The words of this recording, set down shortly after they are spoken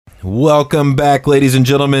Welcome back, ladies and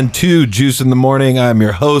gentlemen, to Juice in the Morning. I'm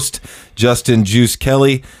your host, Justin Juice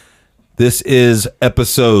Kelly. This is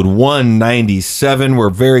episode 197.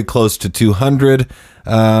 We're very close to 200.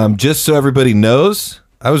 Just so everybody knows,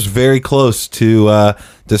 I was very close to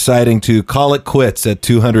deciding to call it quits at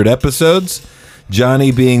 200 episodes.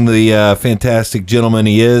 Johnny, being the fantastic gentleman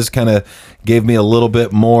he is, kind of gave me a little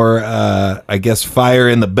bit more, fire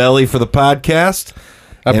in the belly for the podcast.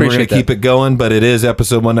 And we're going to keep it going, but it is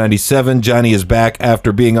episode 197. Johnny is back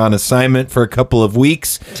after being on assignment for a couple of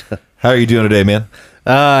weeks. How are you doing today, man?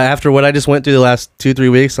 After what I just went through the last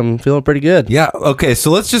 2-3 weeks, I'm feeling pretty good. Yeah, okay,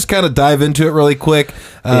 so let's just kind of dive into it really quick.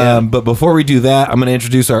 But before we do that, I'm going to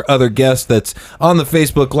introduce our other guest that's on the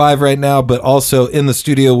Facebook Live right now, but also in the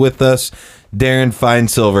studio with us, Darren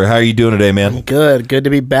Finesilver. How are you doing today, man? Good to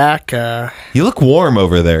be back. You look warm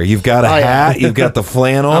over there. You've got a hat. You've got the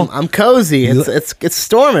flannel. I'm cozy. It's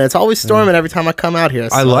storming. It's always storming every time I come out here.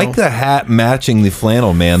 So. I like the hat matching the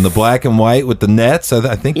flannel, man. The black and white with the nets.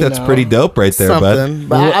 I think that's pretty dope right there, bud.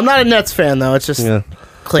 But I'm not a Nets fan, though. It's just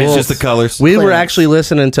it's just the colors. We were actually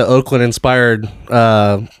listening to Oakland-inspired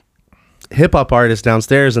hip hop artist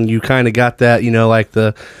downstairs, and you kind of got that, like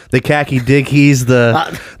the khaki dickies,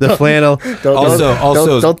 the flannel.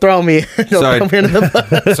 Don't throw me. Sorry to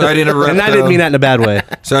interrupt. And I didn't mean that in a bad way.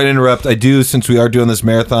 Sorry to interrupt. I do, since we are doing this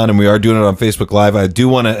marathon and we are doing it on Facebook Live, I do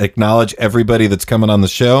want to acknowledge everybody that's coming on the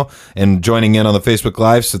show and joining in on the Facebook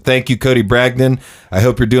Live. So thank you, Cody Bragdon. I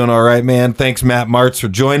hope you're doing all right, man. Thanks, Matt Martz, for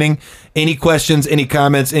joining. Any questions, any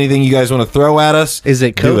comments, anything you guys want to throw at us? Is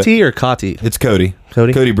it Cody or Cotty? It's Cody.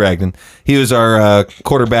 Cody Bragdon. He was our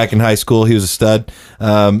quarterback in high school. He was a stud.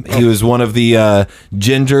 He was one of the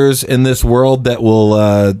gingers in this world that will,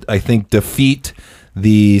 I think, defeat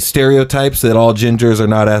the stereotypes that all gingers are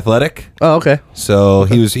not athletic. Oh, okay. So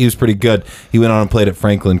he was pretty good. He went on and played at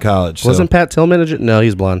Franklin College. Wasn't Pat Tillman a No,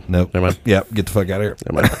 he's blonde. Nope. Never mind. Yeah, get the fuck out of here.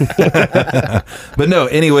 Never mind. But no,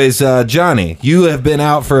 anyways, Johnny, you have been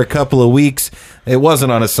out for a couple of weeks. It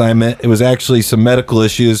wasn't on assignment. It was actually some medical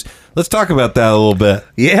issues. Let's talk about that a little bit.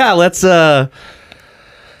 Yeah, let's... I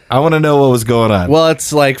want to know what was going on. Well,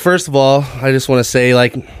 it's like, first of all, I just want to say,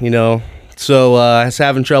 so I was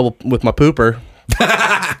having trouble with my pooper.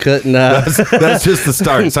 Couldn't that's just the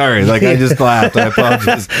start. Sorry, I just laughed. I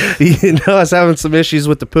apologize. I was having some issues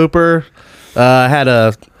with the pooper.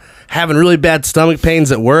 Having really bad stomach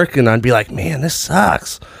pains at work, and I'd be like, man, this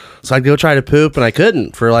sucks. So I'd go try to poop, and I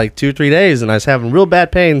couldn't for 2-3 days, and I was having real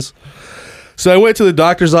bad pains. So I went to the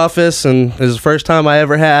doctor's office, and it was the first time I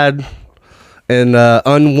ever had an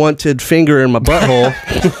unwanted finger in my butthole.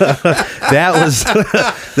 that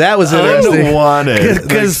was interesting.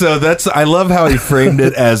 Unwanted. I love how he framed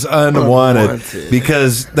it as unwanted,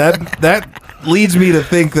 because that leads me to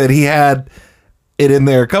think that he had it in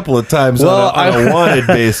there a couple of times on a wanted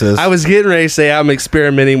basis. I was getting ready to say I'm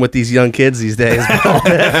experimenting with these young kids these days.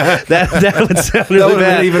 that would sound really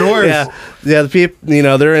bad. Even worse. Yeah. The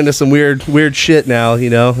people, they're into some weird shit now,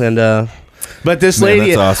 and. But this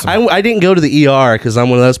lady, that's awesome. I didn't go to the ER because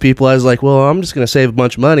I'm one of those people. I was like, well, I'm just going to save a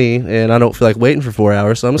bunch of money, and I don't feel like waiting for 4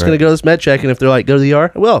 hours, so I'm just going to go to this med check, and if they're like, go to the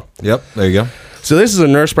ER, I will. Yep, there you go. So this is a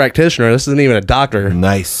nurse practitioner. This isn't even a doctor.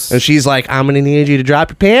 Nice. And she's like, I'm going to need you to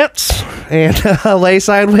drop your pants and lay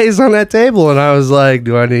sideways on that table. And I was like,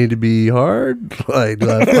 do I need to be hard?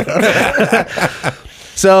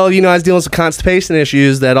 So, I was dealing with some constipation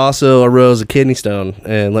issues that also arose a kidney stone.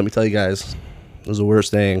 And let me tell you guys, it was the worst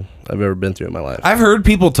thing I've ever been through in my life. I've heard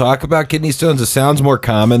people talk about kidney stones. It sounds more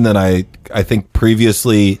common than I think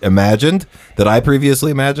previously imagined. I've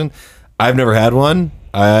never had one.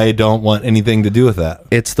 I don't want anything to do with that.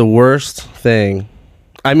 It's the worst thing.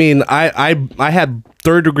 I mean, I had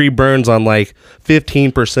third-degree burns on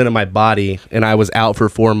 15% of my body, and I was out for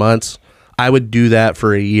 4 months. I would do that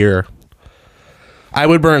for a year. I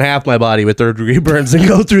would burn half my body with third-degree burns and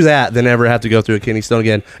go through that, then never have to go through a kidney stone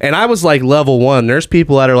again. And I was level 1. There's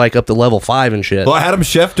people that are up to level 5 and shit. Well, Adam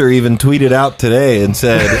Schefter even tweeted out today and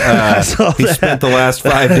said he spent the last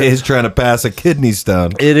 5 days trying to pass a kidney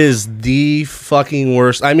stone. It is the fucking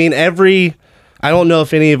worst. I mean, I don't know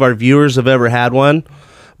if any of our viewers have ever had one,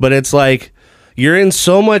 but it's you're in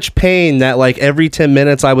so much pain that every 10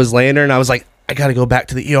 minutes I was laying there and I was like, I got to go back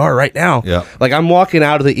to the ER right now. Yeah. I'm walking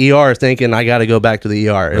out of the ER thinking I got to go back to the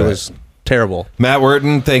ER. It was terrible. Matt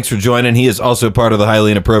Wharton, thanks for joining. He is also part of the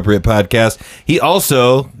Highly Inappropriate podcast. He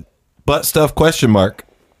also butt stuff ?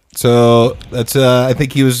 So that's I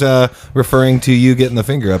think he was referring to you getting the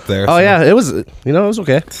finger up there. Oh yeah, it was it was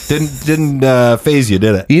okay. Didn't phase you,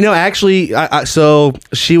 did it? Actually, so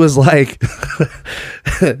she was like,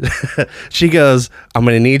 she goes, "I'm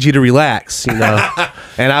gonna need you to relax," and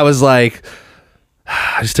I was like,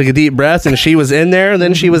 I just took a deep breath, and she was in there, and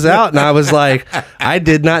then she was out, and I was like, I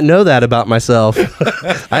did not know that about myself.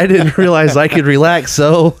 I didn't realize I could relax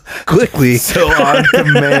so quickly. So on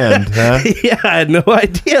command, huh? Yeah, I had no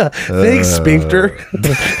idea. Thanks, Sphincter.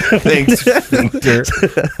 Thanks, Sphincter.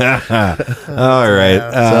 All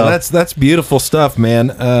right, that's beautiful stuff, man.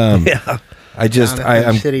 Yeah. I'm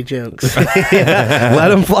shitty jokes. Let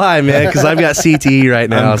them fly, man, because I've got CTE right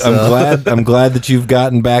now. I'm glad that you've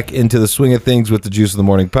gotten back into the swing of things with the Juice of the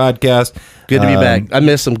Morning podcast. Good to be back. I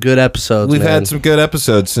missed some good episodes. We've had some good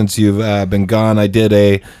episodes since you've been gone. I did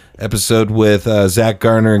a episode with Zach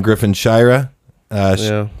Garner and Griffin Shira.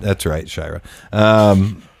 That's right, Shira.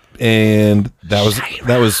 And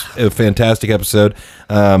that was a fantastic episode.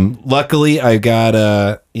 Luckily, I got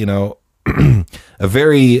a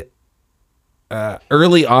very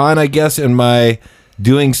early on, I guess, in my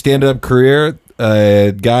doing stand-up career,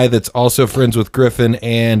 a guy that's also friends with Griffin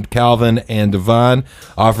and Calvin and Devon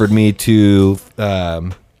offered me to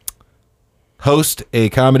host a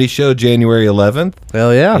comedy show January 11th.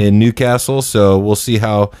 Hell yeah. In Newcastle. So we'll see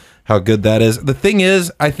how good that is. The thing is,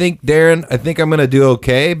 I think, Darren, I'm going to do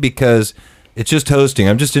okay because it's just hosting.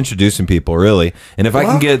 I'm just introducing people, really. And if I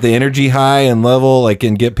can get the energy high and level,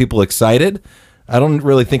 and get people excited, I don't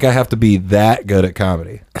really think I have to be that good at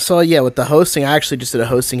comedy. So yeah, with the hosting, I actually just did a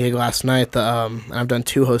hosting gig last night. I've done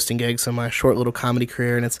 2 hosting gigs in my short little comedy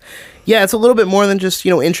career, and it's a little bit more than just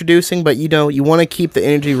introducing, but you want to keep the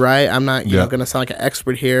energy right. I'm not going to sound like an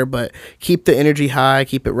expert here, but keep the energy high,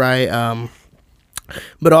 keep it right.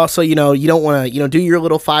 But also, you don't want to, do your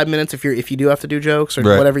little 5 minutes if you do have to do jokes or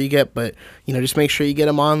whatever you get, but just make sure you get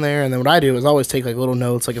them on there. And then what I do is always take little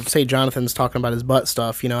notes. Like if say Jonathan's talking about his butt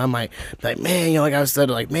stuff, I might be like, man, like I said,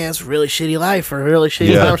 man, it's a really shitty life or a really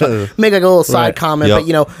shitty life. Or make a little side comment, but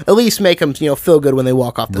at least make them feel good when they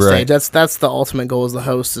walk off the stage. That's the ultimate goal as the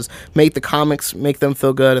host is make the comics make them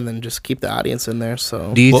feel good, and then just keep the audience in there.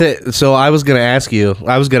 So do you think? So I was gonna ask you.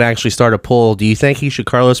 I was gonna actually start a poll. Do you think he should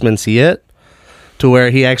Carlos Mencia it? To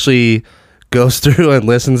where he actually goes through and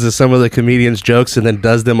listens to some of the comedians' jokes and then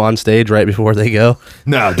does them on stage right before they go?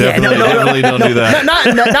 No, definitely don't do that. Not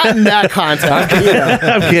in that context.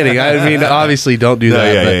 I'm kidding. I mean, obviously, don't do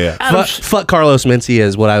that. Yeah. Fuck Carlos Mencia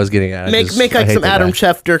is what I was getting at. Make some Adam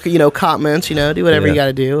Schefter, comments. Do whatever you got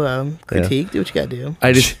to do. Critique. Do what you got to do.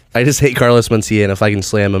 I just hate Carlos Mencia, and if I can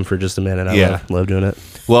slam him for just a minute, I love doing it.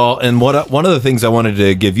 Well, and one of the things I wanted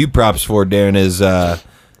to give you props for, Darren, is.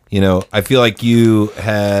 I feel like you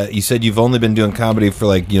said you've only been doing comedy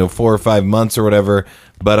for 4 or 5 months or whatever,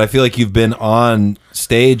 but I feel like you've been on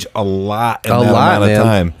stage a lot in that amount of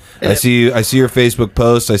time. I see your Facebook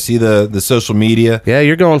posts. I see the social media. Yeah,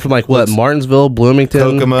 you're going from Martinsville,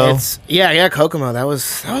 Bloomington, Kokomo. Kokomo. That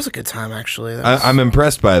was a good time actually. I'm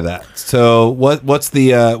impressed by that. So what's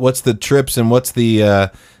the trips and what's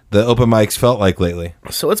the open mics felt like lately?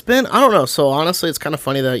 So it's been, I don't know. So honestly, it's kind of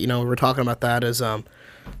funny that we're talking about that as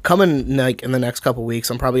coming in the next couple weeks.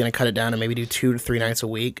 I'm probably going to cut it down and maybe do 2 to 3 nights a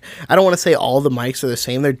week. I don't want to say all the mics are the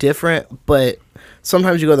same. They're different, but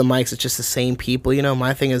sometimes you go to the mics, it's just the same people.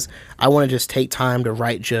 My thing is I want to just take time to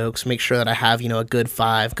write jokes, make sure that I have, a good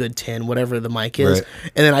 5, good 10, whatever the mic is,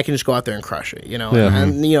 and then I can just go out there and crush it,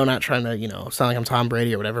 and not trying to, sound like I'm Tom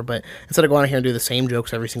Brady or whatever, but instead of going out here and do the same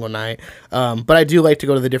jokes every single night. But I do like to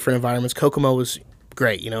go to the different environments. Kokomo was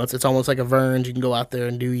great. It's almost like a Verns. You can go out there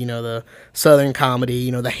and do, the Southern comedy,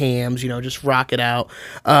 the hams, just rock it out.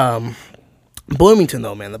 Bloomington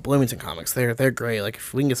though, man, the Bloomington comics, they're great. Like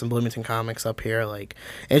if we can get some Bloomington comics up here, and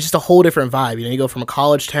it's just a whole different vibe. You go from a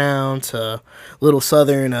college town to little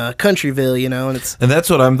Southern countryville, and that's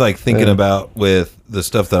what I'm thinking about with the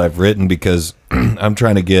stuff that I've written, because I'm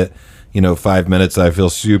trying to get 5 minutes that I feel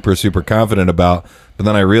super, super confident about. But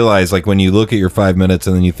then I realize, when you look at your 5 minutes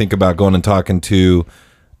and then you think about going and talking to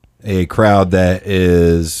a crowd that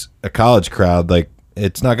is a college crowd,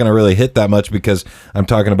 it's not going to really hit that much, because I'm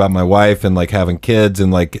talking about my wife and having kids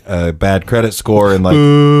and a bad credit score and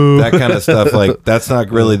that kind of stuff. That's not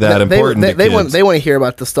really that important. They want to hear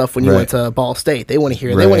about the stuff when you went to Ball State. They want to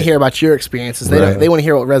hear. They want to hear about your experiences. They want to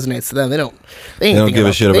hear what resonates to them. They don't give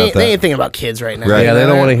a shit about that. They ain't thinking about kids right now. Right. Yeah, they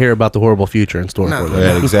don't want to hear about the horrible future in store for them.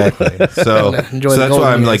 Right, exactly. So that's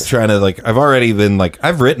why I'm trying to I've already been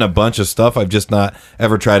I've written a bunch of stuff. I've just not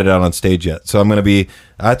ever tried it out on stage yet. So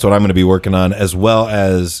that's what I'm going to be working on, as well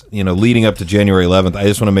as, leading up to January 11th. I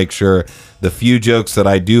just want to make sure the few jokes that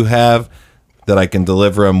I do have, that I can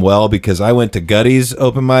deliver them well, because I went to Gutty's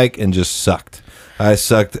open mic and just sucked. I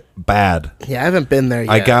sucked bad. Yeah, I haven't been there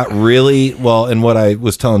yet. I got really, and what I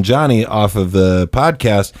was telling Johnny off of the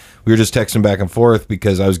podcast, we were just texting back and forth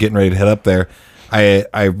because I was getting ready to head up there.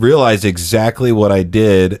 I realized exactly what I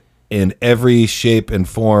did in every shape and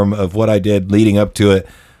form of what I did leading up to it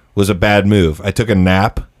was a bad move. I took a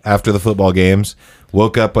nap after the football games,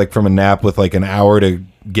 woke up like from a nap with like an hour to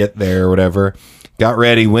get there or whatever, got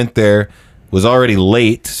ready, went there, was already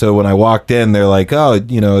late. So when I walked in, they're like, oh,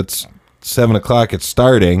 it's 7 o'clock, it's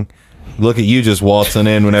starting. Look at you just waltzing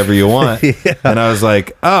in whenever you want. Yeah. And I was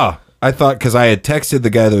like, oh, I thought, because I had texted the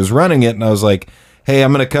guy that was running it, and I was like, hey,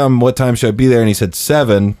 I'm going to come. What time should I be there? And he said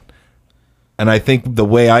 7. And I think the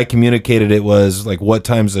way I communicated it was like, what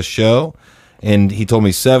time's the show? And he told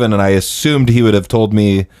me 7, and I assumed he would have told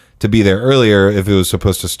me to be there earlier if it was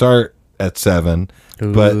supposed to start at 7.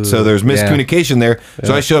 Ooh, but so there's miscommunication there.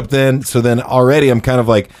 So I show up then. So then already I'm kind of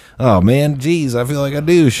like, oh man, geez, I feel like a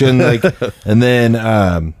douche. And like, and then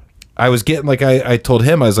I was getting like, I told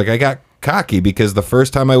him, I was like, I got cocky because the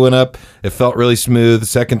first time I went up, it felt really smooth. The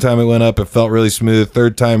second time I went up, it felt really smooth.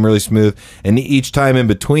 Third time, really smooth. And each time in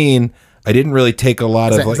between, I didn't really take a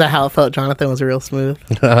lot of. Is that how it felt, Jonathan? Was it real smooth?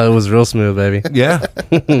 It was real smooth, baby. Yeah,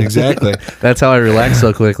 exactly. That's how I relaxed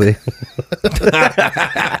so quickly.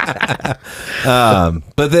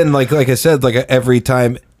 But then, like I said, like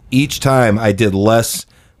each time I did less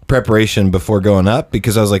preparation before going up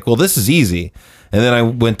because I was like, well, this is easy. And then I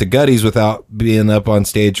went to Gutties without being up on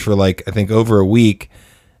stage for like, I think over a week.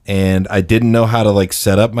 And I didn't know how to like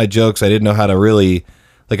set up my jokes. I didn't know how to really,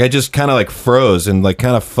 like, I just kind of like froze and like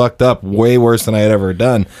kind of fucked up way worse than I had ever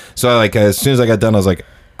done. So I like, as soon as I got done, I was like,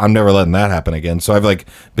 I'm never letting that happen again. So I've like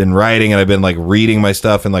been writing and I've been like reading my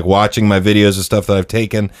stuff and like watching my videos of stuff that I've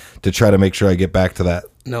taken to try to make sure I get back to that.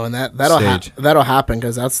 No, and that'll happen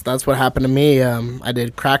because that's what happened to me. I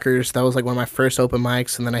did Crackers. That was like one of my first open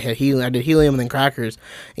mics, and then I did Helium and then Crackers,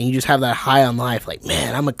 and you just have that high on life, like,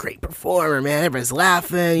 man, I'm a great performer, man. Everybody's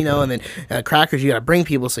laughing, and then Crackers, you got to bring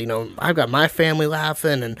people, so I've got my family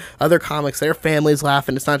laughing, and other comics, their families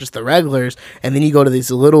laughing. It's not just the regulars, and then you go to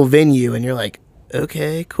this little venue, and you're like,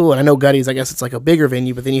 okay, cool. And I know Gutties, I guess it's like a bigger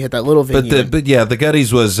venue, but then you hit that little venue. But yeah, the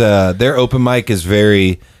Gutties was their open mic is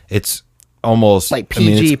it's almost like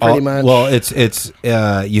PG, pretty much. Well, it's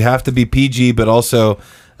you have to be PG, but also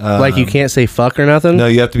like you can't say fuck or nothing. No,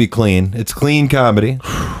 you have to be clean. It's clean comedy.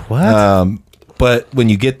 What? But when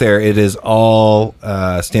you get there, it is all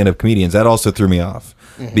stand-up comedians. That also threw me off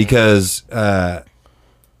because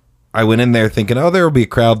I went in there thinking, oh, there will be a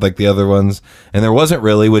crowd like the other ones, and there wasn't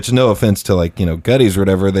really. Which, no offense to like Gutties or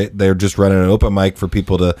whatever, they're just running an open mic for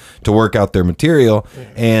people to work out their material,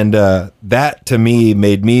 and that to me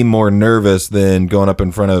made me more nervous than going up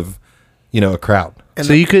in front of a crowd. And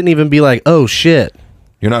so you couldn't even be like, oh shit.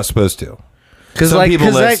 You're not supposed to. Because some people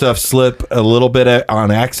let stuff slip a little bit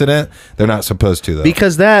on accident. They're not supposed to though.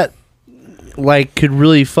 Because that like could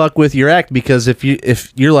really fuck with your act, because if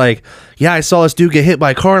you're like, yeah, I saw this dude get hit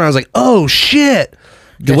by a car and I was like, oh shit,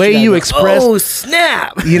 the way you express, oh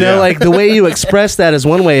snap, like the way you express that is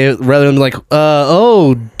one way rather than like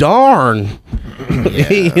oh darn.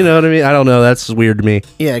 You know what I mean? I don't know, that's weird to me.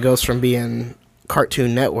 Yeah, it goes from being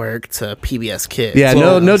Cartoon Network to PBS Kids. Yeah,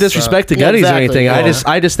 no disrespect to Gutties or anything. Yeah.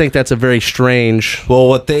 I just think that's a very strange.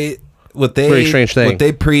 Well, very strange thing. What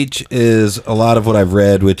they preach is a lot of what I've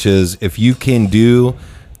read, which is if you can do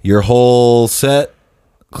your whole set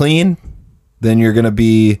clean, then you're going to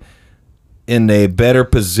be in a better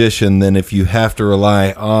position than if you have to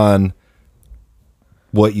rely on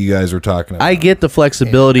what you guys were talking about. I get the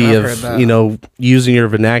flexibility of using your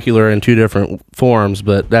vernacular in two different forms,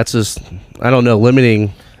 but that's just, I don't know,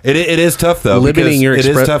 limiting. It is tough though. Limiting your it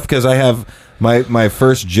is tough because I have my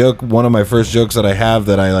first joke. One of my first jokes that I have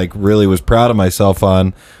that I like really was proud of myself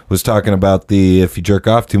on was talking about if you jerk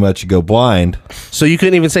off too much, you go blind. So you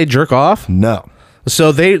couldn't even say jerk off? No.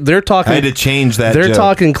 So they're talking. I had to change that. They're joke.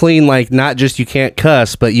 talking clean, like not just you can't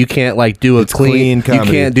cuss, but you can't like do a clean. You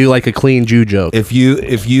can't do like a clean Jew joke. If you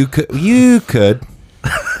could, you could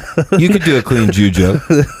do a clean Jew joke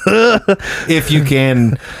if you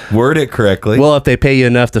can word it correctly. Well, if they pay you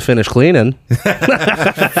enough to finish cleaning.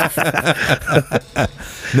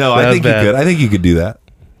 No, I think you could. I think you could do that.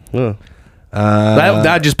 Huh.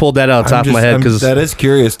 I just pulled that out of the top of my head because that is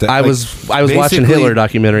curious. I was watching Hitler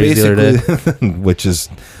documentaries the other day, which is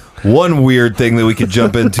one weird thing that we could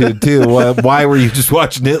jump into too. Why were you just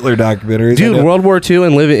watching Hitler documentaries, dude? World War II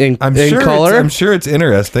and living in color. I'm sure it's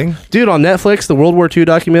interesting, dude. On Netflix, the World War II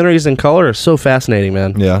documentaries in color are so fascinating,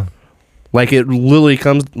 man. Yeah, like it literally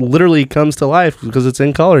comes to life because it's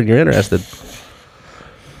in color and you're interested.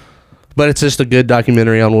 But it's just a good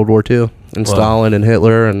documentary on World War II and Stalin and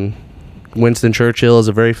Hitler, and Winston Churchill is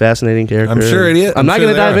a very fascinating character. I'm sure it is. I'm not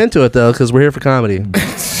going to dive into it, though, because we're here for comedy. You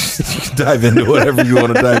can dive into whatever you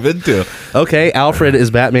want to dive into. Okay, Alfred is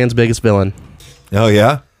Batman's biggest villain. Oh,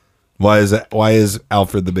 yeah? Why is that? Why is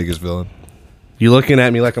Alfred the biggest villain? You looking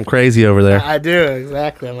at me like I'm crazy over there. I do,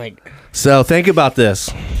 exactly. I'm like, So think about this.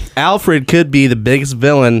 Alfred could be the biggest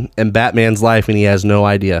villain in Batman's life and he has no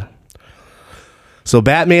idea. So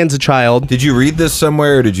Batman's a child. Did you read this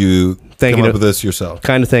somewhere, or did you Thinking come up of- with this yourself?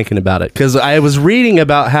 Kind of thinking about it. Because I was reading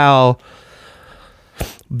about how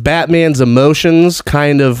Batman's emotions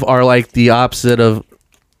kind of are like the opposite of,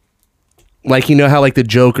 like, you know how like the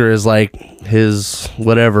Joker is like his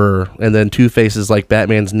whatever, and then Two-Face is like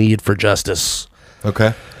Batman's need for justice.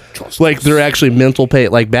 Okay. Like they're actually mental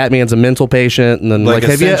like Batman's a mental patient, and then Like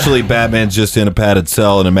have you, essentially, Batman's just in a padded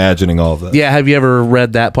cell and imagining all of that. yeah, have you ever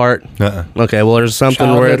read that part? Uh-uh. Okay, well, there's something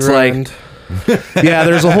where it's ruined. like, yeah,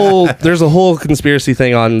 there's a whole conspiracy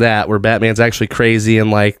thing on that where Batman's actually crazy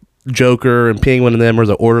and like Joker and Penguin and them are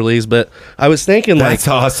the orderlies. But I was thinking That's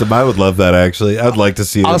awesome. I would love that, actually. I'd like to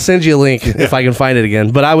see I'll it. send you a link if I can find it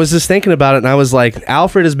again. But I was just thinking about it, and I was like,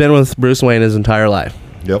 Alfred has been with Bruce Wayne his entire life.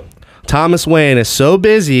 Yep. Thomas Wayne is so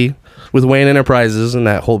busy with Wayne Enterprises and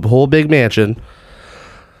that whole big mansion.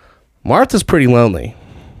 Martha's pretty lonely.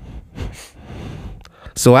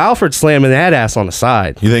 So Alfred's slamming that ass on the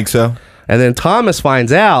side. You think so? And then Thomas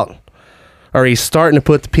finds out, or he's starting to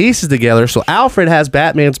put the pieces together. So Alfred has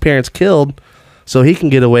Batman's parents killed so he can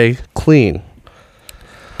get away clean.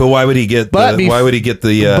 But why would he get But why would he get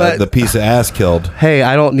but- the piece of ass killed? Hey,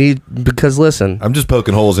 I don't need, because listen, I'm just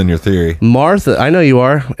poking holes in your theory. Martha, I know you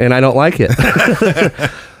are, and I don't like it.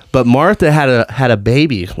 But Martha had a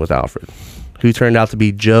baby with Alfred, who turned out to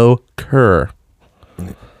be Joe Kerr.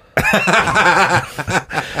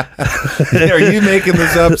 Are you making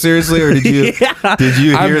this up seriously, or did you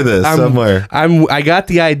hear this somewhere? I got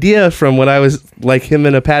the idea from when I was like him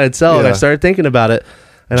in a padded cell, and I Yeah. started thinking about it,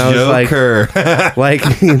 and I was Joe like, Kerr. like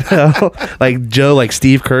like Joe, like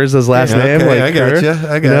Steve Kerr's his last name. Okay, Like I got Kerr, you.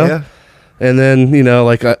 I got you. And then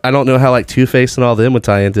like I don't know how like Two-Face and all them would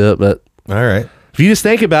tie into it, but All right. if you just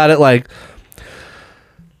think about it, like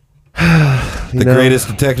The greatest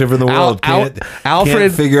detective in the world can't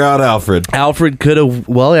figure out Alfred. Alfred could have.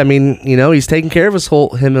 Well, I mean, he's taken care of his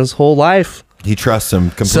whole life. He trusts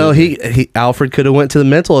him completely. So he Alfred could have went to the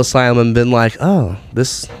mental asylum and been like, oh,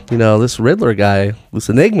 this Riddler guy, this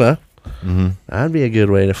Enigma, that'd be a good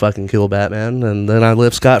way to fucking kill Batman, and then I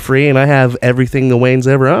live scot free and I have everything the Waynes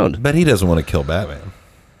ever owned. But he doesn't want to kill Batman.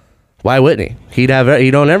 Why wouldn't he? He'd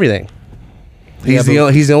own everything. He's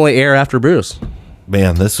he's the only heir after Bruce.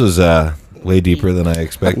 Man, this was way deeper than I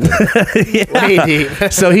expected. way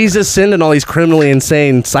deep. So he's just sending all these criminally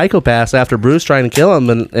insane psychopaths after Bruce trying to kill him,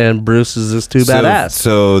 and Bruce is just too badass.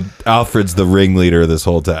 So Alfred's the ringleader this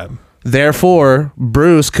whole time. Therefore,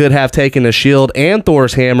 Bruce could have taken a shield and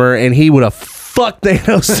Thor's hammer, and he would have fucked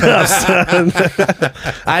Thanos up,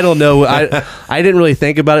 son. I don't know. I didn't really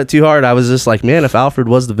think about it too hard. I was just like, man, if Alfred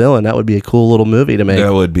was the villain, that would be a cool little movie to make.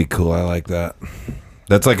 That would be cool. I like that.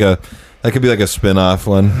 That could be like a spin-off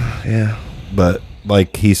one. Yeah. But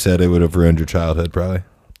like he said, it would have ruined your childhood probably.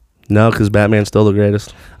 No, because Batman's still the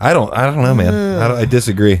greatest. I don't know, man. I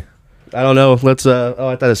disagree. I don't know. Let's. I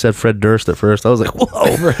thought it said Fred Durst at first. I was like,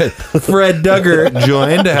 whoa. Fred Duggar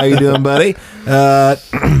joined. How you doing, buddy?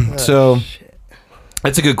 So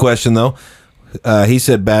that's a good question, though. He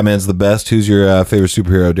said Batman's the best. Who's your favorite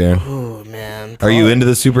superhero, Darren? Oh man, Are you into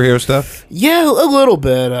the superhero stuff? Yeah, a little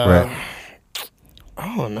bit. Right.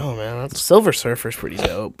 I don't know, man. Silver Surfer's pretty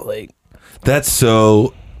dope. Like, That's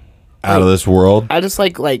so out of this world. I just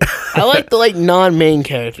like I like the non-main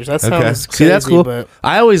characters. That sounds crazy. See, that's cool. But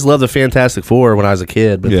I always loved the Fantastic Four when I was a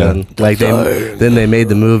kid, but Yeah. then they made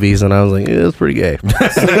the movies, and I was like, yeah, it's pretty gay.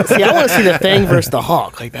 see, I want to see the Thing versus the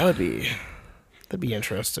Hulk. Like that'd be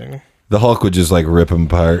interesting. The Hulk would just like rip him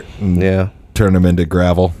apart and Yeah. turn him into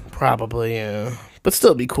gravel. Probably, yeah. But still,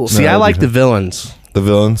 it'd be cool. See, I like the villains. The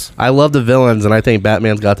villains. I love the villains, and I think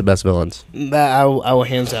Batman's got the best villains. That I will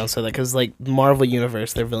hands down say that because like Marvel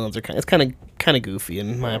Universe, their villains are kind of goofy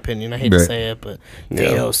in my opinion. I hate to Right. say it, but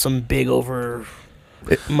Yeah. some big over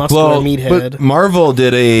muscular meathead. but Marvel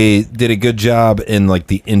did a good job in like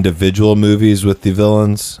the individual movies with the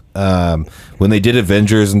villains. When they did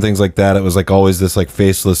Avengers and things like that, it was like always this like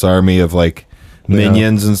faceless army of like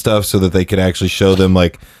minions and stuff, so that they could actually show them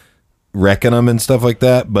like wrecking them and stuff like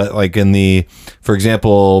that. But like for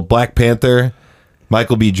example, Black Panther,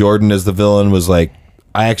 Michael B. Jordan as the villain was like,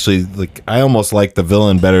 I almost liked the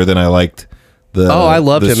villain better than I liked the. I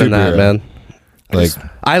loved the him in that, superhero. man. Like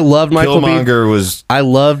I loved Michael B. Killmonger was I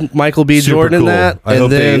loved Michael B. super Jordan cool. in that.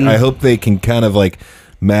 I hope they can kind of like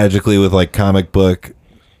magically with like comic book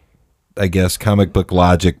I guess, comic book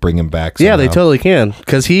logic bring him back. Yeah, they somehow. totally can,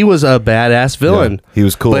 because he was a badass villain. Yeah, he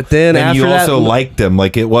was cool. But then and after you that, also liked him.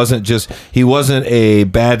 Like, it wasn't just, he wasn't a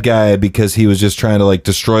bad guy because he was just trying to like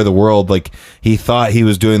destroy the world. Like, he thought he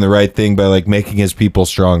was doing the right thing by like making his people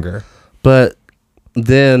stronger. But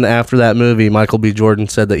then after that movie, Michael B. Jordan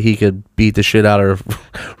said that he could beat the shit out of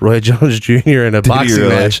Roy Jones Jr. in a boxing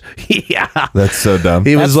really? match. Yeah. That's so dumb.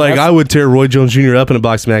 He was like, that's- I would tear Roy Jones Jr. up in a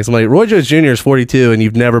boxing match. I'm like, Roy Jones Jr. is 42 and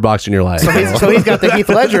you've never boxed in your life. So he's got the Heath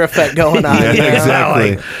Ledger effect going on. Yeah, you know?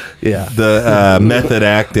 exactly. Yeah. The method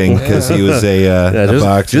acting because he was a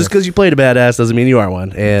boxer. Just because you played a badass doesn't mean you are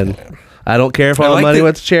one. And I don't care if all the like money the-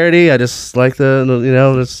 went to charity. I just like I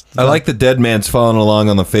like the dead man's following along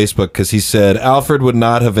on the Facebook because he said Alfred would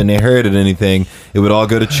not have inherited anything. It would all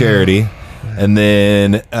go to charity. And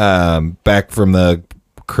then back from the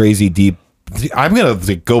crazy deep, I'm going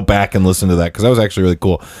to go back and listen to that because that was actually really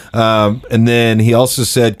cool. And then he also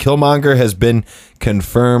said Killmonger has been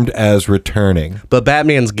confirmed as returning. But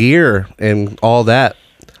Batman's gear and all that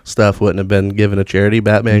stuff wouldn't have been given to charity.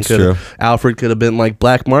 Batman That's Alfred could have been like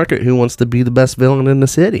Black Market, who wants to be the best villain in the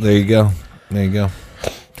city. There you go. There you go.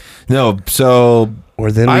 No, so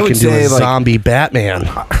Or then I we would can do say, a like- zombie Batman.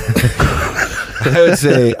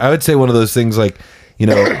 I would say one of those things like, you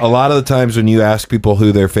know, a lot of the times when you ask people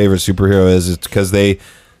who their favorite superhero is, it's because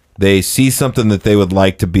they see something that they would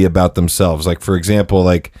like to be about themselves. Like, for example,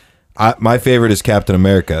 like my favorite is Captain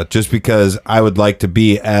America, just because I would like to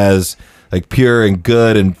be as like pure and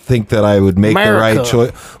good and think that I would make the right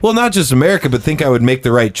choice. Well, not just America, but think I would make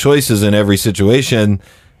the right choices in every situation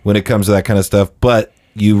when it comes to that kind of stuff. But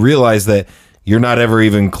you realize that you're not ever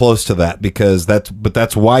even close to that because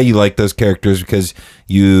that's why you like those characters, because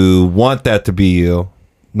you want that to be you,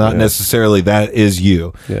 not necessarily that is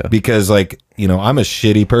you. Yeah. Because like, you know, I'm a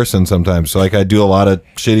shitty person sometimes. So like I do a lot of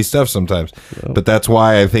shitty stuff sometimes. But that's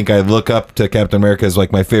why I think I look up to Captain America as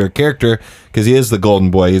like my favorite character, because he is the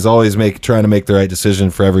golden boy. He's always trying to make the right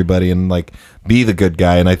decision for everybody and like be the good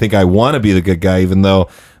guy. And I think I want to be the good guy, even though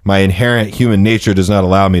my inherent human nature does not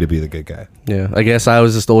allow me to be the good guy. Yeah, I guess I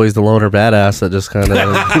was just always the loner badass that just kind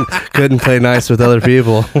of couldn't play nice with other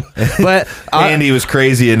people. But And he was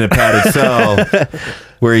crazy in a padded cell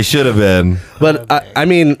where he should have been. But I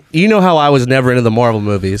mean, you know how I was never into the Marvel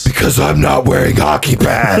movies. Because I'm not wearing hockey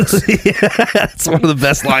pads. That's one of the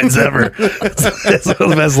best lines ever. That's one of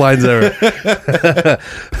the best lines ever.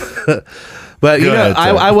 But you Go know, ahead,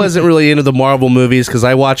 Tim. I wasn't really into the Marvel movies because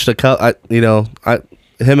I watched him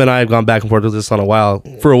and I have gone back and forth with this for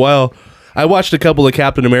a while. I watched a couple of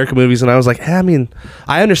Captain America movies and I was like, hey, I mean,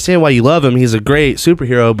 I understand why you love him. He's a great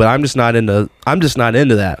superhero, but I'm just not into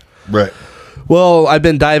that. Right. Well, I've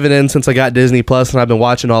been diving in since I got Disney Plus and I've been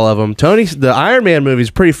watching all of them. The Iron Man movie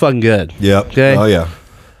is pretty fucking good. Yep. Okay. Oh, yeah.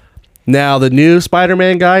 Now, the new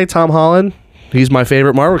Spider-Man guy, Tom Holland, he's my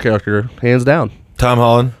favorite Marvel character, hands down. Tom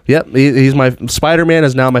Holland. Yep, he's my Spider-Man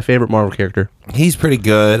is now my favorite Marvel character He's pretty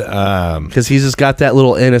good. because he's just got that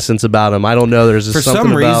little innocence about him. I don't know. There's just For something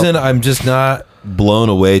some about, reason, I'm just not blown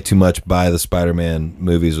away too much by the Spider-Man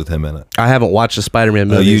movies with him in it. I haven't watched the Spider-Man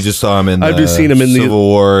No, movies. you just saw him in I've just seen him in the- Civil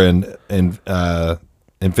War and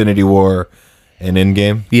Infinity War and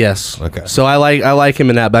Endgame. Yes. Okay. So I like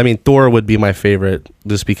him in that. But I mean, Thor would be my favorite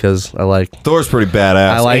just because I like. Thor's pretty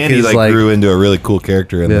badass. I like and he his, like like- grew into a really cool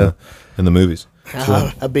character in Yeah. the movies.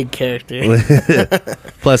 A big character.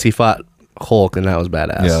 Plus, he fought Hulk, and that was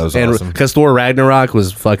badass. Yeah, that was and awesome. because Thor Ragnarok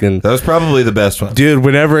was fucking. That was probably the best one. Dude,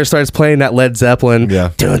 whenever it starts playing that Led Zeppelin,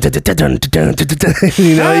 Yeah. you know,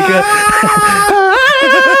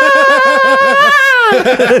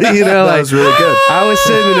 you know, That like was really good. I was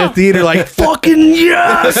sitting in a theater like, fucking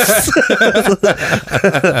yes.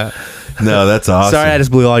 No, that's awesome. Sorry, I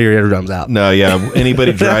just blew all your eardrums out. No, yeah.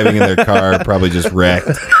 Anybody driving in their car probably just wrecked.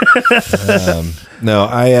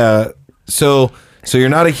 So you're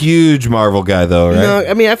not a huge Marvel guy though, right? No,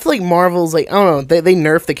 I mean, I feel like Marvel's like, I don't know, they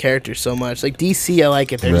nerf the characters so much. Like DC, I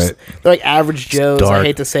like it. They're like average Joes. I dark.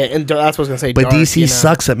 hate to say it, and that's what I was gonna say. But dark, DC you know?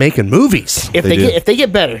 sucks at making movies. If They do. if they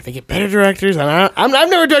get better directors. And I've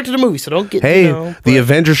never directed a movie, so don't get. Hey, you know, the but-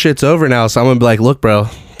 Avenger shit's over now, so I'm gonna be like, look, bro,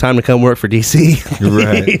 time to come work for DC.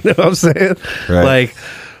 Right. You know what I'm saying? Right. Like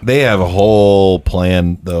They have a whole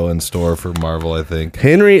plan though in store for Marvel, I think.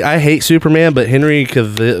 Henry, I hate Superman, but Henry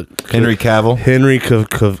Cavill. Caviezel?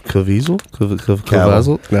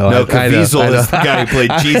 No, I know. Caviezel is the guy who played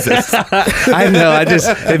Jesus. I know.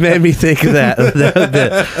 It made me think of that.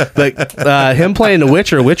 But him playing The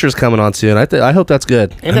Witcher. Witcher's coming on soon. I hope that's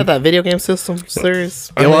good. Ain't that video game system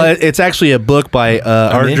series? Yeah, well, it's actually a book by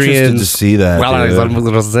I'm interested Adrian to see that. dude.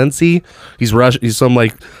 Rozenzi. He's Russian. He's some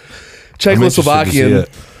like I'm interested to see Czechoslovakian. it.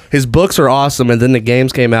 his books are awesome, and then the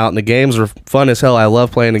games came out, and the games are fun as hell. I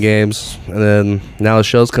love playing the games, and then now the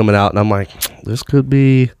show's coming out, and I'm like, this could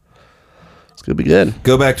be good.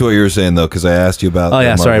 Go back to what you were saying though, because I asked you about. Oh the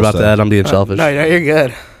yeah, sorry Marvel about stuff. that. I'm being selfish. No, you're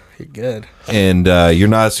good. You're good. And you're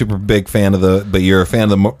not a super big fan of but you're a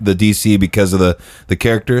fan of the DC because of the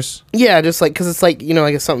characters. Yeah, just like because it's like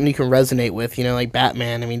like it's something you can resonate with. Like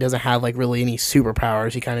Batman. I mean, he doesn't have like really any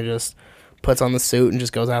superpowers. He kind of just puts on the suit and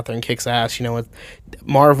just goes out there and kicks ass. With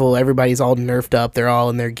Marvel, everybody's all nerfed up. They're all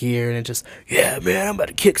in their gear, and it just man, I'm about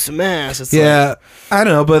to kick some ass. It's I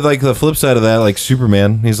don't know, but like the flip side of that, like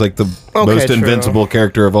Superman, he's like the most true. invincible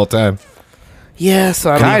character of all time. Yeah,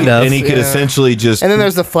 so Kind of. And he could essentially just. And then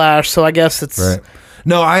there's the Flash, so I guess it's right.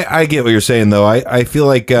 No, I get what you're saying though. I feel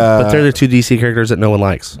like. But they're the two DC characters that no one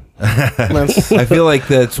likes. I feel like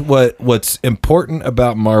that's what's important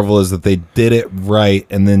about Marvel is that they did it right,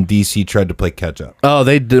 and then DC tried to play catch up. Oh,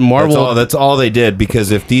 they did Marvel. That's all they did, because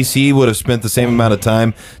if DC would have spent the same amount of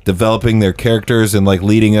time developing their characters and like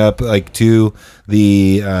leading up like to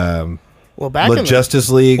the back in Justice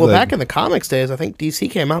League. Well, like, back in the comics days, I think DC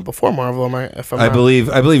came out before Marvel. I believe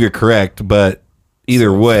you're correct, but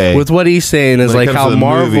either way, With what he's saying is when it like comes how to the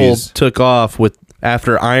Marvel movies- took off with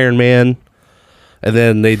after Iron Man, and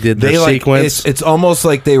then they did their sequence. It's almost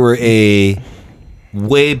like they were a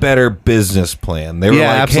way better business plan. They were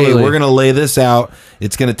Yeah, like, absolutely. hey, we're going to lay this out.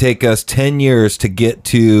 It's going to take us 10 years to get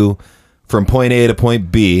from point A to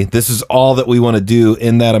point B. This is all that we want to do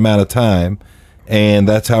in that amount of time. And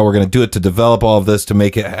that's how we're going to do it, to develop all of this to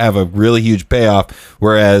make it have a really huge payoff.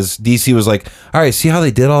 Whereas DC was like, all right, see how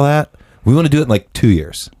they did all that? We want to do it in like 2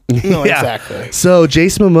 years. No, Yeah. exactly. So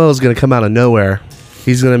Jason Momoa is going to come out of nowhere.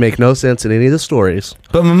 He's going to make no sense in any of the stories.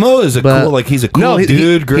 But Momoa is he's a cool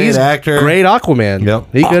dude, great he's actor. great Aquaman. Yep.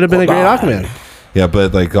 He could have been a great Aquaman. Yeah,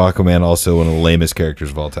 but like Aquaman, also one of the lamest characters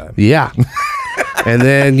of all time. Yeah. And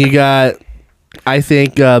then you got, I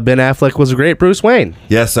think Ben Affleck was a great Bruce Wayne.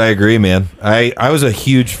 Yes, I agree, man. I was a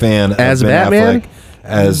huge fan As of Ben Batman? Affleck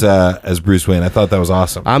as Bruce Wayne. I thought that was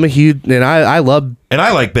awesome. I'm a huge, and I love Ben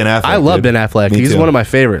Affleck. I love dude. Ben Affleck. Me He's too. one of my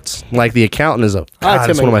favorites. Like The Accountant is I liked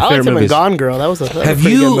it's him one of my favorite in movies. Gone Girl. That was a Have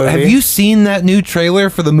pretty good movie. have you seen that new trailer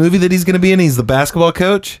for the movie that he's going to be in? He's the basketball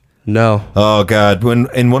coach. No. Oh God! When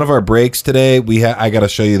in one of our breaks today, I got to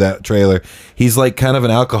show you that trailer. He's like kind of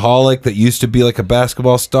an alcoholic that used to be like a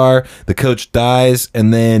basketball star. The coach dies,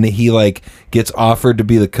 and then he like gets offered to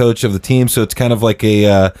be the coach of the team. So it's kind of like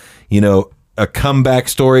a comeback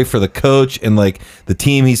story for the coach, and like the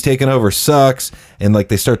team he's taken over sucks, and like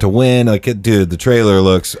they start to win. Like, dude, the trailer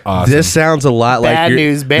looks awesome. This sounds a lot like Bad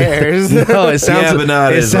News Bears. No, it sounds. Yeah, but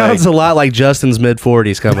not it as, sounds a lot like Justin's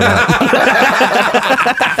mid-40s coming out.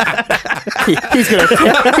 He's taking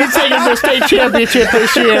the state championship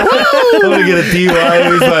this year. I'm gonna get a DUI,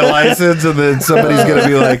 lose my license, and then somebody's gonna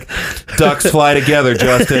be like, "Ducks fly together,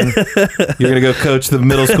 Justin. You're gonna go coach the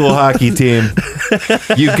middle school hockey team.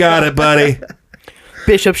 You got it, buddy."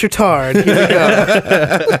 Bishop Chatard. Here we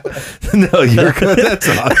go. No, you're good. That's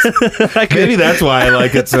awesome. Maybe that's why I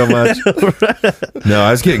like it so much. No, I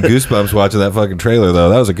was getting goosebumps watching that fucking trailer, though.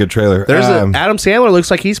 That was a good trailer. There's Adam Sandler looks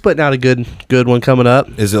like he's putting out a good one coming up.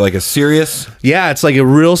 Is it like a serious? Yeah, it's like a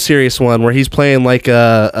real serious one where he's playing like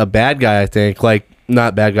a bad guy. I think like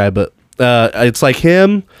not bad guy, but it's like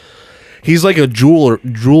him. He's like a jeweler.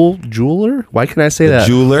 Why can I say that?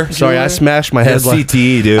 Jeweler? Sorry, I smashed my head.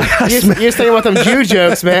 CTE, dude. You're saying about them Jew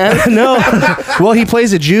jokes, man. No. Well, he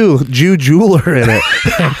plays a Jew jeweler in it.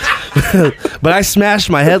 But I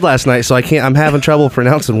smashed my head last night, so I can't. I'm having trouble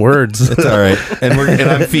pronouncing words. It's all right. And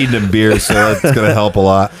I'm feeding him beer, so that's gonna help a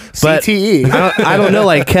lot. But CTE. I don't know,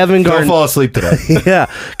 like Kevin Don't Garnett. fall asleep today. Yeah,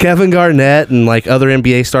 Kevin Garnett and like other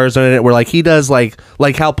NBA stars are in it. Where like he does like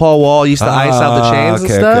how Paul Wall used to ice out the chains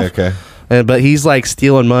and stuff. Okay. But he's like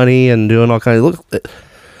stealing money and doing all kinds of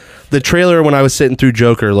the trailer when I was sitting through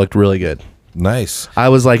Joker looked really good. Nice. I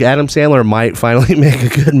was like, Adam Sandler might finally make a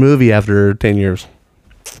good movie after 10 years.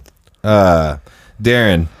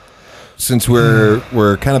 Darren, since we're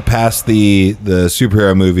kind of past the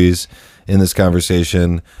superhero movies in this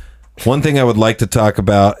conversation, one thing I would like to talk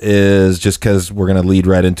about is, just because we're going to lead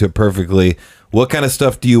right into it perfectly, what kind of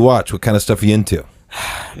stuff do you watch? What kind of stuff are you into?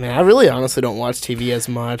 Man, I really honestly don't watch TV as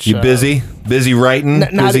much. You busy? Busy writing?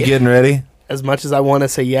 Busy getting ready? As much as I want to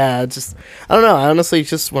say, yeah, just I don't know. I honestly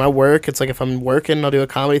just when I work, it's like if I'm working, I'll do a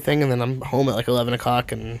comedy thing, and then I'm home at like 11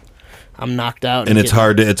 o'clock, and I'm knocked out. And it's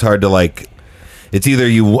hard to like. It's either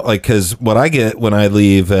you like, because what I get when I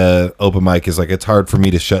leave open mic is like it's hard for me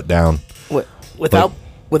to shut down.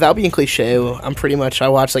 Without being cliche, I'm pretty much I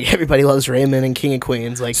watch like Everybody Loves Raymond and King of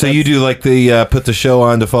Queens. Like, so you do like the put the show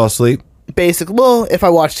on to fall asleep? Basically, well, if I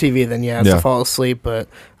watch TV, then it's Yeah. to fall asleep. But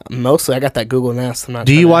mostly, I got that Google Nest. I'm not.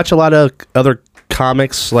 Do you trying to- watch a lot of other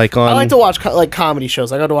comics like on? I like to watch comedy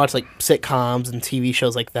shows. I go to watch like sitcoms and TV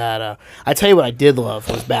shows like that. I tell you what I did love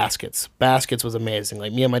was Baskets. Baskets was amazing.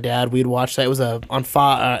 Like me and my dad, we'd watch that. It was on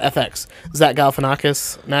FX. Zach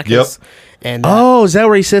Galifianakis. Yep. And Oh, is that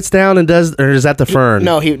where he sits down and does, or is that the Fern?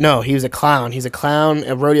 no, he was a clown. He's a clown,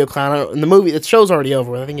 a rodeo clown. In the movie, the show's already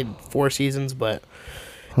over. I think it 4 seasons, but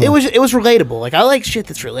it was relatable. Like I like shit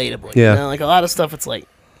that's relatable. Yeah. You know? Like a lot of stuff. It's like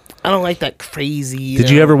I don't like that crazy. Did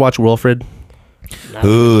you ever watch Wilfred?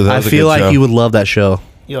 Ooh, that I was a feel good like show. you would love that show.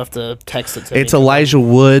 You'll have to text it to me. It's Elijah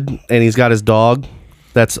Wood, and he's got his dog.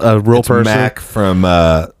 That's a real It's person. Mac from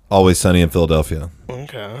Always Sunny in Philadelphia.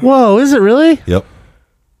 Okay. Whoa, is it really? Yep.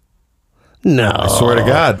 No. I swear to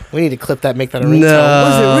God. We need to clip that. Make that a ringtone. No.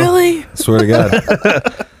 Was it really? I swear to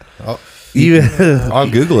God. You, I'll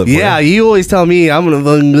Google it. For yeah, you. you always tell me I'm gonna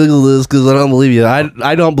fucking Google this because I don't believe you.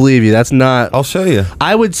 I don't believe you. That's not. I'll show you.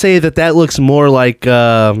 I would say that looks more like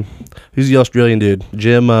who's the Australian dude?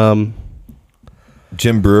 Jim.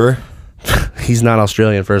 Jim Brewer. He's not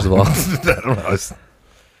Australian, first of all. I don't know.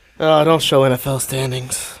 Oh, don't show NFL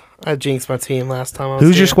standings. I jinxed my team last time. I was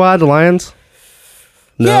Who's your here. squad? The Lions?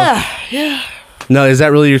 No. Yeah. No, is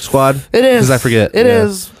that really your squad? It is. Because I forget. It Yeah.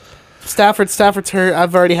 is. Stafford's hurt.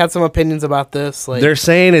 I've already had some opinions about this. Like They're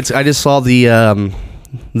saying it's. I just saw the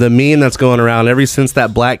meme that's going around. Ever since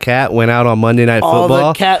that black cat went out on Monday Night All the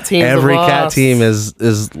Football, cat teams have every cat lost. team is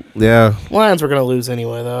yeah. Lions were gonna lose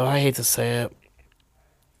anyway, though. I hate to say it.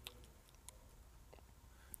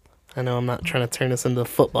 I know I'm not trying to turn this into a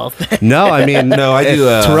football thing. No, I mean No, I do.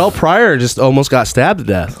 Terrell Pryor just almost got stabbed to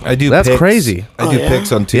death. I do. That's picks. crazy. I do yeah?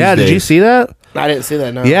 picks on Tuesday. Yeah, did you see that? I didn't see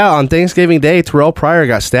that. No. Yeah, on Thanksgiving Day, Terrell Pryor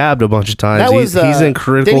got stabbed a bunch of times. That was. He's in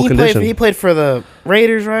critical condition. He played for the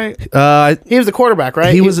Raiders, right? Uh, He was the quarterback,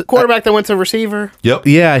 right? He was was- the quarterback that went to receiver. Yep.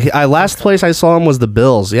 yeah, last place I saw him was the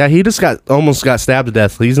Bills. Yeah, he just almost got stabbed to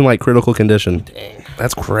death. He's in like critical condition. Dang.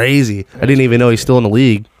 That's crazy. I didn't even know he's still in the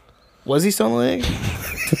league. Was he still in the league?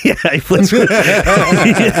 Yeah, he plays for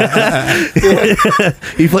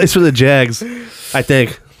he plays for the Jags, I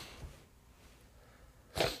think.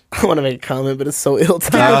 I want to make a comment, but it's so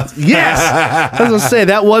ill-timed. Yes, I was gonna say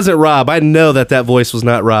that wasn't Rob. I know that voice was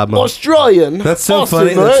not Rob. Australian. That's so Austin,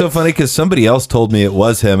 funny. right? That's so funny because somebody else told me it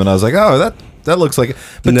was him, and I was like, "Oh, that looks like it."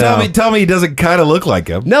 But No. tell me, he doesn't kind of look like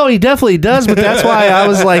him. No, he definitely does, but that's why I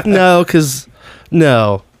was like, no, because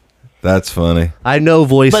no, That's funny. I know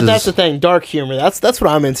voices. But that's the thing, dark humor. That's what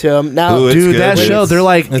I'm into. Now, Ooh, it's Dude, good. that show, they're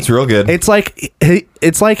like, It's real good. it's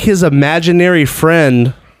like his imaginary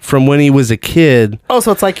friend from when he was a kid.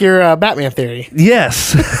 so it's like your Batman theory.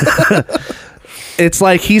 Yes. It's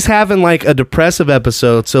like he's having like a depressive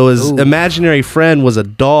episode. So his imaginary friend was a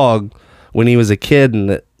dog when he was a kid,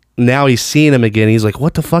 and now he's seeing him again. He's like,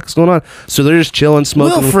 what the fuck's going on? So they're just chilling,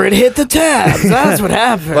 smoking. Wilfred hit the tabs. That's what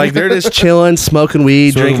happened. Like they're just chilling, smoking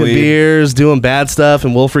weed, Smoking drinking weed. beers, doing bad stuff,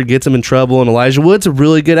 and Wilfred gets him in trouble. And Elijah Wood's a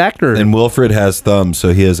really good actor. and Wilfred has thumbs,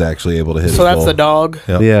 so he is actually able to hit. so his that's goal. the dog.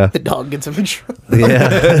 Yep. yeah, The dog gets him in trouble. yeah.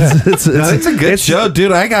 It's a good show,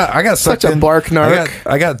 dude. I got sucked Such a in. bark narc.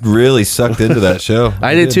 I got really sucked into that show.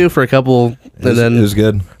 I did too for a couple, and then it was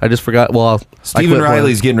good. I just forgot. Well, I Stephen quit playing.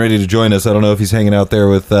 Riley's getting ready to join us. I don't know if he's hanging out there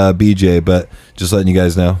with BJ, but just letting you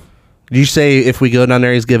guys know. Did you say if we go down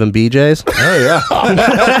there, he's giving BJ's? Oh yeah.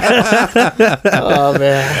 Oh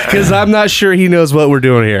man. Because I'm not sure he knows what we're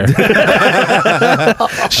doing here.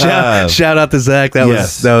 shout out to Zach. That was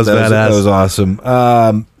badass. That was awesome.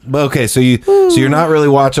 But okay, so you're not really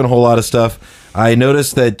watching a whole lot of stuff. I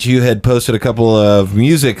noticed that you had posted a couple of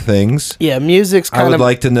music things. Yeah, music's I kind would of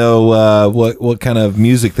like to know what kind of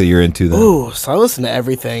music that you're into. Then, Ooh, so I listen to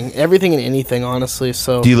everything and anything, honestly.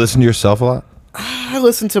 So do you listen to yourself a lot? I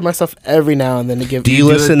listen to myself every now and then to give Do you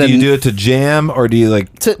listen Do to- you do it to jam, or do you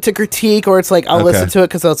like? to critique, or it's like I'll Okay. listen to it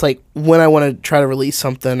because it's like when I want to try to release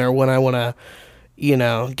something or when I want to,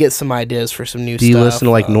 get some ideas for some new Do stuff. you listen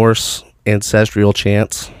to like Norse ancestral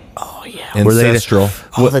chants? Oh yeah, Were they- Ancestral,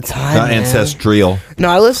 all the time. not man. ancestral. No,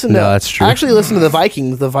 I listen to. No, that's true. I actually listen to the Viking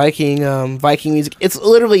music. It's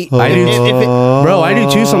literally. I do, bro. I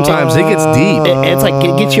do too. Sometimes it gets deep, it's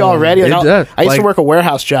like get you all ready. Like, It does. I used to Like- work a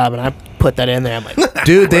warehouse job, and I put that in there. I'm like,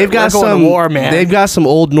 dude. They've got we're going some to war, man. They've got some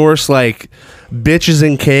old Norse like bitches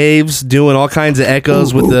in caves doing all kinds of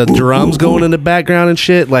echoes with the drums going in the background and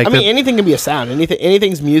shit. Like I mean, anything can be a sound.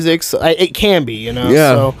 Anything's music. So it can be, Yeah.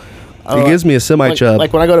 So, It gives me a semi-chub.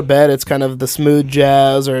 Like when I go to bed, it's kind of the smooth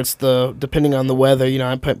jazz, or it's depending on the weather. You know,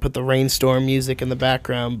 I put the rainstorm music in the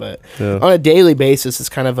background. But on a daily basis, it's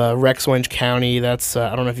kind of a Rex Orange County. That's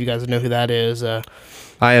I don't know if you guys know who that is.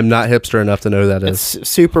 I am not hipster enough to know who that is. It's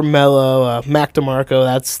super mellow. Mac DeMarco,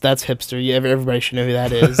 that's hipster. Everybody should know who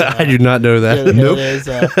that is. I do not know that. Yeah, Nope.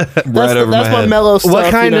 That's my mellow stuff.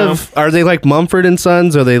 What kind of are they like? Mumford and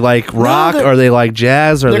Sons? Are they like rock? Are they like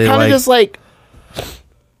jazz? Are they're they kind of like just like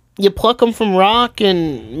you pluck them from rock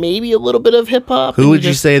and maybe a little bit of hip hop. who would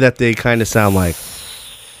you say that they kind of sound like?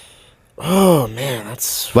 Oh man,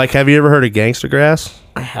 that's Like, have you ever heard of Gangsta Grass?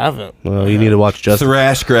 I haven't. Well, you need to watch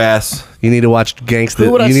Thrash grass. You need to watch Gangsta.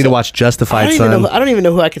 Who would I You need say- to watch Justified Son. I don't even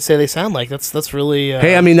know who I could say they sound like. That's really.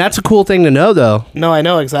 Hey, I mean that's a cool thing to know, though. No, I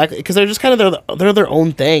know exactly because they're just kind of they're their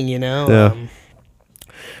own thing, you know. Yeah.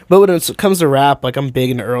 But when it comes to rap, like I'm big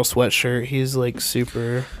into Earl Sweatshirt. He's like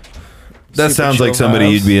super. That super sounds chill like somebody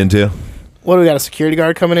vibes. you'd be into. What do we got? A security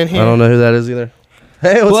guard coming in here? I don't know who that is either.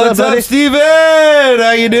 Hey, What's up, buddy? Steven?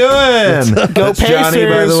 How you doing? Go That's Johnny,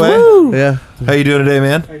 by the Pacers, way. woo! Yeah. How you doing today,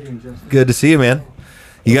 man? Good to see you, man.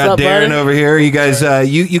 You got What's up, Darren buddy? over here. You guys,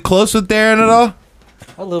 you close with Darren at all?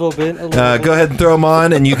 A little bit. Go ahead and throw him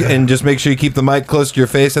on, and just make sure you keep the mic close to your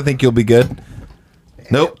face. I think you'll be good.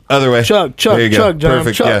 Nope, other way. Chug, There you chug, go. chug, John.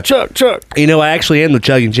 Perfect. Chug, Yeah, chug, chug. You know, I actually am the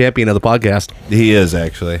chugging champion of the podcast. he is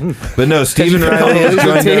actually. But no, Stephen you Riley has know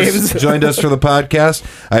joined teams. joined us for the podcast.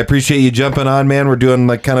 I appreciate you jumping on, man. We're doing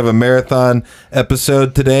like kind of a marathon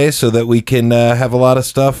episode today, so that we can have a lot of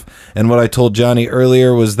stuff. And what I told Johnny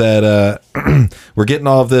earlier was that we're getting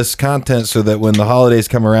all of this content so that when the holidays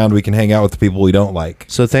come around, we can hang out with the people we don't like.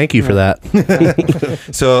 So thank you for that.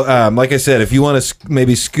 So, like I said, if you want to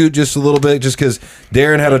maybe scoot just a little bit, just because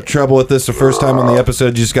Darren had a trouble with this the first time on the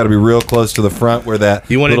episode, you just got to be real close to the front where that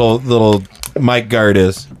You want it- little mic guard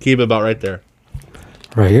is. Keep it about right there.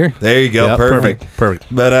 Right here. There you go. Yep, Perfect. Perfect.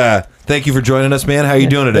 But thank you for joining us, man. How you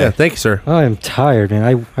doing today? Yeah, thank you, sir. I am tired,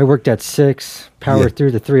 man. I worked at 6, powered Yeah.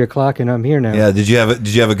 through to 3 o'clock, and I'm here now. Yeah. Did you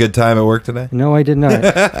have a good time at work today? No, I did not.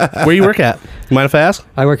 Where you work at? You mind if I ask?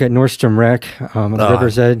 I work at Nordstrom Rec on the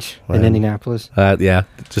River's Edge in well. Indianapolis. Yeah.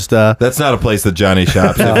 Just That's not a place that Johnny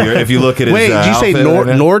shops. If you look at his wait, did you say outfit right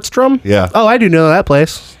now- Nordstrom? Yeah. Oh, I do know that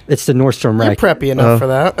place. It's the Nordstrom You're Rec. preppy enough for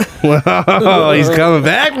that. Oh, he's coming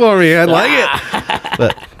back for me. I like it.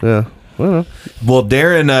 But yeah. Well, Well,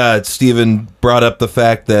 Darren, Steven brought up the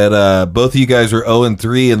fact that both of you guys were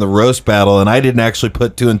 0-3 in the roast battle, and I didn't actually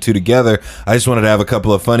put 2 and 2 together. I just wanted to have a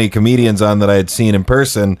couple of funny comedians on that I had seen in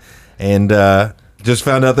person, and just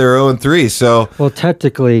found out they were 0-3. So, Well,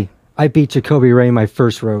 technically, I beat Jacoby Ray in my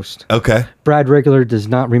first roast. okay. Brad Regular does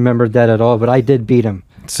not remember that at all, but I did beat him.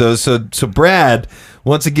 So Brad,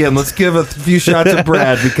 once again, let's give a few shots at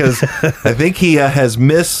Brad because I think he has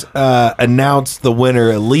announced the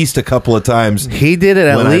winner at least a couple of times. he did it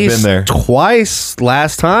at When I've been least there. twice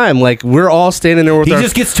last time. Like we're all standing there with He our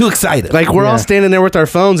just gets too excited. like we're all Yeah. standing there with our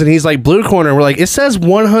phones, and he's like blue corner. We're like, it says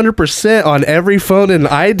 100% on every phone, and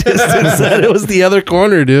I just said it was the other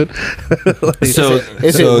corner, dude. so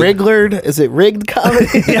Is it Riglered? Is it rigged comedy?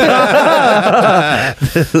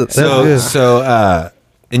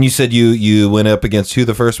 and you said you went up against who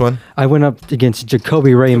the first one? I went up against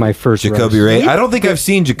Jacoby Ray in my first Jacoby roast. Ray. I don't think I've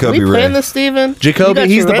seen Jacoby we Ray. playing this, Steven? Jacoby, You got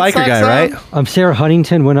he's your the Red biker Sox guy, on? right? Sarah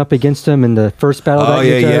Huntington went up against him in the first battle. Oh, that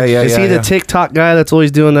you yeah, yeah, judged. yeah. Is he the TikTok guy that's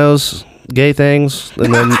always doing those gay things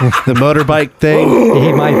and then the motorbike thing?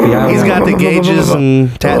 He might be. I don't He's know. got the gauges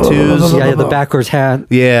and tattoos. Yeah, the backwards hat.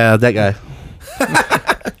 Yeah, that guy.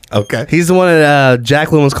 Okay. He's the one that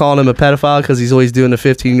Jacqueline was calling him a pedophile because he's always doing the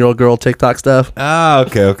 15-year-old girl TikTok stuff. Ah,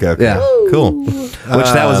 okay. Yeah. Cool. Which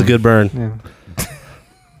that was a good burn. Yeah.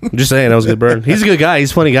 I'm just saying, that was a good burn. He's a good guy.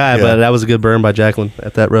 He's a funny guy, Yeah. but that was a good burn by Jacqueline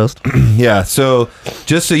at that roast. Yeah. So,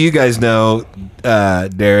 just so you guys know,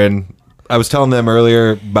 Darren, I was telling them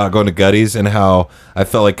earlier about going to Gutties and how I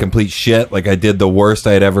felt like complete shit, like I did the worst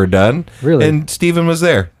I had ever done. Really? And Steven was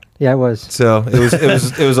there, Yeah, it was. so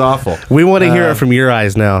it was awful. We want to hear it from your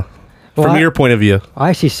eyes now, Well, from I- your point of view. I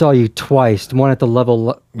actually saw you twice. One at the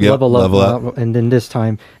level level up. and then this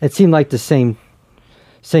time it seemed like the same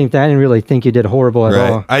thing. I didn't really think you did horrible at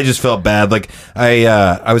all. I just felt bad. Like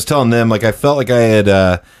I was telling them, like I felt like I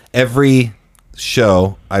had every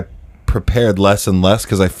show I prepared less and less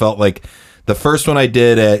because I felt like the first one I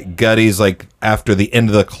did at Gutties, like after the end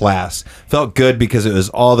of the class, felt good because it was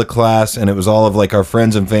all the class and it was all of like our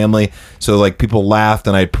friends and family. So like people laughed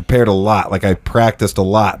and I prepared a lot. Like I practiced a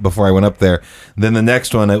lot before I went up there. Then the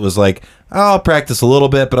next one, it was like, I'll practice a little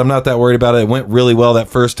bit, but I'm not that worried about it. It went really well that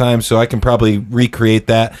first time, so I can probably recreate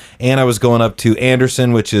that. And I was going up to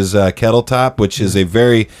Anderson, which is Kettle Top, which is a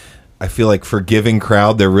very I feel like forgiving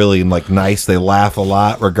crowd. They're really like nice. They laugh a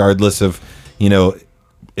lot, regardless of, you know,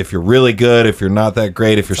 if you're really good, if you're not that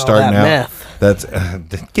great, if you're It's all starting that out. meth. That's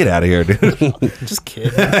get out of here, dude. Just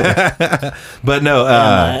kidding. But no,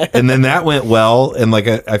 and then that went well, and like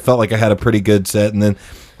I felt like I had a pretty good set, and then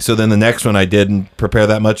the next one I didn't prepare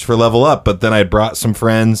that much for Level Up, but then I brought some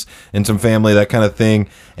friends and some family, that kind of thing,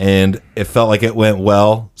 and it felt like it went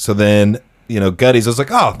well. So then, you know, Gutties, I was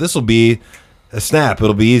like, oh, this will be a snap,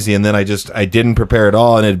 it'll be easy. And then I didn't prepare at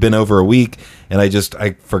all, and it had been over a week, and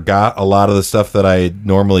I forgot a lot of the stuff that I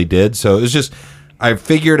normally did. So it was just, I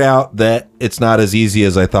figured out that it's not as easy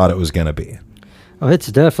as I thought it was going to be. Oh, it's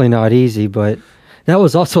definitely not easy, but that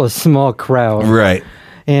was also a small crowd. Right.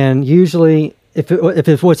 And usually, if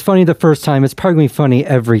it was funny the first time, it's probably going to be funny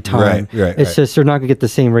every time. Right. It's just you're not going to get the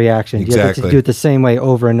same reaction. You have Exactly. to do it the same way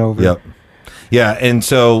over and over. Yep. Yeah, and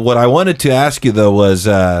so what I wanted to ask you, though, was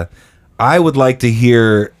I would like to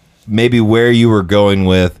hear maybe where you were going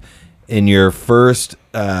with in your first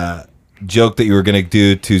joke that you were going to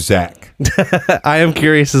do to Zach I am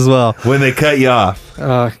curious as well. when they cut you off.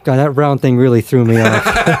 God, that round thing really threw me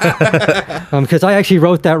off. Because I actually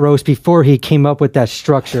wrote that roast before he came up with that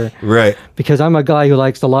structure. Right. Because I'm a guy who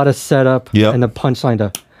likes a lot of setup Yep. and the punchline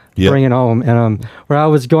to Yep. bring it home. And where I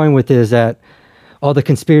was going with it is that all the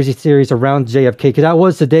conspiracy theories around JFK, because that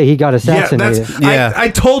was the day he got assassinated. Yeah. I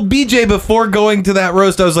told BJ before going to that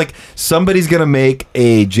roast, I was like, somebody's going to make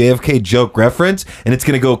a JFK joke reference, and it's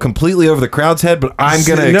going to go completely over the crowd's head, but I'm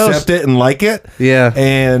going to No. accept it and like it. Yeah.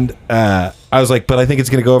 And I was like, but I think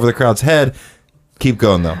it's going to go over the crowd's head. Keep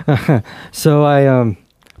going, though. So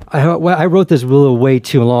I wrote this rule way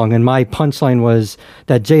too long, and my punchline was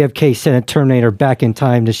that JFK sent a Terminator back in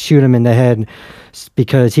time to shoot him in the head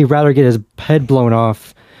because he'd rather get his head blown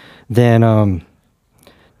off than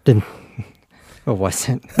what was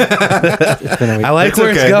it? It's been a week. I like where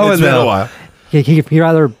it's going, It's been a though. while. He'd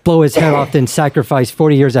rather blow his head off than sacrifice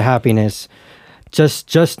 40 years of happiness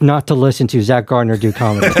just not to listen to Zach Gardner do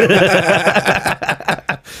comedy.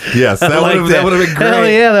 Yes, that would have been great. Hell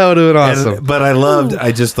yeah, that would have been awesome. And, but I loved.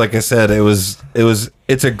 I just like I said,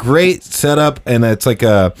 it's a great setup, and it's like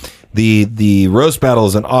the roast battle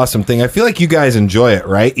is an awesome thing. I feel like you guys enjoy it,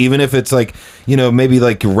 right? Even if it's like, you know, maybe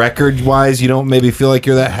like record wise, you don't maybe feel like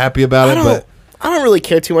you're that happy about it, but I don't really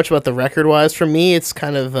care too much about the record wise. For me, it's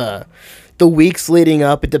kind of the weeks leading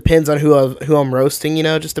up. It depends on who I'm roasting, you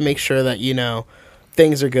know, just to make sure that, you know,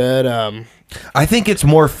 things are good. I think it's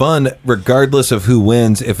more fun regardless of who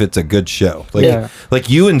wins if it's a good show. Like Yeah. like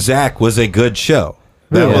you and Zach was a good show.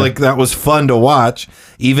 That was fun to watch.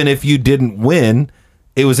 Even if you didn't win,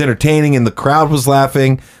 it was entertaining and the crowd was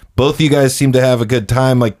laughing. Both of you guys seem to have a good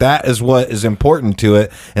time. Like that is what is important to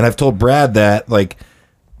it. And I've told Brad that like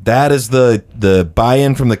that is the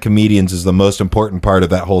buy-in from the comedians is the most important part of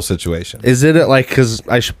that whole situation. Is it like, because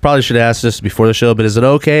I probably should ask this before the show, but is it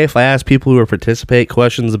okay if I ask people who participate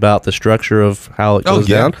questions about the structure of how it goes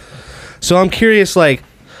down? So I'm curious, like,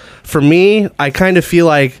 for me, I kind of feel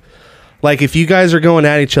like if you guys are going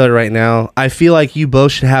at each other right now, I feel like you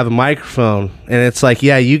both should have a microphone. And it's like,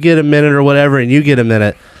 yeah, you get a minute or whatever, and you get a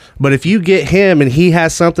minute. But if you get him and he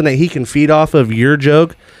has something that he can feed off of your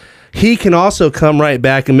joke, he can also come right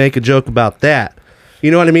back and make a joke about that. You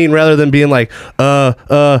know what I mean? Rather than being like, I've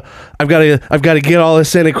got to get all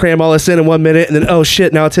this in and cram all this in 1 minute, and then oh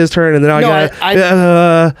shit, now it's his turn, and then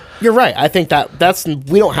You're right. I think that's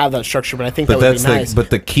we don't have that structure, but I think But that would that's be nice. but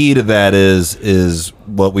the key to that is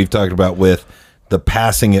what we've talked about with the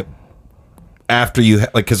passing it after you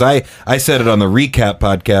like because I said it on the recap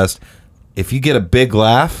podcast. If you get a big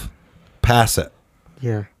laugh, pass it.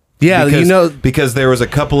 Yeah. yeah, because, you know, because there was a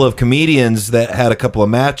couple of comedians that had a couple of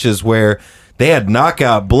matches where they had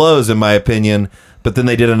knockout blows, in my opinion, but then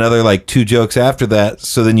they did another like 2 jokes after that.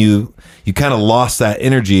 So then you kind of lost that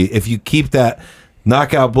energy. If you keep that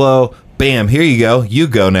knockout blow, bam, here you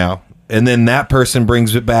go now. And then that person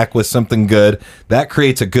brings it back with something good. That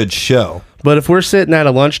creates a good show. but if we're sitting at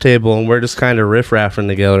a lunch table and we're just kind of riff-raffing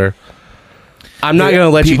together, I'm not going to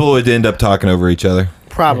let People would end up talking over each other.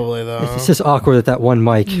 Probably though. It's just awkward at that one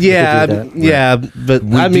mic. you could Yeah, do that. yeah, but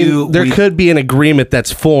We I mean, there we- could be an agreement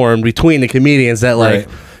that's formed between the comedians that, like,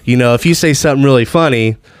 Right. you know, if you say something really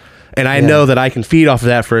funny, and I know that I can feed off of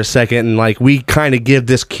that for a second, and like we kind of give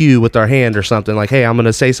this cue with our hand or something, like, hey, I'm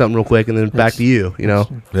gonna say something real quick, and then back to you, you know.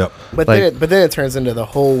 Yep. But like- then it turns into the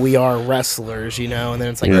whole we are wrestlers, you know, and then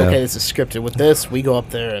it's like, Yeah. okay, this is scripted. With this, we go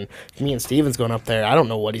up there, and me and Steven's going up there. I don't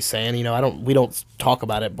know what he's saying, you know. We don't talk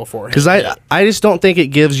about it beforehand. Because I just don't think it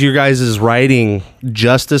gives your guys' writing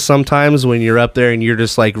justice sometimes when you're up there and you're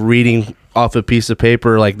just like reading off a piece of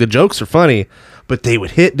paper. Like the jokes are funny, but they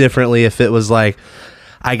would hit differently if it was like,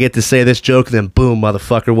 I get to say this joke, and then boom,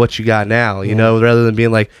 motherfucker, what you got now? You know, rather than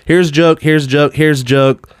being like, here's a joke, here's a joke, here's a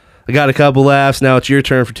joke. I got a couple laughs. Now it's your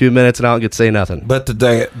turn for 2 minutes, and I don't get to say nothing. But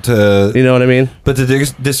to You know what I mean? but to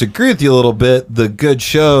disagree with you a little bit, the good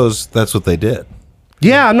shows, that's what they did.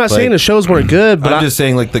 Yeah, I'm not Like, saying the shows weren't good, but I'm just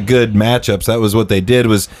saying, like, the good matchups, that was what they did.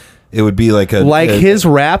 Was it would be like his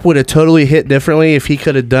rap would have totally hit differently if he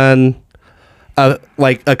could have done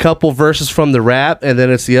like a couple verses from the rap, and then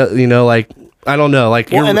it's the, you know, like, I don't know, like,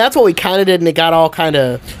 Well, and that's what we kind of did, and it got all kind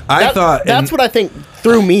of. I thought- that's and- what I think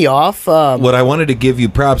threw me off. what I wanted to give you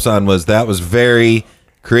props on was that was very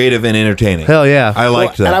creative and entertaining. Hell yeah. I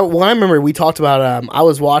liked And that. I remember we talked about. I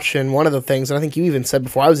was watching one of the things, and I think you even said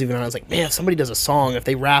before I was even on. I was like, man, if somebody does a song, if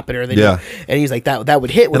they rap it or they Yeah. do, and he's like that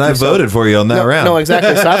would hit. With And I you, so- voted for you on that no, round. No,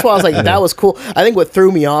 exactly. So that's why I was like, that was cool. I think what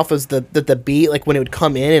threw me off was the beat, like when it would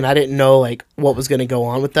come in, and I didn't know like what was going to go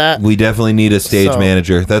on with that. We definitely need a stage So-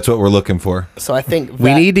 manager. That's what we're looking for. So I think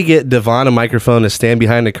we that- need to get Devon a microphone to stand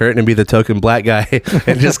behind the curtain and be the token black guy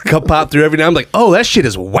and just pop through every now. I'm like, oh, that shit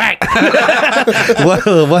is whack.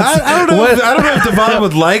 What's, I don't know if Devon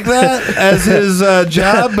would like that as his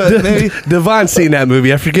job, but maybe. Devon's seen that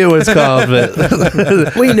movie. I forget what it's called,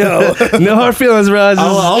 but we know no hard feelings, bro. I was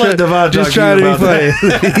I'll let Devon just talk to trying you to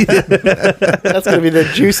be about funny. that's going to be the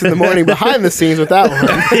juice in the morning behind the scenes with that one.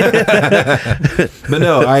 But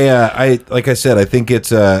no, I like I said, I think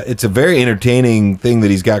it's a very entertaining thing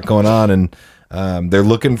that he's got going on, and they're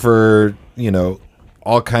looking for, you know,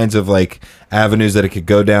 all kinds of like avenues that it could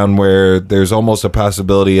go down, where there's almost a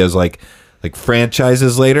possibility as like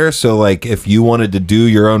franchises later. So like if you wanted to do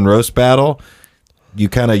your own roast battle, you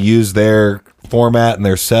kind of use their format and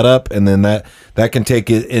their setup, and then that can take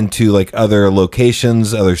it into like other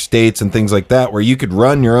locations, other states and things like that, where you could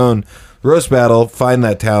run your own roast battle, find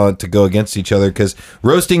that talent to go against each other, because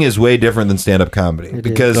roasting is way different than stand-up comedy.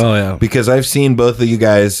 Because I've seen both of you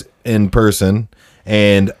guys in person,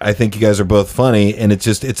 and I think you guys are both funny, and it's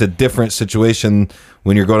a different situation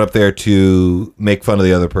when you're going up there to make fun of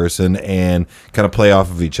the other person and kind of play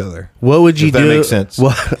off of each other. What would you If do? that makes sense.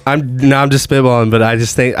 Well, I'm just spitballing, but I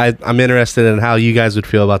just think I'm interested in how you guys would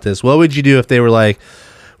feel about this. What would you do if they were like,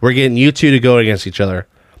 we're getting you two to go against each other,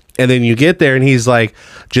 and then you get there and he's like,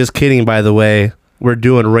 just kidding, by the way, we're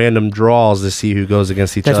doing random draws to see who goes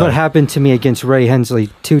against each That's other. what happened to me against Ray Hensley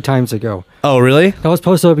 2 times ago. Oh, really? I was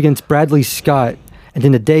posted up against Bradley Scott, and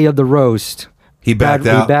then the day of the roast, He backed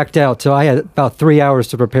Brad, out. we backed out. So I had about 3 hours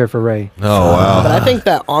to prepare for Ray. Oh wow! But I think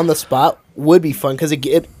that on the spot would be fun because it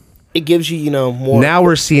gives you, more. Now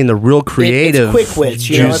we're seeing the real creative it's quick wits,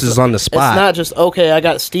 juices on the spot. It's not just okay. I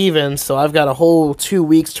got Steven, so I've got a whole 2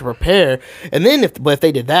 weeks to prepare. And then if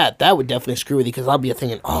they did that would definitely screw with you because I'll be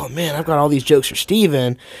thinking, oh man, I've got all these jokes for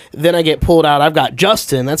Steven. Then I get pulled out. I've got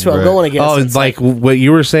Justin. That's who I'm Right. going against. Oh, it's like what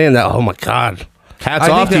you were saying. That, oh my god, hats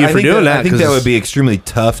off to you for doing that. I think that would be extremely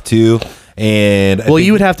tough too. And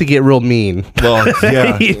you would have to get real mean. well,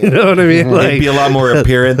 yeah, You know what I mean? it'd be a lot more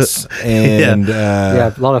appearance and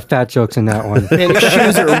Yeah, a lot of fat jokes in that one. man, your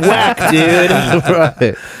shoes are whack,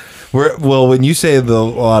 dude. Right. well, when you say a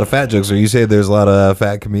lot of fat jokes, are you saying there's a lot of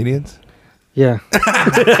fat comedians? Yeah.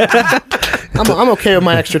 I'm okay with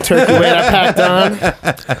my extra turkey weight I packed on.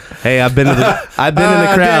 Hey, I've been in the I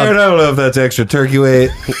crowd. don't know if that's extra turkey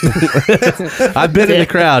weight. I've been in the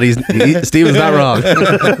crowd. Steven's not wrong.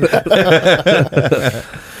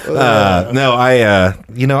 No,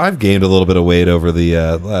 I've gained a little bit of weight over the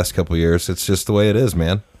last couple years. It's just the way it is,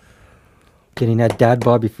 man. Getting that dad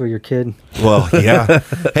bod before your kid. Well, yeah.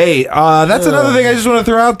 Hey, that's another thing I just want to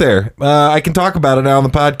throw out there. I can talk about it now on the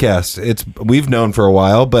podcast. We've known for a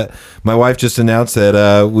while, but my wife just announced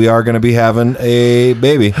that we are going to be having a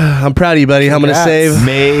baby. I'm proud of you, buddy. I'm gonna Congrats. save.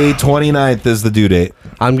 May 29th is the due date.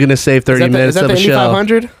 I'm gonna save 30 minutes is that of the a show.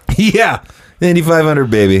 500? Yeah, the Indy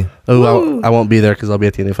 500 baby. Oh, I won't be there because I'll be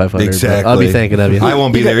at the Indy 500. but Exactly. I'll be thinking of you. I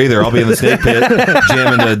won't be there either. I'll be in the snake pit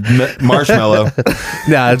jamming the marshmallow.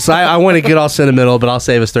 No, I want to get all sentimental, but I'll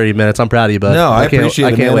save us 30 minutes. I'm proud of you, bud. No, I can't- appreciate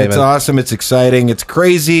it, I can't man. wait, It's man. awesome. It's exciting. It's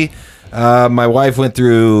crazy. My wife went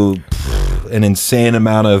through an insane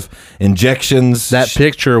amount of injections. That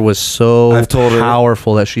picture was so I've told her-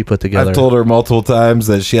 powerful that she put together. I've told her multiple times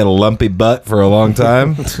that she had a lumpy butt for a long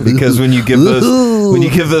time because when you give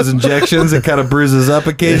those injections, it kind of bruises up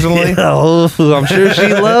occasionally. Oh, I'm sure she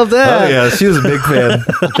loved that. Oh yeah, she was a big fan.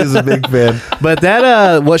 She was a big fan. But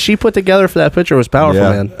that what she put together for that picture was powerful,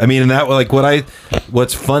 man. I mean, and that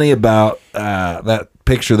what's funny about that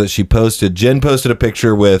picture that she posted. Jen posted a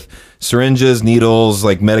picture with syringes, needles,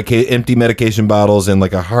 like empty medication bottles, and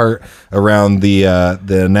like a heart around the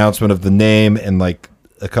announcement of the name and like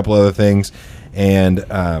a couple other things. And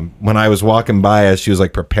when I was walking by as she was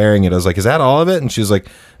like preparing it, I was like, "Is that all of it?" And she was like,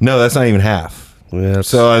 "No, that's not even half." Yeah,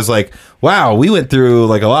 So I was like, "Wow, we went through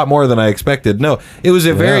like a lot more than I expected." No, it was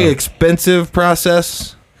a very expensive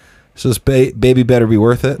process. So this baby better be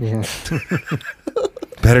worth it. Yeah.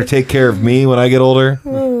 Better take care of me when I get older.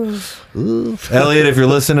 Elliot, if you're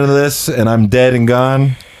listening to this and I'm dead and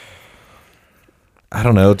gone, I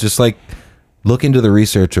don't know, just like look into the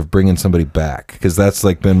research of bringing somebody back, because that's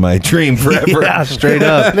like been my dream forever. yeah, straight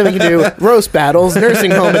up. Then we can do roast battles,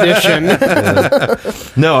 nursing home edition.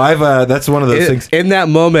 No, I've that's one of those things. In that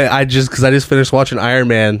moment, I just finished watching Iron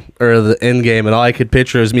Man or the End Game, and all I could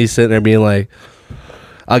picture is me sitting there being like,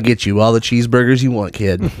 "I'll get you all the cheeseburgers you want,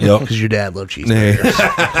 kid." Yep. Because your dad loved cheeseburgers.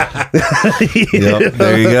 Yep,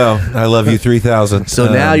 there you go. I love you 3,000.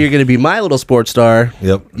 So now you're going to be my little sports star.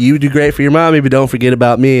 Yep. You do great for your mommy, but don't forget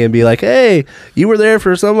about me and be like, "Hey, you were there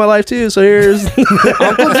for some of my life too. So here's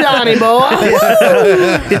Uncle Johnny, boy.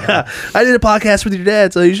 yeah, I did a podcast with your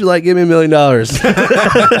dad, so you should like give me $1 million."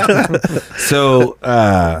 So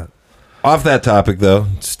off that topic though,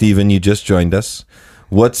 Steven, you just joined us.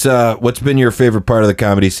 What's been your favorite part of the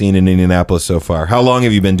comedy scene in Indianapolis so far? How long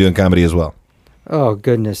have you been doing comedy as well? Oh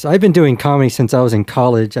goodness, I've been doing comedy since I was in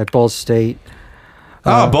college at Ball State.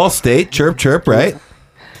 Ball State, chirp, chirp, right?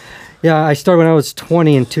 Yeah, I started when I was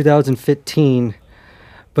 20 in 2015,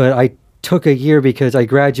 but I took a year because I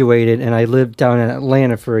graduated and I lived down in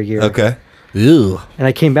Atlanta for a year. Okay. Ew. And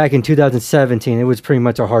I came back in 2017. It was pretty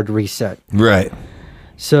much a hard reset. Right.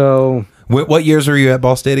 So What years were you at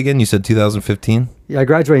Ball State again? You said 2015? yeah, I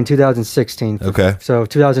graduated in 2016. Okay. So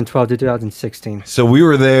 2012 to 2016. So we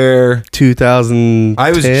were there. 2010.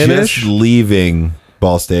 I was just leaving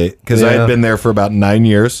Ball State because I Yeah. had been there for about 9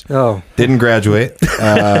 years. Oh, Didn't graduate.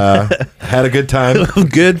 Had a good time.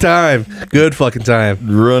 Good time. Good fucking time.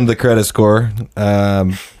 Ruined the credit score.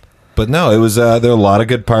 But no, it was there were a lot of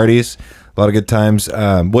good parties, a lot of good times.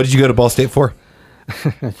 What did you go to Ball State for?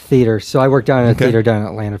 theater. So I worked down in a Okay. theater down in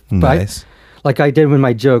Atlanta. But Nice. like I did with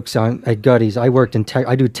my jokes at Gutty's, I worked in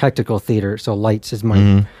I do technical theater, so lights is my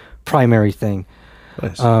Mm-hmm. primary thing.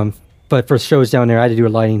 Nice. But for shows down there, I had to do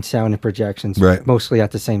lighting, sound, and projections, Right. mostly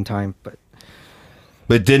at the same time. But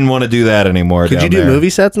But didn't want to do that anymore. Could down you do there. movie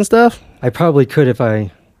sets and stuff? I probably could if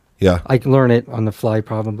I Yeah. learn it on the fly,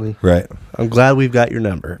 probably. Right. I'm glad we've got your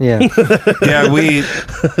number. Yeah. Yeah,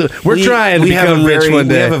 we're trying to become rich one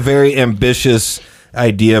We day. have a very ambitious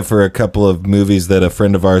idea for a couple of movies that a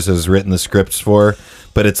friend of ours has written the scripts for,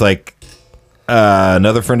 but it's like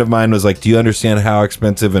another friend of mine was like, "Do you understand how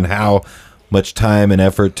expensive and how much time and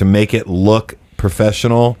effort to make it look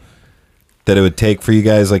professional that it would take for you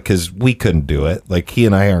guys?" Like, because we couldn't do it. Like, he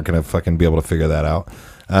and I aren't gonna fucking be able to figure that out.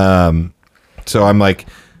 So I'm like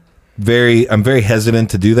I'm very hesitant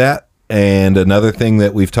to do that. And another thing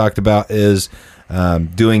that we've talked about is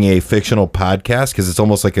doing a fictional podcast, because it's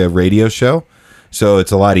almost like a radio show. So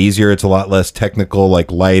it's a lot easier. It's a lot less technical,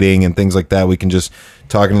 like lighting and things like that. We can just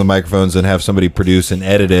talk into the microphones and have somebody produce and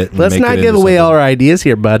edit it. And Let's make not it give into away all something. our ideas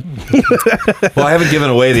here, bud. Well, I haven't given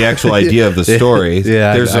away the actual idea of the story.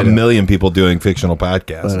 Yeah, There's I a know. million people doing fictional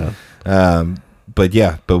podcasts.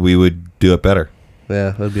 But we would do it better. Yeah,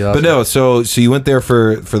 that'd be awesome. But no, so you went there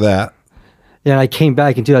for that. Yeah, and I came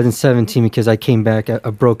back in 2017 because I came back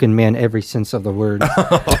a broken man every sense of the word.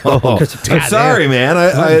 I'm sorry, man.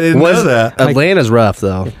 I didn't know that. Atlanta's rough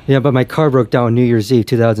though. Yeah, but my car broke down New Year's Eve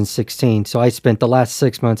 2016. So I spent the last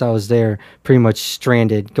 6 months I was there pretty much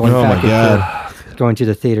stranded, going Oh, back my and forth, going to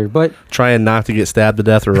the theater. But Trying not to get stabbed to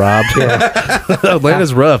death or robbed.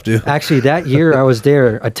 Atlanta's rough, dude. actually, that year I was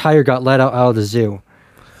there, a tiger got let out of the zoo.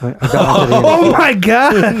 I got into the- Oh my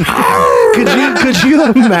god! could you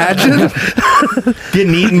imagine?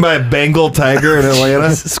 Getting eaten by a Bengal tiger in Atlanta.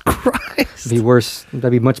 Jesus Christ! It'd be worse. That'd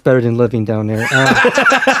be much better than living down there.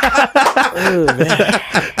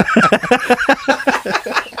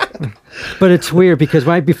 But it's weird because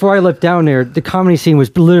before I left down there, the comedy scene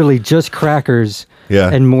was literally just Crackers Yeah.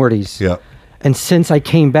 and Morty's. Yeah. And since I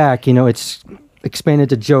came back, it's expanded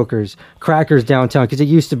to Joker's, Crackers downtown, because it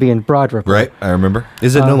used to be in Broad Ripple. Right. I remember.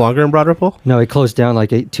 Is it no longer in Broad Ripple? No, it closed down like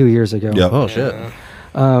 2 years ago. Yep. Oh shit!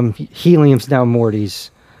 Helium's now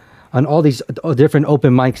Morty's. On all these different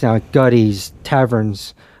open mics now, at Gutty's,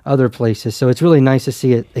 taverns, other places. So it's really nice to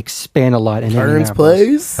see it expand a lot. In Turns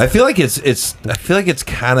Indianapolis. Place. I feel like it's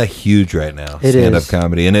kind of huge right now. It stand-up is.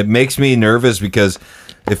 comedy, and it makes me nervous because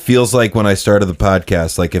it feels like when I started the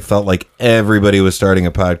podcast, like it felt like everybody was starting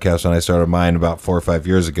a podcast when I started mine about 4 or 5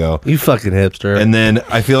 years ago. You fucking hipster. And then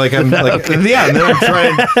I feel like I'm like, yeah, and then I'm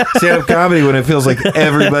trying stand-up comedy when it feels like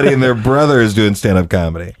everybody and their brother is doing stand-up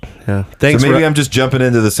comedy. Yeah. Thanks. So maybe I'm just jumping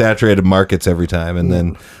into the saturated markets every time, and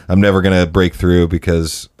then I'm never going to break through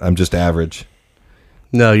because I'm just average.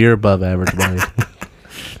 No, you're above average, buddy.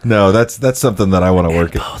 No, that's something that I want to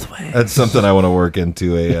work. both ways. That's something I want to work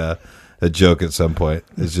into a joke at some point.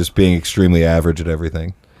 Is just being extremely average at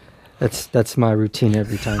everything. That's my routine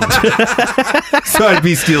every time. So I'd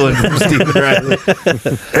be stealing from Stephen Riley.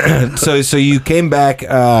 So you came back.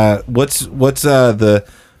 What's the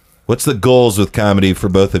goals with comedy for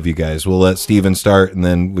both of you guys? We'll let Stephen start, and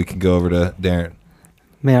then we can go over to Darren.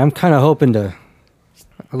 Man, I'm kind of hoping to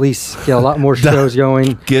at least get a lot more shows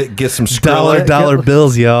going. Get some Skrilla. dollar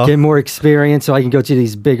bills, y'all. Get more experience so I can go to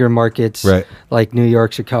these bigger markets, Right. like New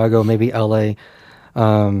York, Chicago, maybe LA.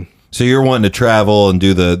 So you're wanting to travel and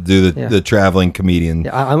do the Yeah. the traveling comedian.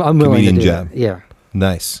 Yeah, I'm willing to Comedian do job. that. Yeah.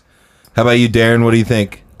 Nice. How about you, Darren? What do you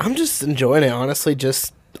think? I'm just enjoying it, honestly.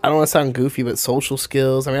 Just, I don't want to sound goofy, but social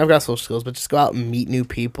skills. I mean, I've got social skills, but just go out and meet new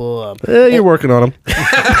people. You're working on them. But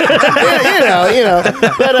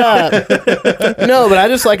no, but I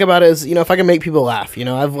just like about it is, if I can make people laugh,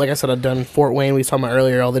 like I said, I've done Fort Wayne. We was talking about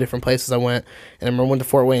earlier, all the different places I went, and I remember I went to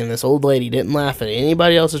Fort Wayne, and this old lady didn't laugh at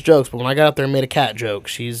anybody else's jokes, but when I got up there and made a cat joke,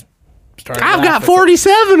 she's started I've got laughing.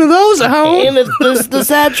 47 of those at home. And the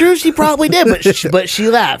sad truth, she probably did, but she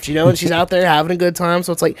laughed, and she's out there having a good time.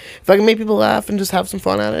 So it's like, if I can make people laugh and just have some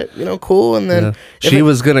fun at it, cool. And then She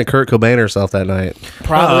was gonna Kurt Cobain herself that night.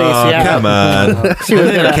 probably, Oh, yeah. come on. She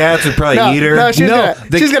was gonna, Cats would probably no, eat her. no, she's No,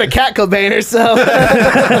 gonna cat Cobain herself.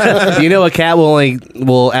 You know a cat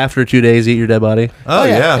will after 2 days eat your dead body? Oh,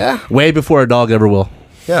 yeah. Way before a dog ever will.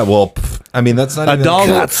 Yeah, well, I mean, that's not A even... dog,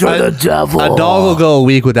 Cats are the devil. a dog will go a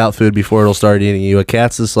week without food before it'll start eating you. A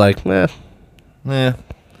cat's just like, I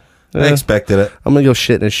expected it. I'm gonna go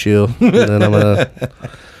shit in his shoe, and then I'm gonna.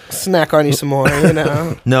 Snack on you some more,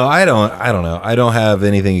 No, I don't know. I don't have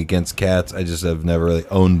anything against cats. I just have never really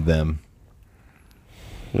owned them.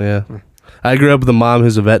 Yeah, I grew up with a mom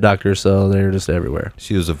who's a vet doctor, so they're just everywhere.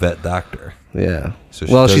 She was a vet doctor. Yeah.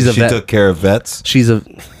 So she's a she vet. took care of vets. She's a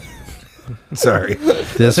Sorry.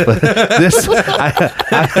 this.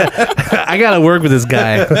 I gotta work with this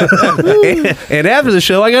guy, and after the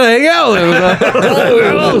show, I gotta hang out with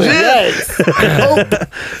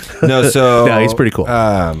him. No, so... No, he's pretty cool.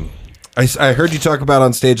 I heard you talk about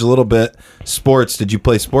on stage a little bit sports. Did you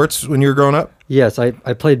play sports when you were growing up? Yes, I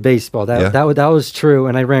played baseball. That was true,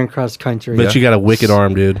 and I ran cross country. But you got a wicked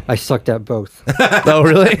arm, dude. I sucked at both. Oh,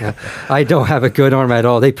 really? I don't have a good arm at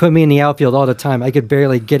all. They put me in the outfield all the time. I could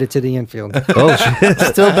barely get it to the infield. Oh shit!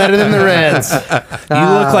 Still better than the Reds.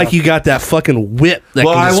 You look like you got that fucking whip. That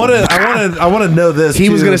Well, can I just- want to know this. He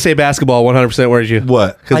was too. gonna say basketball 100%. Where'd you?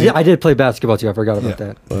 What? I did play basketball too. I forgot about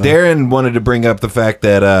that. Darren wanted to bring up the fact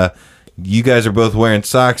that you guys are both wearing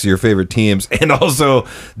socks of your favorite teams, and also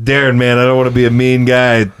Darren, man, I don't want to be a mean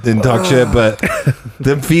guy and talk shit, but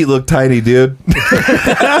them feet look tiny, dude.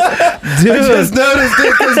 I just noticed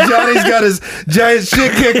it because Johnny's got his giant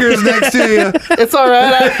shit kickers next to you. It's all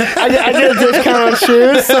right. I get a discount on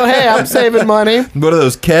shoes, so hey, I'm saving money. What are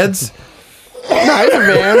those, Keds? No, these are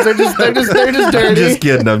Vans. They're just dirty.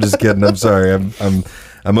 I'm just kidding. I'm sorry.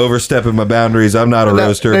 I'm overstepping my boundaries. I'm not a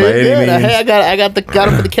roaster by any means. Hey, I got them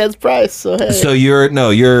for the kids' price. So hey. So you're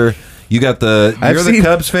the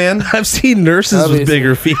Cubs fan? I've seen nurses with Obviously.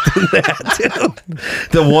 bigger feet than that. Too.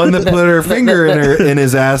 The one that put her finger in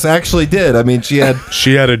his ass actually did. I mean, she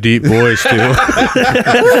had a deep voice too.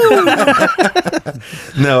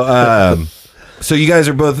 no. So you guys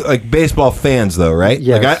are both like baseball fans, though, right?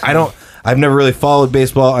 Yes. Like I don't. I've never really followed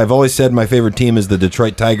baseball. I've always said my favorite team is the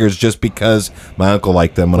Detroit Tigers, just because my uncle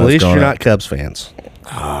liked them when At I was least growing you're up. not Cubs fans.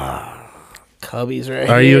 Cubbies, right?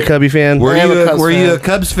 Are you a Cubby fan? Were I am a Cubs you fan. a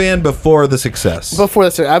Cubs fan before the success? Before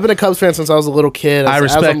this, I've been a Cubs fan since I was a little kid. I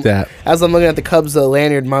respect that. As I'm looking at the Cubs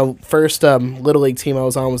lanyard, my first little league team I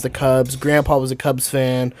was on was the Cubs. Grandpa was a Cubs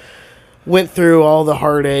fan. Went through all the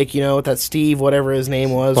heartache, with that Steve, whatever his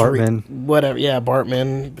name was, Bartman. whatever. Yeah,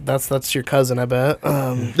 Bartman. That's your cousin, I bet.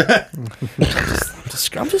 I'm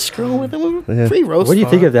just screwing with him. Free roast. What do you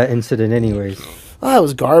think fun. of that incident, anyways? Oh, it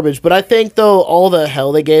was garbage. But I think, though, all the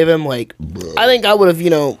hell they gave him, I think I would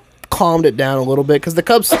have, calmed it down a little bit. Because the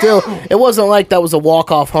Cubs still, it wasn't like that was a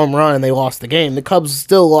walk-off home run and they lost the game. The Cubs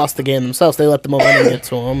still lost the game themselves. They let the momentum get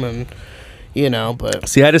to them. And, but...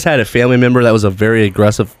 See, I just had a family member that was a very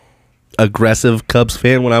aggressive Cubs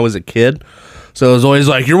fan when I was a kid. So it was always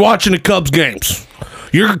like, you're watching the Cubs games.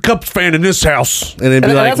 you're a Cubs fan in this house, and it'd be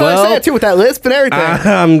And like, that's what I well, said too with that lisp and everything.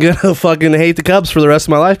 I'm gonna fucking hate the Cubs for the rest of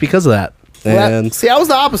my life because of that. And See, I was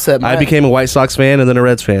the opposite. I became a White Sox fan and then a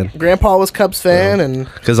Reds fan Grandpa was Cubs fan, and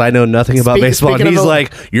because I know nothing about baseball. And speaking he's of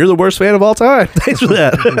like, "You're the worst fan of all time." Thanks for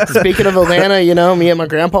that. speaking of Atlanta, you know, me and my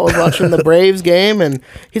grandpa was watching the Braves game, and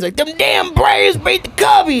he's like, "Them damn Braves beat the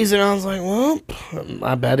Cubbies," and I was like, "Well,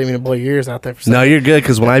 I bet I didn't mean to blow your ears out there for a No, second." you're good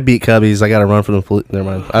because when I beat Cubbies, I got to run from the police. Never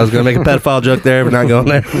mind. I was gonna make a pedophile joke there, but not going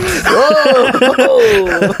there.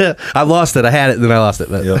 Whoa! I lost it. I had it, and then I lost it.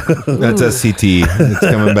 But Yep. That's SCT. It's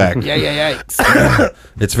coming back. Yikes.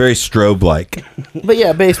 It's very strobe-like. But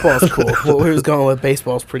yeah, baseball's cool. What we was going with,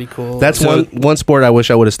 baseball's pretty cool. that's So- one sport I wish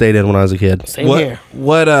I would have stayed in when I was a kid. Same What? here.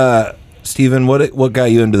 What? Steven, what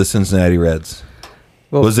got you into the Cincinnati Reds?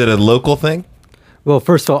 Well, Was it a local thing? well,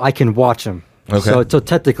 first of all, I can watch them. Okay. So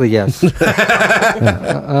technically, yes.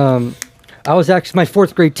 I was actually my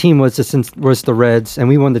fourth grade team was the Reds, and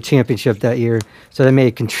we won the championship that year. So that may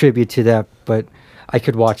contribute to that, but I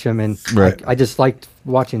could watch them, and Right. I just liked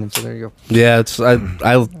watching them. So there you go. Yeah, it's I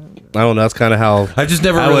don't know. That's kind of how I just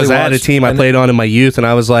never I really was. I had a watched- team I played on in my youth, and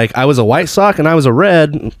I was like, I was a White Sox and I was a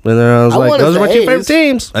Red, and then I was I like, wanted those are my the two favorite A's.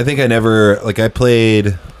 teams. I think I never I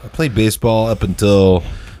played baseball up until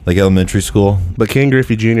like elementary school. But Ken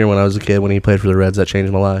Griffey Jr. when I was a kid, when he played for the Reds, that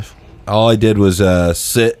changed my life. All I did was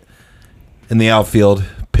sit in the outfield,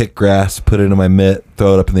 pick grass, put it in my mitt,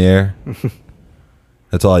 throw it up in the air.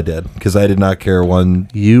 That's all I did because I did not care one.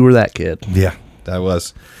 You were that kid. Yeah, I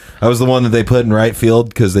was the one that they put in right field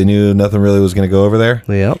because they knew nothing really was going to go over there.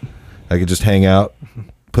 Yep. I could just hang out,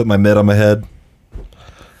 put my mitt on my head,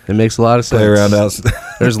 It makes a lot of sense. play around out.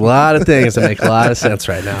 There's a lot of things that make a lot of sense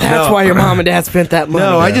right now. That's why your mom and dad spent that money.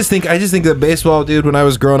 No, I just think that baseball, dude, when I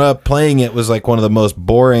was growing up playing it was like one of the most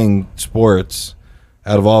boring sports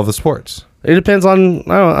out of all of the sports. It depends on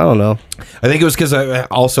I don't know. I think it was because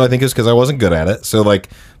I wasn't good at it. So like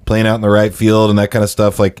playing out in the right field and that kind of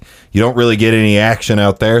stuff, like you don't really get any action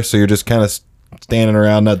out there, so you're just kind of standing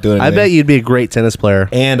around not doing I anything. bet you'd be a great tennis player.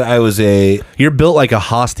 And I was You're built like a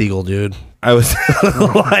Hosteagle, dude. I was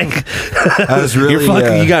Like I was really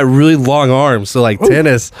you got really long arms, so like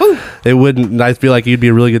tennis, it wouldn't. I feel like you'd be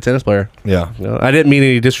a really good tennis player. yeah. You know, I didn't mean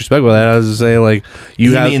any disrespect with that. I was just saying like He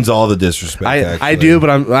you have. means all the disrespect. I actually. do, but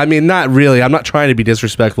I mean not really. I'm not trying to be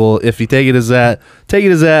disrespectful. If you take it as that, take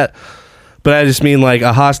it as that. But I just mean like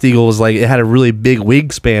a Hosteagle was like it had a really big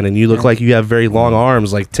wingspan, and you look like you have very long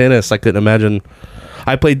arms. Like tennis, I couldn't imagine.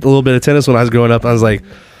 I played a little bit of tennis when I was growing up. I was like.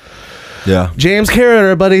 Yeah. James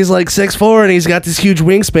Carragher, but he's like 6'4", and he's got this huge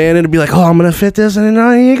wingspan, and it'd be like, oh, I'm gonna fit this, and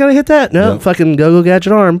no, you ain't gonna hit that. No, Yeah. fucking go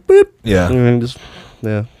gadget arm, boop. Yeah. And just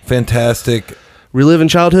Fantastic. reliving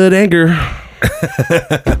childhood anger.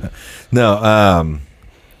 No,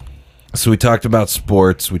 so we talked about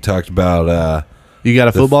sports. We talked about You got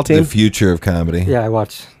a football the team? future of comedy. Yeah, I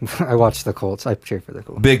watch the Colts. I cheer for the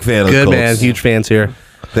Colts. Big fan of Good the man, Colts. huge fans here.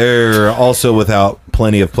 They're also without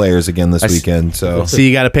plenty of players again this I s- weekend. So See,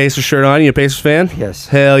 you got a Pacers shirt on. You a Pacers fan? Yes.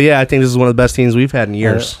 Hell yeah! I think this is one of the best teams we've had in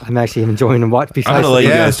years. I'm actually enjoying and watch. I'm Besides, gonna let you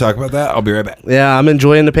Yeah. guys talk about that. I'll be right back. Yeah, I'm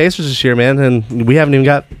enjoying the Pacers this year, man, and we haven't even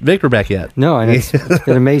got Victor back yet. no, and it's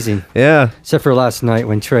been amazing. Yeah, Except for last night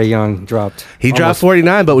when Trey Young dropped. he dropped almost-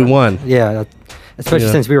 49, but we won. Yeah, especially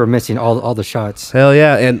Yeah. since we were missing all the shots. Hell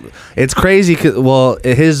yeah, and it's crazy.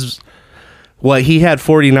 He had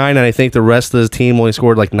 49, and I think the rest of his team only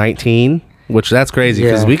scored like 19, which that's crazy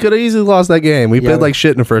because Yeah. we could have easily lost that game. We Yeah. played like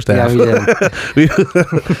shit in the first Yeah, half. we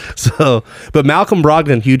did. So, but Malcolm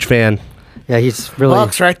Brogdon, huge fan. Yeah, he's really.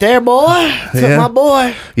 Bucks right there, boy. That's Yeah. my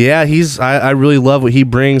boy. Yeah, I really love what he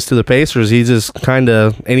brings to the Pacers. He just kind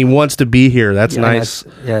of, and he wants to be here. That's Yeah, nice.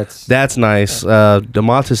 It's. That's nice.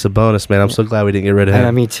 DeMontis Sabonis, man. I'm so glad we didn't get rid of him.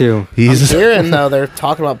 And me too. He's Hearing though, they're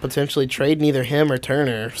talking about potentially trading either him or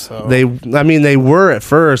Turner. So they were at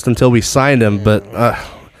first until we signed him, but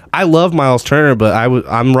I love Miles Turner, but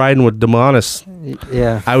I'm riding with DeMontis.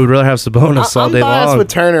 Yeah. I would rather have Sabonis all I'm day biased long. with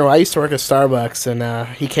Turner. I used to work at Starbucks, and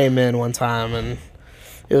he came in one time, and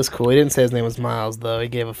it was cool. He didn't say his name was Miles, though. He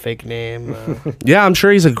gave a fake name. Yeah, I'm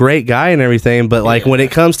sure he's a great guy and everything, but like when it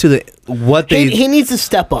comes to He needs to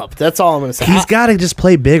step up. That's all I'm going to say. he's got to just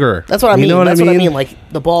play bigger. That's what I You mean. know That's what I mean. Like,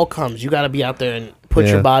 the ball comes. You got to be out there and put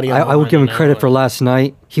Yeah. your body on I would give him line, credit for last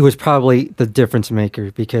night. He was probably the difference maker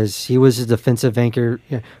because he was a defensive anchor.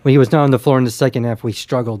 Yeah, when he was not on the floor in the second half, we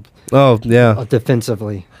struggled Oh yeah,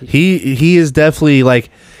 defensively. he is definitely like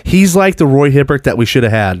he's like the Roy Hibbert that we should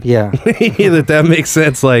have had. Yeah. that makes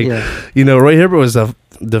sense. Like Yeah. Roy Hibbert was a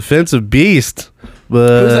defensive beast,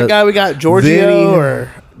 but Who's that guy we got? Giorgio Vinny- or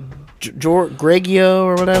Greggio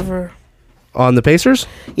or whatever? On the Pacers?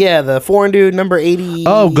 Yeah, the foreign dude, number 80.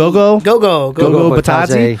 Oh, Gogo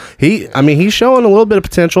Batadze. Batadze. He's showing a little bit of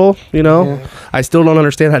potential, you know. Yeah. I still don't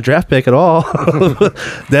understand that draft pick at all.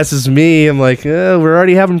 That's just me. I'm like, we're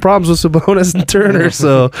already having problems with Sabonis and Turner,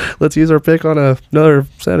 so let's use our pick on another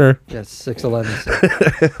center. Yes,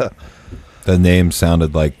 6'11". The name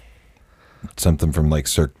sounded like something from like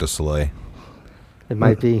Cirque du Soleil. It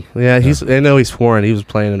might be. Yeah, I know he's foreign. He was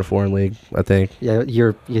playing in a foreign league, I think. Yeah,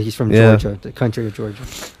 he's from Yeah. Georgia, the country of Georgia.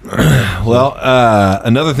 Well,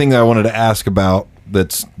 another thing that I wanted to ask about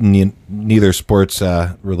that's neither sports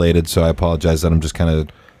related, so I apologize that I'm just kind of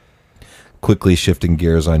quickly shifting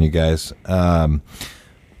gears on you guys.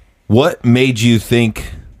 What made you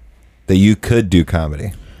think that you could do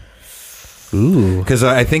comedy? Ooh. Because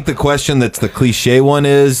I think the question that's the cliche one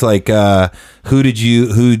is like, who do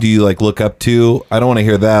you like look up to? I don't want to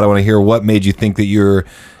hear that. I want to hear what made you think that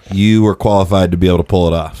you were qualified to be able to pull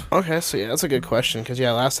it off. Okay, so yeah, that's a good question because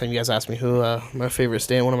last time you guys asked me who one of my favorite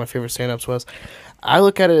stand-ups was. I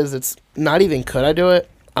look at it as it's not even could I do it.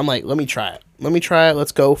 I'm like, let me try it.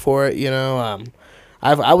 Let's go for it. You know,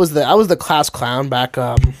 I was the class clown back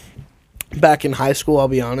in high school. I'll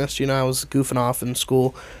be honest. You know, I was goofing off in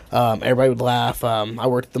school. Everybody would laugh. I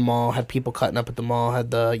worked at the mall, had people cutting up at the mall,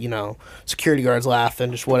 had the security guards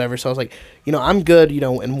laughing, just whatever. So I was like, I'm good,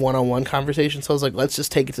 in one-on-one conversations. So I was like, let's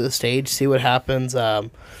just take it to the stage, see what happens.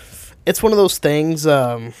 It's one of those things.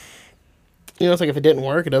 It's like if it didn't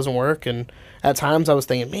work, it doesn't work. And at times I was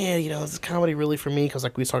thinking, man, is comedy really for me? Because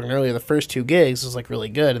like we was talking earlier, the first 2 gigs was like really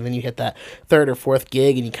good, and then you hit that 3rd or 4th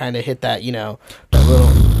gig, and you kind of hit that, that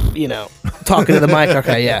little, talking to the mic.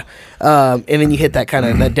 Okay, yeah. And then you hit that kind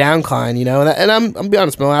of that downcline, and I'm be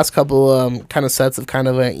honest, my last couple kind of sets have kind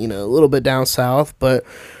of went, a little bit down south, but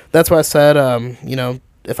that's why I said,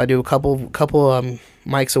 if I do a couple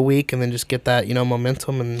mics a week and then just get that,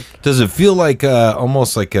 momentum. And does it feel like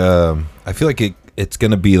almost like I feel like it's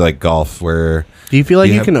gonna be like golf where Do you feel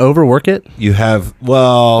like you can overwork it? you have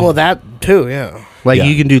well that too, yeah. Like Yeah.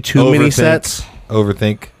 you can do too many Overthink. sets?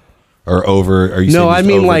 overthink or over? Are you No, saying I just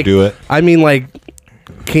mean like overdo it? I mean like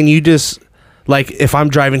can you just like if I'm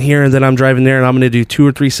driving here and then I'm driving there and I'm going to do 2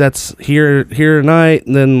 or 3 sets here tonight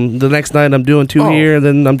and then the next night I'm doing 2 here and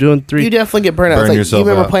then I'm doing 3. You definitely get burned out. Burn It's like, yourself you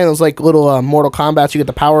remember out. playing those like little Mortal Kombats? You get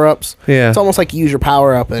the power ups. Yeah. It's almost like you use your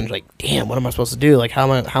power up and it's like, damn, what am I supposed to do? Like,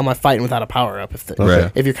 how am I fighting without a power up?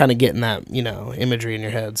 Right. If you're kind of getting that, imagery in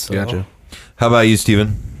your head. So. Gotcha. How about you,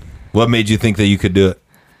 Steven? What made you think that you could do it?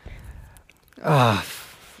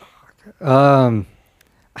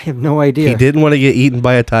 I have no idea. He didn't want to get eaten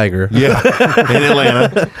by a tiger. Yeah, in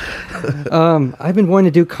Atlanta. I've been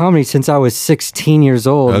wanting to do comedy since I was 16 years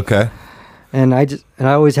old. Okay. And I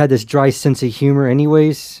always had this dry sense of humor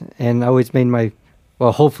anyways, and I always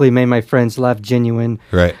hopefully made my friends laugh genuine.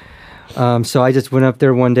 Right. So I just went up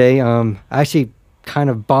there one day. I actually kind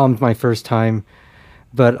of bombed my first time,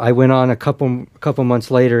 but I went on a couple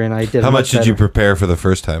months later and I did. How much did you prepare for the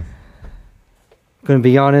first time? Going to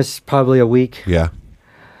be honest, probably a week. Yeah.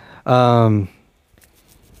 And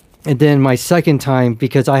then my second time,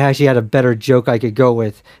 because I actually had a better joke I could go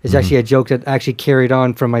with, is actually a joke that actually carried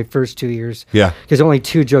on from my first 2 years. Yeah. Because only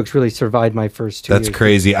 2 jokes really survived my first 2 years. That's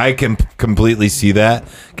crazy. I can completely see that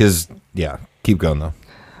because, yeah, keep going though.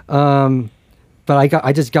 But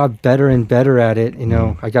I just got better and better at it.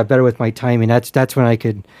 I got better with my timing. That's when I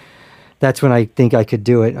think I could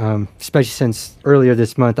do it. Especially since earlier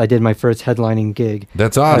this month I did my first headlining gig.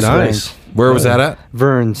 That's awesome. Nice. Where was that at?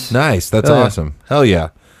 Verns. Nice. That's Hell yeah. awesome. Hell yeah.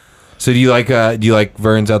 So do you like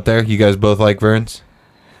Verns out there? You guys both like Verns?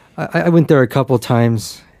 I went there a couple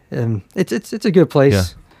times. It's a good place. Yeah.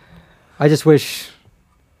 I just wish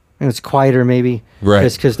it's quieter maybe. Right.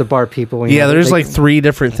 Just because the bar people. Yeah, there's like 3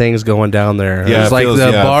 different things going down there. Yeah, There's it like feels-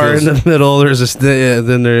 the yeah, it bar in feels- the middle. There's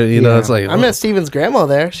then there, Yeah. it's like I met Steven's grandma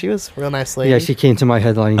there. She was a real nice lady. Yeah, she came to my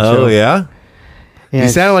headlining show. Oh yeah. And you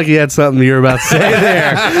sound like you had something you were about to say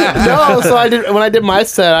there. No, so when I did my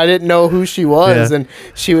set, I didn't know who she was, Yeah. and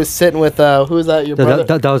she was sitting with who was that? Your brother?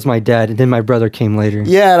 that was my dad, and then my brother came later.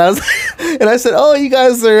 Yeah, and I said, "Oh, you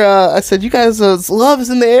guys are." I said, "You guys, love is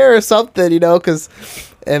in the air or something," because.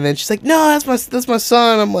 And then she's like, "No, that's my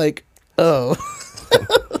son." I'm like, "Oh,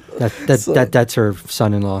 That's her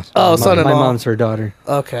son-in-law. Oh, son-in-law. My mom's her daughter.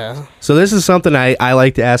 okay." So this is something I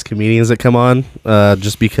like to ask comedians that come on,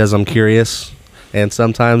 just because I'm curious, and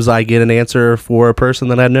sometimes I get an answer for a person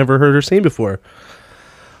that I've never heard or seen before.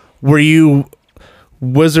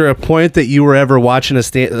 Was there a point that you were ever watching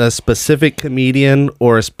a specific comedian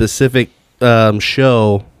or a specific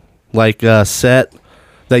show, like a set,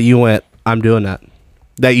 that you went, "I'm doing that,"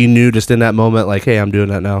 that you knew just in that moment, like, "Hey, I'm doing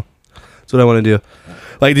that now. That's what I want to do."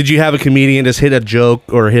 Like, did you have a comedian just hit a joke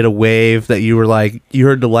or hit a wave that you were like, you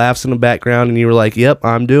heard the laughs in the background and you were like, yep,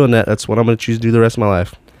 I'm doing that. That's what I'm going to choose to do the rest of my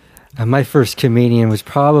life. My first comedian was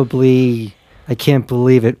probably, I can't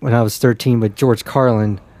believe it, when I was 13 with George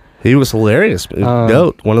Carlin. He was hilarious.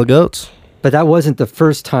 Goat. One of the goats. But that wasn't the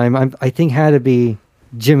first time. I think had to be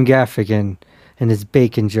Jim Gaffigan and his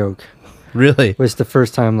bacon joke Really? was the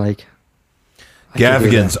first time, like,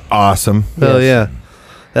 Gaffigan's awesome. Hell yeah.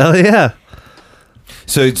 Hell yeah.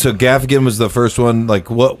 So Gaffigan was the first one. Like,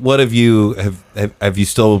 what have you have you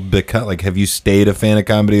still become, like, have you stayed a fan of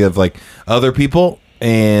comedy of like other people,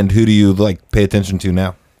 and who do you like pay attention to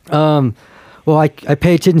now? Well, I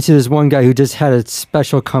pay attention to this one guy who just had a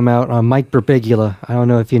special come out on Mike Birbiglia. I don't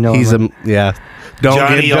know if you know He's him.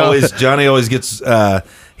 Johnny always gets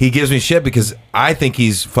he gives me shit because I think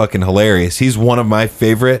he's fucking hilarious. He's one of my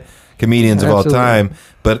favorite comedians of all time,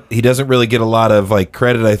 but he doesn't really get a lot of like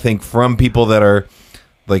credit, I think, from people that are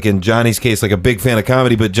like, in Johnny's case, like a big fan of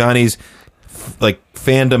comedy, but Johnny's like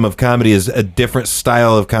fandom of comedy is a different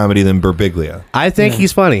style of comedy than Birbiglia. I think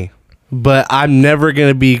he's funny, but I'm never going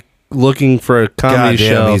to be looking for a comedy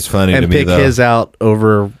show he's funny and to me, pick though. his out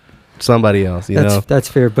over somebody else, you know? That's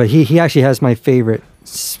fair, but he actually has my favorite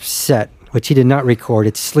set, which he did not record.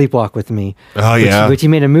 It's Sleepwalk with Me. Oh, yeah. Which he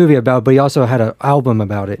made a movie about, but he also had an album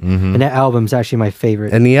about it. And that album's actually my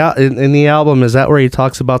favorite. And in the album, is that where he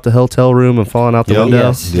talks about the hotel room and falling out the Yep. window?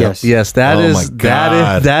 Yes. Yes, that Oh is my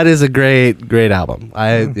God. that is a great album.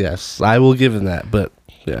 Yes, I will give him that. But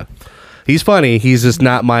yeah, he's funny. He's just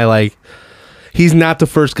not my like. He's not the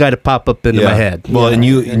first guy to pop up into my head. Well, and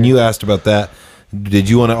you asked about that. Did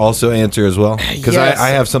you want to also answer as well? Because Yes. I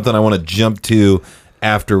have something I want to jump to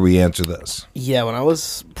after we answer this. Yeah, when I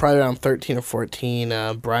was probably around 13 or 14,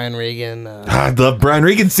 Brian Regan. I love Brian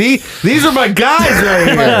Regan. See, these are my guys right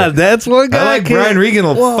Yeah, here. that's one guy. I like Brian Regan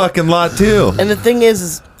a fucking lot too. And the thing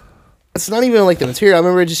is it's not even like the material. I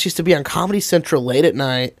remember it just used to be on Comedy Central late at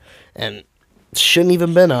night and shouldn't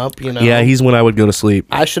even been up, you know. Yeah, he's when I would go to sleep.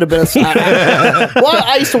 I should have been.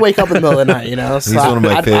 I used to wake up in the middle of the night, you know. So He's one of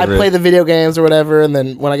my I'd favorite. play the video games or whatever, and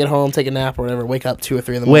then when I get home, take a nap or whatever, wake up 2 or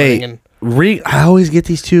 3 in the morning. Wait, And I always get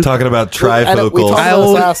these two. Talking about I know, we trifocals. talked I about this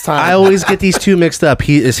always, last time. I always get these two mixed up.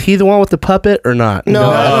 Is he the one with the puppet or not?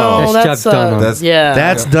 no, That's that's Jeff Dunham. That's- yeah.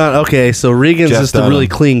 That's done. Okay, so Regan's Jeff just a really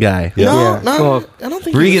Dunham. clean guy. Yeah. no, Yeah. no. Well, I don't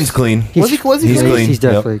think Regan's clean. Was he He's clean? clean. He's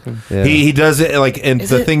definitely Yep. Yeah. He does it like, and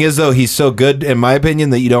Is the it- thing is though, he's so good in my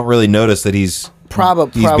opinion that you don't really notice that he's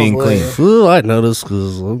Probably being clean. Ooh, I noticed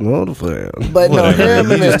because I'm not a fan. But no, Whatever. him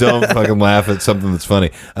You and just don't fucking laugh at something that's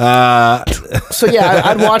funny. so yeah,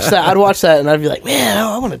 I'd watch that. I'd watch that, and I'd be like, man,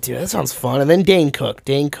 I want to do that. That sounds fun. And then Dane Cook.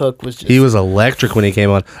 Dane Cook was just. He was electric when he came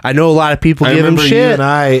on. I know a lot of people I give him remember you shit. and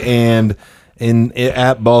I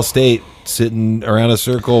at Ball State sitting around a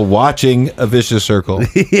circle watching A Vicious Circle.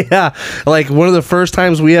 Yeah, like one of the first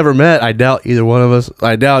times we ever met. I doubt either one of us.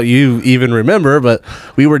 I doubt you even remember, but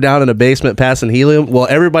we were down in a basement passing helium. Well,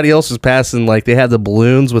 everybody else was passing like they had the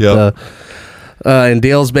balloons with Yep. in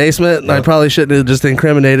Dale's basement. I probably shouldn't have just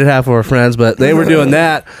incriminated half of our friends, but they were doing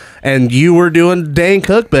that, and you were doing Dane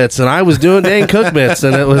Cook bits, and I was doing Dane Cook bits,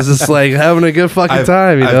 and it was just like having a good fucking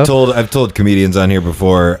time. You know? I've told comedians on here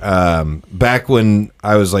before. Back when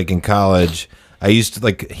I was like in college, I used to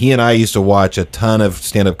like he and I used to watch a ton of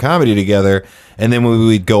stand up comedy together, and then when we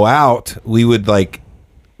would go out, we would like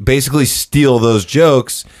basically steal those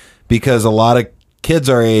jokes because a lot of kids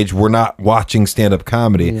our age were not watching stand up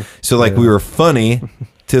comedy. So like we were funny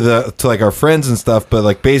to like our friends and stuff, but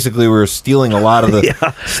like basically we were stealing a lot of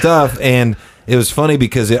the stuff, and it was funny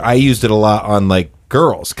because I used it a lot on like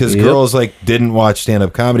girls because girls like didn't watch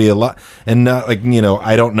stand-up comedy a lot, and not like, you know,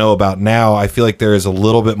 I don't know about now. I feel like there is a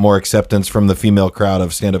little bit more acceptance from the female crowd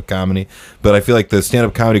of stand-up comedy, but I feel like the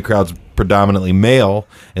stand-up comedy crowd's predominantly male,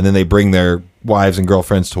 and then they bring their wives and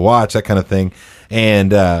girlfriends to watch, that kind of thing.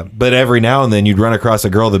 And but every now and then you'd run across a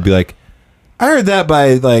girl that'd be like, I heard that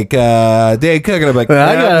by like Dave Cook, and I'm like,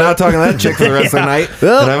 I'm not talking to that chick for the rest of the night.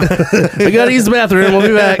 Well, I gotta use the bathroom. We'll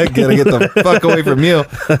be back. I gotta get the fuck away from you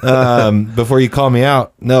before you call me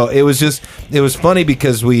out. No, it was funny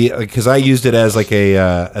because I used it as like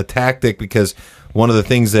a tactic, because one of the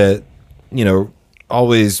things that, you know,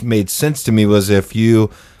 always made sense to me was if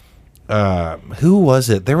you who was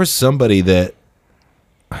it? There was somebody that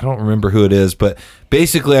I don't remember who it is, but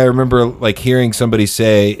basically I remember like hearing somebody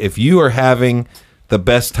say, if you are having the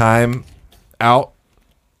best time out,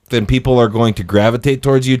 then people are going to gravitate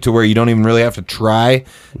towards you to where you don't even really have to try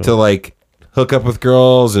to like hook up with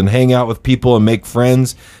girls and hang out with people and make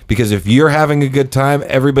friends, because if you're having a good time,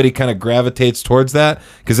 everybody kind of gravitates towards that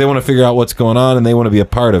because they want to figure out what's going on and they want to be a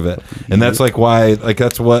part of it. And that's like why, like,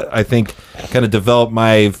 that's what I think kind of developed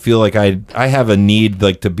my, feel like I have a need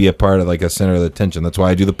like to be a part of like a center of attention. That's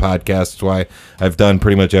why I do the podcast. That's why I've done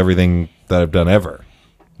pretty much everything that I've done ever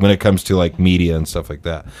when it comes to like media and stuff like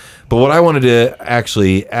that. But what I wanted to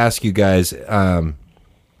actually ask you guys, I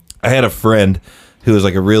had a friend who was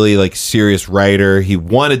like a really like serious writer. He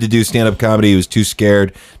wanted to do stand-up comedy. He was too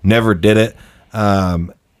scared, never did it.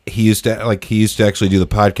 He used to actually do the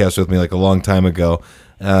podcast with me like a long time ago.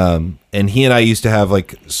 And he and I used to have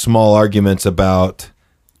like small arguments about,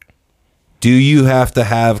 do you have to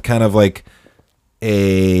have kind of like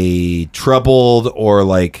a troubled or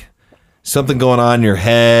like something going on in your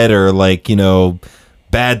head, or like, you know,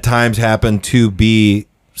 bad times happen to be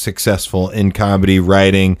successful in comedy,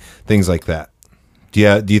 writing, things like that? Do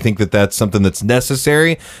you think that that's something that's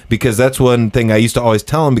necessary? Because that's one thing I used to always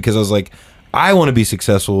tell him, because I was like, I want to be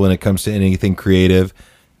successful when it comes to anything creative.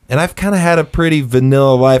 And I've kind of had a pretty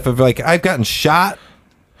vanilla life of like, I've gotten shot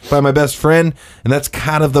by my best friend, and that's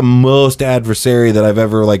kind of the most adversary that I've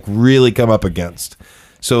ever like really come up against.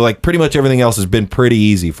 So like pretty much everything else has been pretty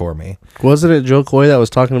easy for me. Wasn't it Joe Coy that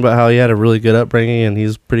was talking about how he had a really good upbringing and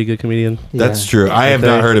he's a pretty good comedian? That's true. I have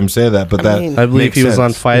not heard him say that, but I mean, I believe makes he was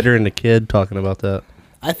on sense. Fighter and the Kid talking about that.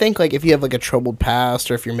 I think like if you have like a troubled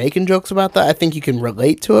past, or if you're making jokes about that, I think you can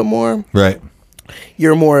relate to it more. Right.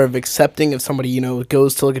 You're more of accepting if somebody, you know,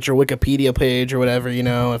 goes to look at your Wikipedia page or whatever, you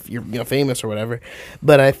know, if you're, you know, famous or whatever.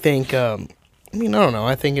 But I think, I mean, I don't know.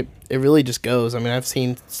 I think it really just goes. I mean, I've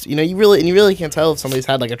seen, you know, you really can't tell if somebody's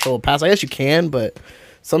had like a troubled past. I guess you can, but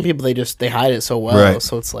some people, they hide it so well. Right.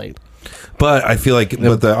 So it's like, But I feel like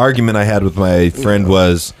but the argument I had with my friend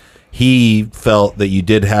was he felt that you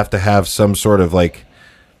did have to have some sort of like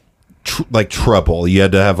trouble. You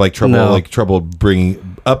had to have like trouble, No. like trouble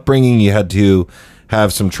upbringing. You had to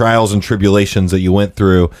have some trials and tribulations that you went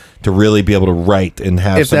through to really be able to write and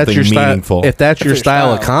have something meaningful. If that's your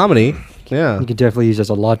style of comedy, yeah. You could definitely use it as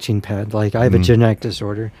a launching pad. Like I have a genetic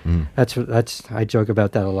disorder. That's I joke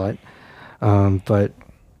about that a lot. But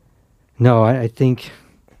no, I think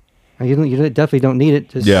you definitely don't need it.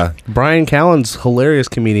 Just, yeah. Brian Callen's hilarious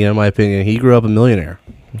comedian, in my opinion. He grew up a millionaire.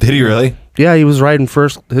 Did he really? Yeah, he was riding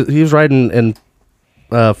in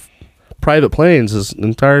private planes his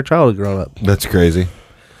entire childhood growing up. That's crazy.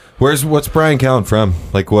 What's Brian Callen from?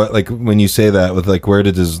 Like what? Like when you say that, with like where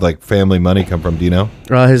did his like family money come from? Do you know?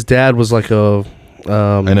 His dad was like a.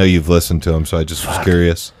 I know you've listened to him, so I just was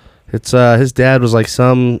curious. It's his dad was like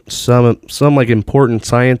some like important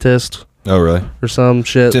scientist Oh, really? or some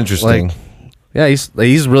shit. It's interesting. Like, yeah,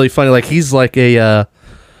 he's really funny. Like he's like a.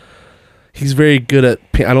 He's very good at.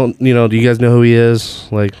 I don't. You know. Do you guys know who he is?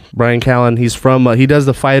 Like Brian Callen. He's from. He does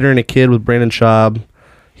The Fighter and a Kid with Brandon Schaub.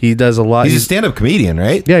 He does a lot. He's a stand-up comedian,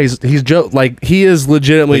 right? Yeah, he's Joe. Like he is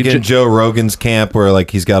legitimately. Like in Joe Rogan's camp, where like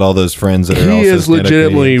he's got all those friends that are He also is stand-up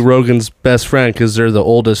legitimately comedians. Rogan's best friend because they're the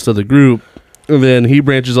oldest of the group. And then he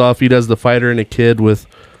branches off. He does The Fighter and a Kid with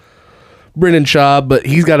Brendan Schaub, but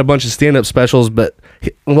he's got a bunch of stand-up specials. But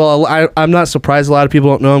I'm not surprised a lot of people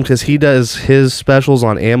don't know him because he does his specials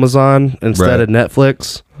on Amazon instead Right. of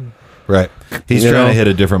Netflix. Right. He's You trying know? to hit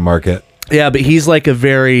a different market. Yeah, but he's like a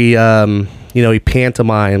very, he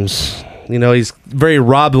pantomimes. You know, he's very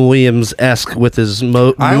Robin Williams-esque with his I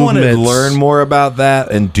want to movements. learn more about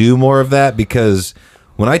that and do more of that, because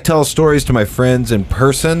when I tell stories to my friends in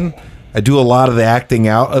person, I do a lot of the acting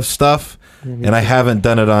out of stuff, and I haven't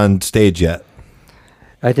done it on stage yet.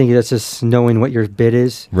 I think that's just knowing what your bit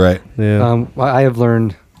is. Right. Yeah. I have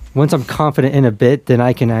learned once I'm confident in a bit, then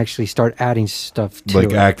I can actually start adding stuff to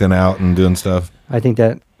Like it. acting out and doing stuff. I think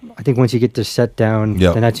once you get the set down,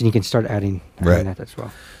 Yep. then that's when you can start adding Right. that as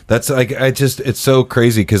well. That's like, it's so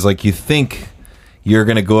crazy because like you think you're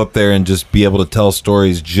going to go up there and just be able to tell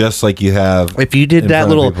stories just like you have. If you did in that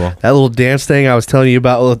front of little people. dance thing I was telling you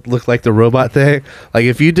about, look like the robot thing. Like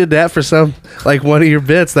if you did that for like one of your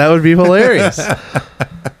bits, that would be hilarious.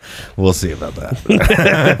 We'll see about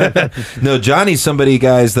that. No, Johnny's somebody,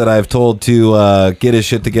 guys, that I've told to get his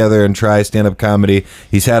shit together and try stand-up comedy.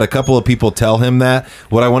 He's had a couple of people tell him that.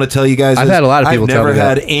 What I want to tell you guys I've is had a lot of people I've tell never me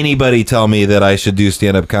that. had anybody tell me that I should do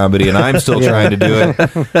stand-up comedy, and I'm still trying to do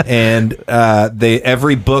it. And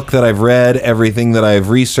every book that I've read, everything that I've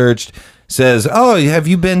researched says, oh, have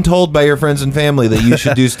you been told by your friends and family that you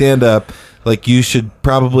should do stand-up? like you should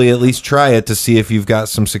probably at least try it to see if you've got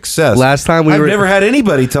some success. Last time I've never had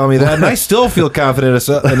anybody tell me that, and I still feel confident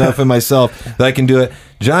enough in myself that I can do it.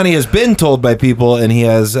 Johnny has been told by people, and he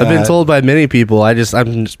has. I've been told by many people. I'm just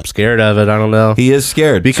scared of it. I don't know. He is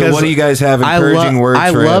scared. Because so what do you guys have encouraging words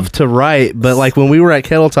I for love him? to write, but like when we were at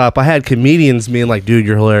Kettletop, I had comedians being like, "Dude,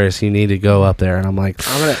 you're hilarious. You need to go up there." And I'm like,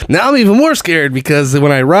 now I'm even more scared because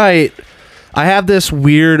when I write, I have this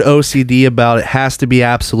weird OCD about it has to be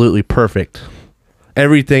absolutely perfect.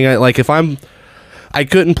 Everything I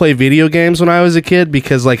couldn't play video games when I was a kid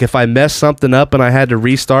because like if I messed something up and I had to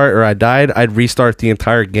restart or I died, I'd restart the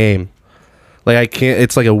entire game. Like I can't.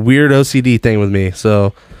 It's like a weird OCD thing with me.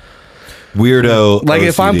 So Weirdo. like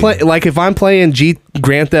OCD. if I'm playing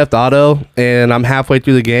Grand Theft Auto and I'm halfway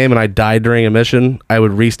through the game and I died during a mission, I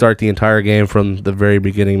would restart the entire game from the very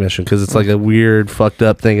beginning mission because it's like a weird fucked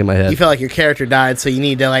up thing in my head. You feel like your character died, so you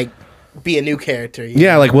need to like be a new character.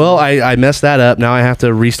 Yeah, like, well, I messed that up. Now I have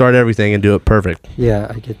to restart everything and do it perfect. Yeah,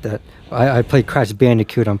 I get that. I played Crash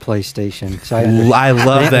Bandicoot on PlayStation. So I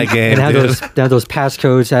love that game. And Dude. have those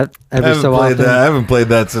passcodes every so often. I haven't played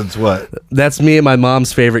that since what? That's me and my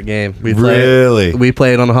mom's favorite game. We Really? We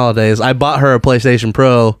play it on the holidays. I bought her a PlayStation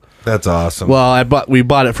Pro. That's awesome. Well, we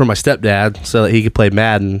bought it for my stepdad so that he could play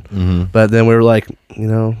Madden. Mm-hmm. But then we were like,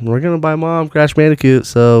 we're gonna buy Mom Crash Bandicoot.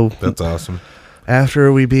 So that's awesome.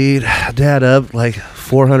 after we beat Dad up like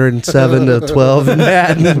 407 to 12 in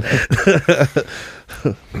Madden.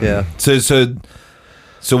 Yeah.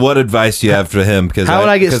 So what advice do you have for him? Because How would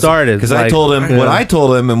I get started? Because I told him what I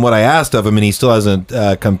told him and what I asked of him, and he still hasn't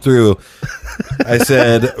come through. I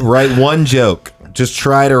said, write one joke. Just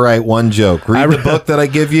try to write one joke. Read the book that I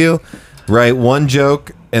give you. Write one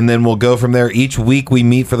joke, and then we'll go from there. Each week we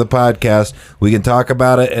meet for the podcast. We can talk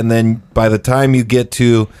about it, and then by the time you get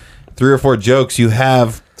to 3 or 4 jokes, you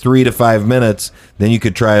have 3 to 5 minutes. Then you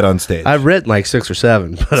could try it on stage. I've written like 6 or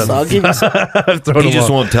 7, but So I'll give you some, He just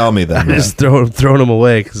won't tell me that. I just thrown them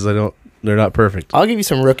away because they're not perfect. I'll give you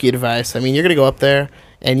some rookie advice. I mean, you're gonna go up there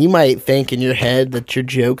and you might think in your head that your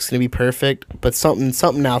joke's gonna be perfect, but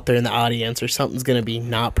something out there in the audience or something's gonna be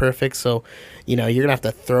not perfect. So, you're gonna have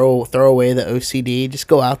to throw away the OCD. Just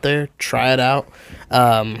go out there, try it out.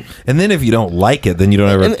 And then if you don't like it, then you don't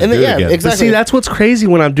ever have to do it again. But exactly. see, that's what's crazy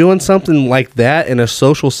when I'm doing something like that in a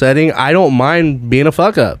social setting. I don't mind being a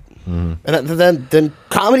fuck up. And then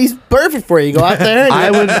comedy's perfect for you. You go out there.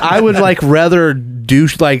 And I would like rather do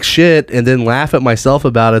like shit and then laugh at myself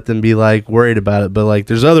about it than be like worried about it. But like,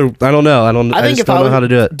 there's other. I don't know. I think just don't know how to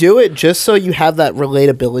do it. Do it just so you have that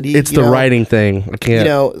relatability. It's the writing thing. I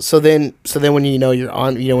can't. So then when you're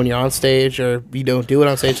on, when you're on stage or you don't do it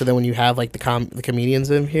on stage, so then when you have like the comedians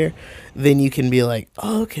in here, then you can be like,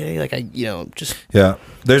 oh, okay, like just. Yeah.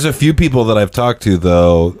 There's a few people that I've talked to,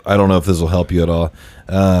 though. I don't know if this will help you at all.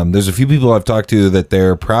 There's a few people I've talked to that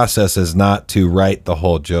their process is not to write the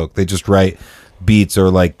whole joke. They just write beats or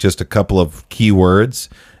like just a couple of key words,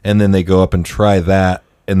 and then they go up and try that,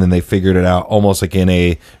 and then they figured it out almost like in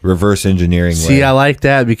a reverse engineering way. See, I like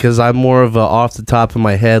that because I'm more of a off the top of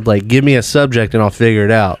my head, like give me a subject and I'll figure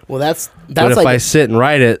it out. Well, that's But if like I sit and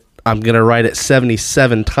write it, I'm gonna write it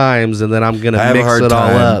 77 times and then I'm gonna mix it all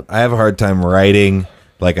up. I have a hard time writing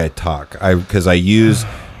like I talk. Because I use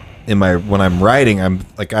when I'm writing, I'm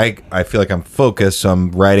like I feel like I'm focused, so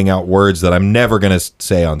I'm writing out words that I'm never gonna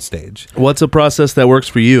say on stage. What's a process that works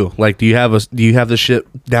for you? Like, do you have the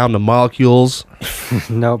shit down to molecules?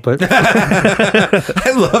 No, but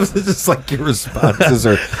I love this. Just like your responses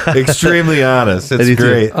are extremely honest. I do It's too.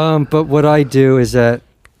 great. but what I do is that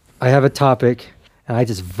I have a topic and I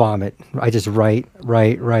just vomit. I just write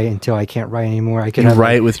until I can't write anymore. I can You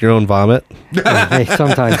write with your own vomit? Hey,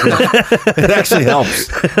 sometimes. Yeah. It actually helps.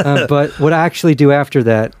 But what I actually do after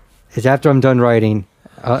that is after I'm done writing,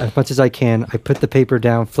 as much as I can, I put the paper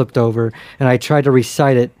down, flipped over, and I try to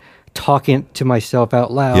recite it, talking to myself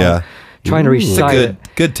out loud. Yeah. Trying to recite it.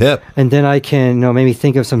 Good tip. And then I can maybe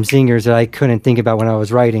think of some zingers that I couldn't think about when I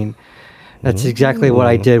was writing. That's exactly what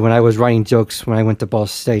I did when I was writing jokes when I went to Ball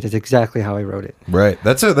State. That's exactly how I wrote it. Right.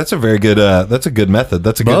 That's a very good that's a good method.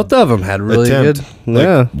 That's a Both good of them had really attempt. good.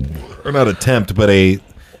 Yeah. Or not attempt, but a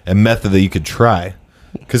method that you could try.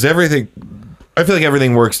 Because I feel like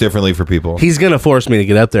everything works differently for people. He's gonna force me to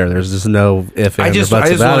get up there. There's just no if I ands, or just buts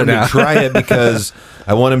about want it him now. to try it because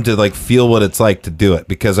I want him to like feel what it's like to do it,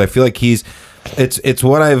 because I feel like it's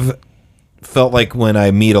what I've felt like when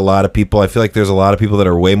I meet a lot of people. I feel like there's a lot of people that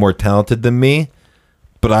are way more talented than me,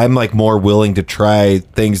 but I'm like more willing to try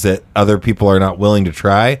things that other people are not willing to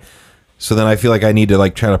try. So then I feel like I need to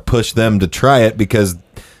like try to push them to try it, because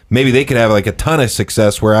maybe they could have like a ton of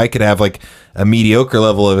success where I could have like a mediocre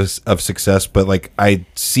level of success, but like I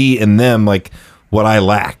see in them like what I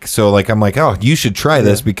lack. So like I'm like, oh, you should try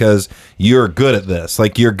this because you're good at this.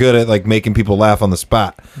 Like you're good at like making people laugh on the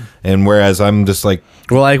spot. And whereas I'm just like,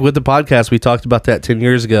 well, like with the podcast, we talked about that 10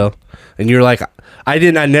 years ago, and you're like, I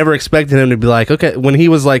never expected him to be like, okay, when he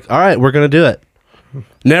was like, all right, we're gonna do it.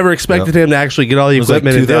 Never expected him to actually get all the it was like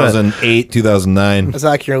equipment and do it. 2008, 2009. It's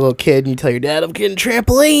like you're a little kid and you tell your dad, I'm getting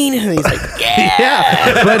trampoline. And he's like, yeah.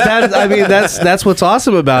 Yeah, but that's what's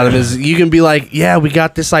awesome about him is you can be like, yeah, we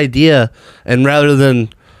got this idea, and rather than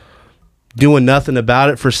doing nothing about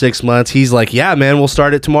it for 6 months, he's like, yeah, man, we'll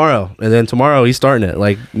start it tomorrow, and then tomorrow he's starting it.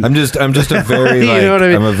 Like I'm just a very You like, know what I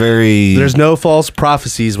mean? I'm a very there's no false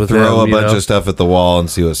prophecies with throw him, a bunch of stuff at the wall and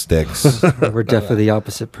see what sticks. We're definitely the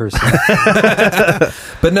opposite person.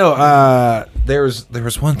 But no, there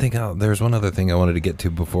was one thing. There was one other thing I wanted to get to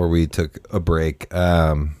before we took a break.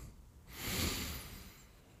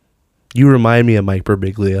 You remind me of Mike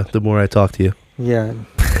Birbiglia the more I talk to you. Yeah.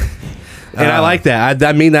 And I like that.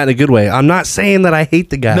 I mean that in a good way. I'm not saying that I hate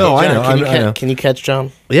the guy. No, I John, know. I know. Can you catch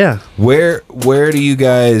John? Yeah. Where do you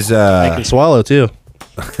guys I can swallow too.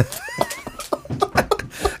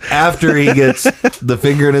 after he gets the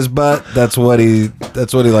finger in his butt? That's what he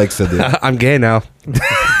likes to do. I'm gay now.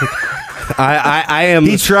 I am.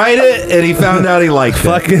 He tried it and he found out he liked it.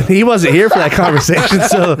 Fucking, he wasn't here for that conversation.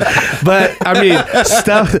 So, but I mean,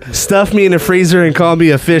 stuff me in the freezer and call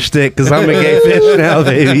me a fish stick because I'm a gay fish now,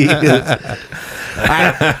 baby.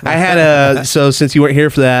 I had so since you weren't here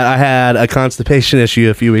for that, I had a constipation issue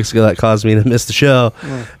a few weeks ago that caused me to miss the show.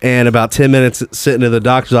 And about 10 minutes sitting in the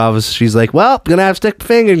doctor's office, she's like, "Well, gonna have to stick a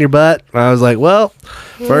finger in your butt." And I was like, "Well,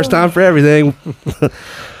 first time for everything."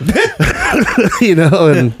 You know,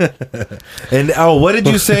 and what did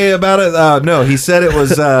you say about it? No, he said it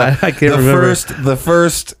was I can't remember. the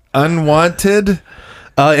first unwanted.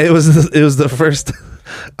 It was the first.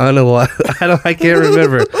 I can't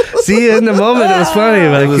remember. See, in the moment it was funny,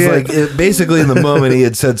 but It was like basically in the moment he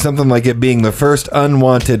had said something like it being the first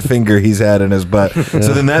unwanted finger he's had in his butt.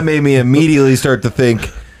 So then that made me immediately start to think.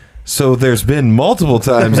 So there's been multiple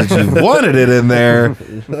times that you've wanted it in there.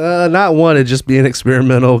 Not wanted, just being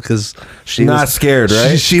experimental because she not was scared,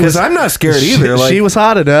 right? She was. I'm not scared either. She was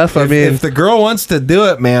hot enough. I mean, if the girl wants to do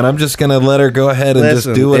it, man, I'm just gonna let her go ahead and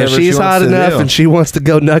just do whatever if she's she wants hot to enough do. and she wants to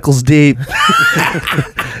go knuckles deep.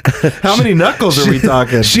 How many knuckles are we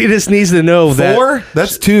talking? She just needs to know that. 4?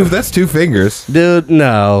 That's two. That's 2 fingers. Dude,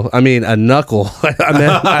 no. I mean, a knuckle.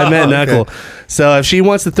 I meant knuckle. So if she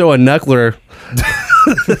wants to throw a knuckler,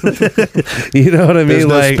 you know what I mean? There's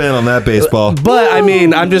no like, spin on that baseball. but I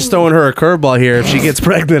mean, I'm just throwing her a curveball here. If she gets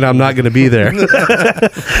pregnant, I'm not going to be there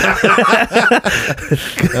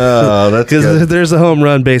Oh, that's because good. there's a home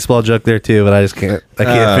run baseball joke there too. But I can't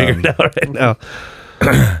figure it out right now.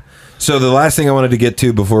 So the last thing I wanted to get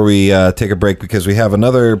to before we take a break, because we have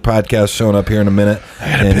another podcast showing up here in a minute,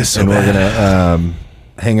 and we're gonna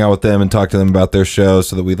hang out with them and talk to them about their show,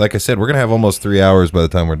 so that like I said, we're gonna have almost 3 hours by the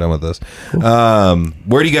time we're done with this.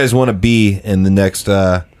 Where do you guys want to be in the next?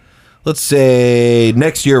 Let's say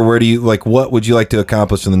next year. Where do you like? What would you like to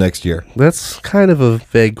accomplish in the next year? That's kind of a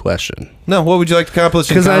vague question. No, what would you like to accomplish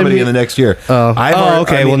in 'Cause I comedy mean- in the next year?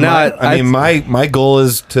 okay. Well, now my goal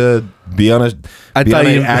is to be on an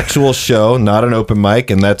actual show, not an open mic,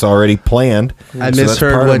 and that's already planned. I So that's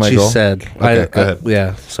part misheard of what my you goal. said. Okay, go ahead.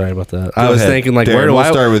 Yeah, sorry about that. Go I was ahead. thinking like, Darren, where do we'll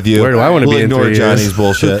I start with you? Where do I want to We'll be in ignore 3 Johnny's years?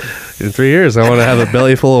 bullshit. In 3 years, I want to have a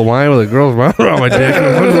belly full of wine with a girl's mouth around my dick.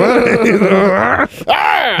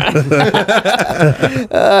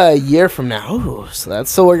 A year from now. Ooh,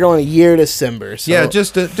 so we're going a year December. So Yeah,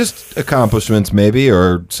 just accomplishments maybe,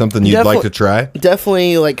 or something you'd like to try.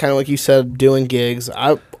 Definitely, like kind of like you said, doing gigs.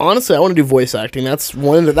 I honestly want to do voice acting. That's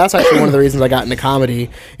actually one of the reasons I got into comedy,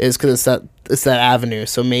 is because it's that avenue.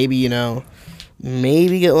 So maybe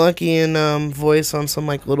maybe get lucky and voice on some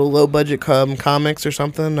like little low budget comics or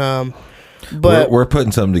something. But We're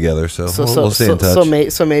putting something together, so we'll stay in touch.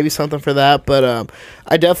 So maybe something for that. But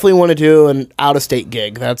I definitely want to do an out of state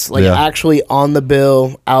gig. That's like actually on the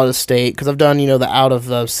bill, out of state, because I've done the out of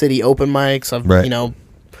the city open mics. I've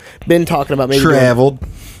been talking about maybe Traveled.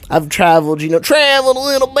 I've traveled, traveled a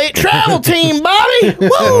little bit. Travel team, Bobby.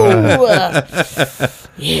 Woo!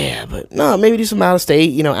 Yeah, but no, maybe do some out of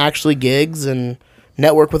state, actually gigs, and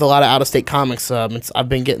network with a lot of out of state comics. I've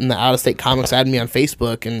been getting the out of state comics add me on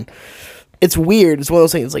Facebook, and it's weird. It's one of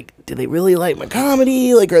those things like, do they really like my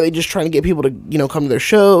comedy? Like, are they just trying to get people to, come to their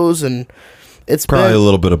shows? And it's Probably a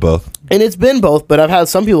little bit of both. And it's been both, but I've had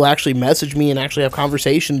some people actually message me and actually have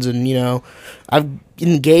conversations, and I've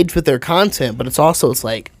engaged with their content, but it's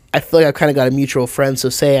like, I feel like I've kind of got a mutual friend. So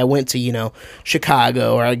say I went to,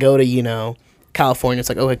 Chicago, or I go to, California. It's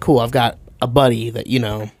like, okay, cool. I've got a buddy that,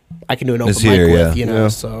 I can do an open It's mic here, with, yeah.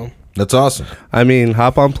 so. That's awesome. I mean,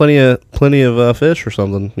 hop on plenty of fish or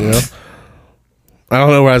something. I don't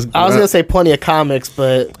know where I was gonna say plenty of comics,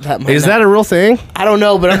 but that might Is not- that a real thing? I don't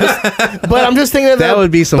know, but I'm just thinking of That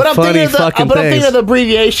would be some but I'm funny thinking of the, fucking But I'm thinking things. of the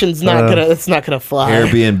abbreviations. It's not gonna fly.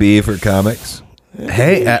 Airbnb for comics.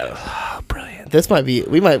 Hey, brilliant. This might be.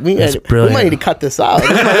 We might brilliant. need to cut this out.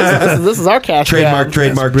 This is our cash Trademark,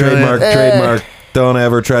 grab. trademark. brilliant. Don't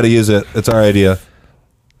ever try to use it. It's our idea.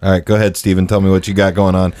 All right, go ahead, Steven. Tell me what you got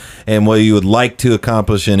going on and what you would like to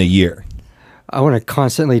accomplish in a year. I want to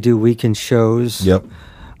constantly do weekend shows. Yep.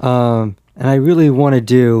 And I really want to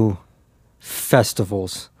do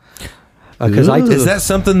festivals. Because Is that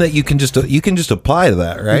something that you can just apply to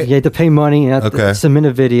that, right? You have to pay money and have to Okay. submit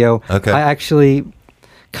a video. Okay. I actually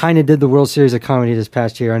kind of did the World Series of Comedy this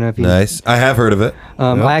past year. I don't know if you. Nice. I have heard of it.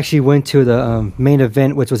 Yep. I actually went to the main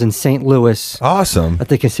event, which was in St. Louis Awesome. at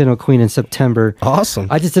the Casino Queen in September. Awesome.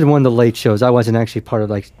 I just did one of the late shows. I wasn't actually part of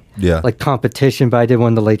like competition, but I did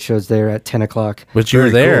one of the late shows there at 10 o'clock. But you were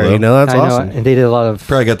Very there, cool, though. that's I awesome. know, and they did a lot of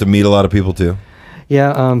Probably got to meet a lot of people too.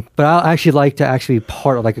 yeah. But I actually like to actually be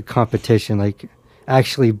part of like a competition, like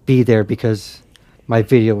actually be there because my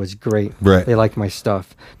video was great. Right. They liked my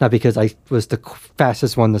stuff, not because I was the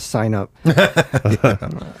fastest one to sign up.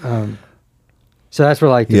 So that's where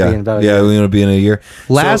I like to be in about a Yeah, year. we want to be in a year.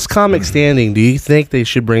 Last comic standing. Do you think they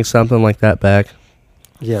should bring something like that back?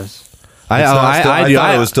 Yes. I thought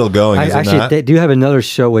it was still going. I Is it actually not? they do have another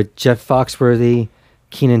show with Jeff Foxworthy,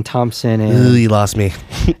 Keenan Thompson, Ooh, you lost me.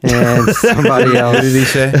 and somebody else. What did he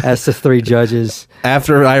say? As the three judges.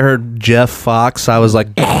 After I heard Jeff Fox, I was like,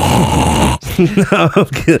 no, I'm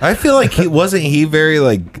kidding. I feel like he wasn't very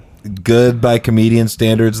like good by comedian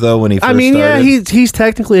standards though when he first I mean, started. yeah, he's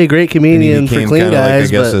technically a great And he comedian for became clean kinda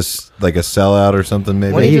guys, like, I but guess like a sellout or something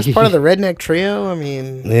maybe. When he's just part of the Redneck Trio, I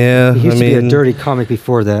mean, yeah, He used I to be mean, a dirty comic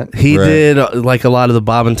before that. he Right. did like a lot of the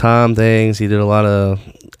Bob and Tom things. He did a lot of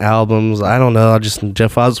albums. I don't know.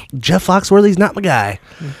 Jeff Foxworthy's not my guy.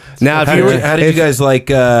 Now, if How you did, were, you, how did you guys like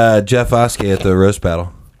Jeff Oskey at the roast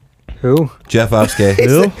battle? Who? Jeff Oskey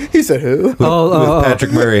who? he said who? with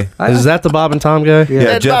Patrick Murray. Is that the Bob and Tom guy?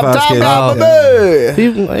 Yeah, Jeff Oskey.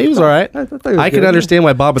 He was all right. I thought he was I can good. understand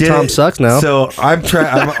why Bob and Tom sucks now. So I'm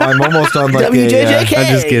almost on like WJJK. I'm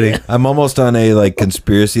just kidding. I'm almost on a like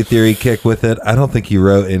conspiracy theory kick with it. I don't think he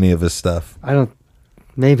wrote any of his stuff I don't.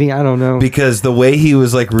 Maybe I don't know. because the way he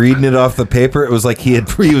was like reading it off the paper, it was like he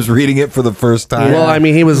was reading it for the first time. Well, I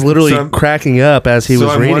mean, he was literally So I'm- cracking up as he so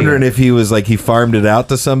was I'm reading. wondering it. if he was like he farmed it out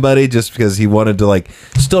to somebody just because he wanted to like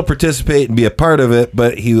still participate and be a part of it,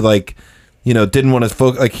 but he like didn't want to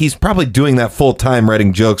focus. Like he's probably doing that full time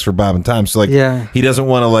writing jokes for Bob and Tom. So like he doesn't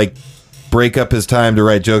want to like break up his time to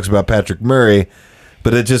write jokes about Patrick Murray.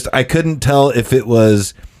 But I couldn't tell if it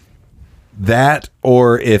was that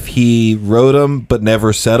or if he wrote them but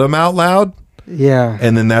never said them out loud. Yeah.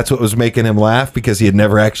 And then that's what was making him laugh because he had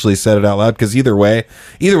never actually said it out loud. Because either way,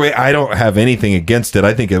 I don't have anything against it.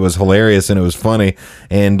 I think it was hilarious and it was funny.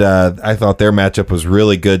 And I thought their matchup was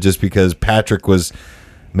really good just because Patrick was,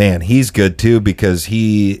 man, he's good too because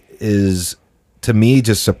he is, to me,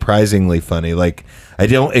 just surprisingly funny. Like I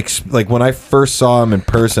don't like when I first saw him in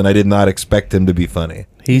person, I did not expect him to be funny.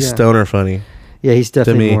 He's Yeah. stoner funny. Yeah, he's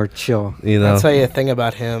definitely me. more chill. You know, I'll tell you a thing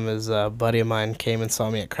about him is a buddy of mine came and saw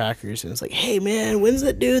me at Crackers and was like, "Hey man, when's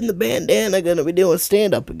that dude in the bandana gonna be doing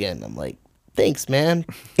stand up again?" I'm like, "Thanks, man."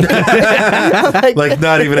 I'm Like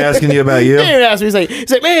not even asking you about he you. didn't ask me. He's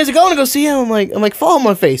like, "Man, is it going to go see him?" I'm like, "Follow him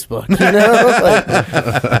on Facebook."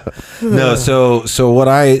 No, so what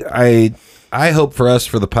I hope for us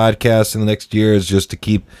for the podcast in the next year is just to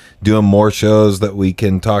keep doing more shows that we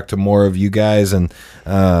can talk to more of you guys and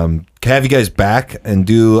have you guys back and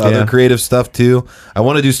do other creative stuff too. I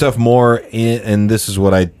want to do stuff more and this is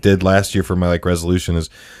what I did last year for my like resolution is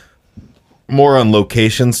more on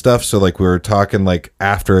location stuff. So like we were talking like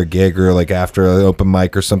after a gig or like after an open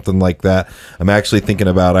mic or something like that. I'm actually thinking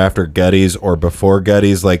about after Gutties or before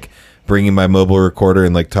Gutties, like bringing my mobile recorder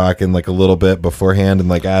and like talking like a little bit beforehand and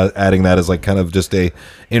like adding that as like kind of just a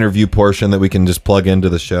interview portion that we can just plug into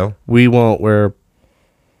the show. we won't wear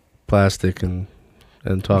plastic and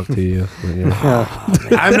talk to you. But,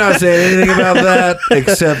 yeah. I'm not saying anything about that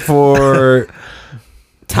except for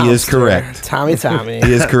he is correct. Tommy.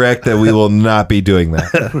 He is correct that we will not be doing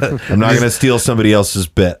that. I'm not going to steal somebody else's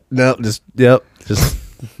bit. No, just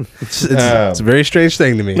It's a very strange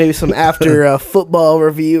thing to me. Maybe some after football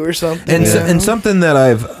review or something. And, and something that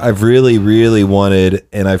I've really, really wanted,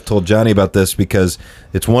 and I've told Johnny about this because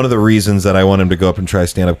it's one of the reasons that I want him to go up and try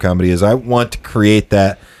stand-up comedy, is I want to create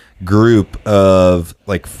that group of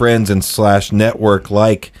like friends and / network.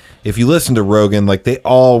 Like if you listen to Rogan, like they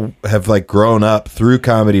all have like grown up through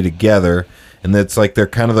comedy together, and that's like they're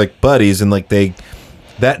kind of like buddies, and like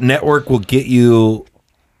that network will get you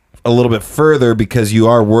a little bit further because you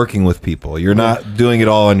are working with people. You're not doing it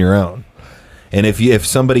all on your own. And if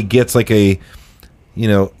somebody gets like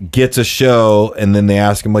gets a show and then they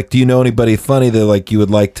ask him like, do you know anybody funny that like you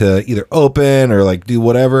would like to either open or like do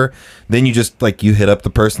whatever, then you just like you hit up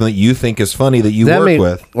the person that you think is funny that you work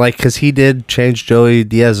with. Like, because he did change Joey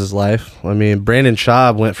Diaz's life. I mean, Brandon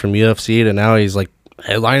Schaub went from UFC to now he's like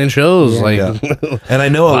headlining shows. And I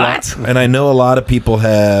know a lot of people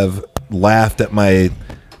have laughed at my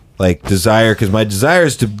like desire, because my desire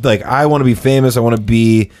is to like, I want to be famous. I want to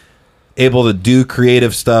be able to do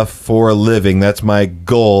creative stuff for a living. That's my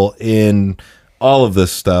goal in all of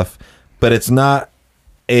this stuff, but it's not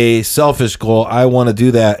a selfish goal. I want to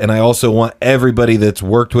do that, and I also want everybody that's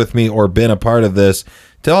worked with me or been a part of this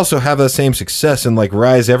to also have the same success and like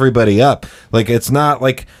rise everybody up. Like, it's not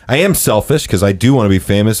like I am selfish because I do want to be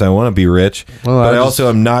famous. I want to be rich, but I also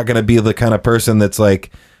am not going to be the kind of person that's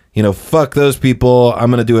like, fuck those people.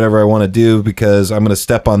 I'm going to do whatever I want to do because I'm going to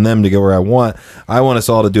step on them to get where I want. I want us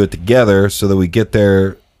all to do it together so that we get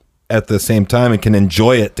there at the same time and can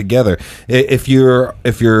enjoy it together. If you're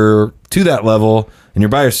to that level and you're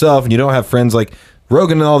by yourself and you don't have friends, like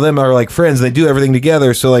Rogan and all of them are like friends, and they do everything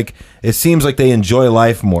together. So like, it seems like they enjoy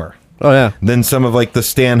life more. Oh yeah. Than some of like the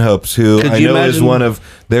Stanhopes, who I know is one of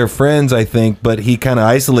their friends, I think, but he kind of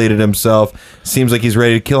isolated himself. Seems like he's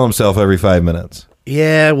ready to kill himself every 5 minutes.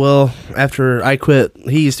 Yeah, well, after I quit,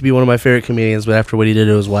 he used to be one of my favorite comedians, but after what he did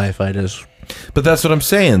to his wife, I just... But that's what I'm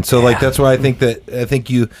saying. So like, that's why I think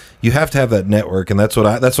you have to have that network, and that's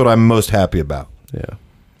what I'm most happy about. Yeah.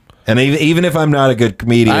 And even if I'm not a good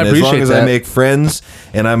comedian, as long as I make friends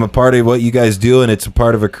and I'm a part of what you guys do and it's a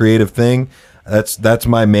part of a creative thing, that's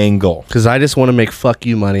my main goal. Because I just want to make fuck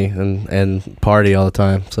you money and party all the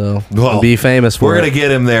time. So be famous for it. We're going to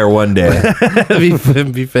get him there one day.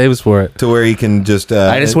 be famous for it. To where he can just...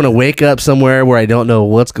 I just want to wake up somewhere where I don't know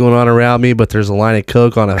what's going on around me, but there's a line of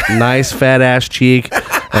Coke on a nice fat ass cheek.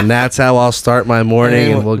 And that's how I'll start my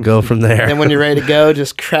morning, and we'll go from there. And when you're ready to go,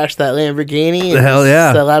 just crash that Lamborghini and hell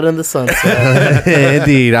yeah, sell out in the sunset.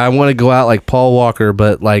 Indeed. I want to go out like Paul Walker,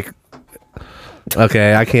 but like...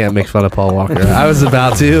 Okay, I can't make fun of Paul Walker. I was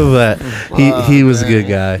about to, but he was a good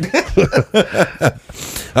guy.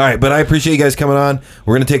 All right, but I appreciate you guys coming on.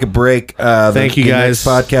 We're going to take a break. Thank you, guys.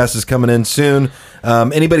 The next podcast is coming in soon.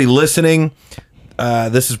 Anybody listening,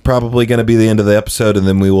 this is probably going to be the end of the episode, and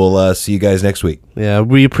then we will see you guys next week. Yeah,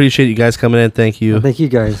 we appreciate you guys coming in. Thank you. Well, thank you,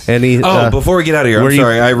 guys. Before we get out of here, I'm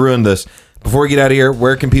sorry, I ruined this. Before we get out of here,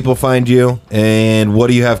 where can people find you, and what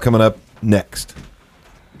do you have coming up next?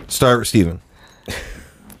 Start with Steven.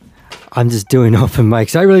 I'm just doing open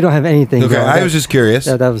mics. I really don't have anything. Okay, I was just curious.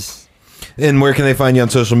 Yeah, that was. And where can they find you on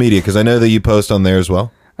social media? Because I know that you post on there as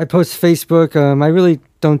well. I post Facebook. I really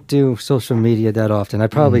don't do social media that often. I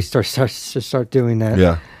probably start doing that.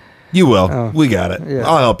 Yeah, you will. Oh, we got it. Yeah.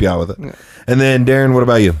 I'll help you out with it. Yeah. And then Darren, what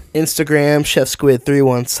about you? Instagram, Chef Squid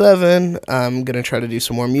 317. I'm gonna try to do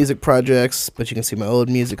some more music projects, but you can see my old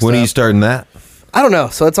music. When are you starting that? I don't know.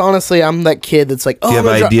 So it's honestly, I'm that kid that's like, do you have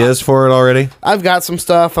ideas for it already? I've got some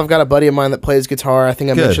stuff. I've got a buddy of mine that plays guitar. I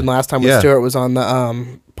think I mentioned last time when Stuart was on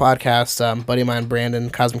the podcast. Buddy of mine, Brandon,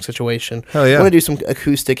 Cosmic Situation. Hell yeah. I want to do some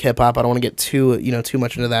acoustic hip hop. I don't want to get too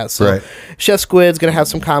much into that. So Chef Squid's gonna have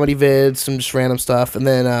some comedy vids, some just random stuff, and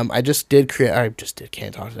then just created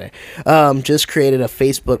a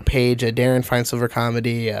Facebook page, Darren Fine Silver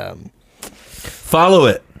Comedy. Follow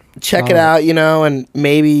it. Check it out, and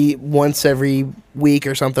maybe once every week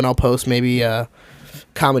or something, I'll post maybe a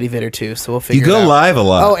comedy vid or two. So we'll figure it out. You go live a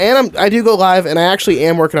lot. Oh, and I do go live, and I actually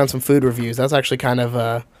am working on some food reviews. That's actually kind of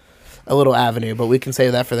a little avenue, but we can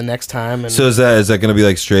save that for the next time. And so is that going to be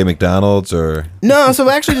like straight McDonald's or? No, so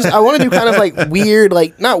actually I want to do kind of like weird,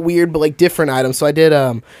 like not weird, but like different items. So I did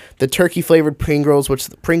the turkey flavored Pringles,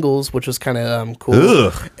 which was kind of cool.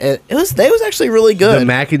 Ugh. It was actually really good. The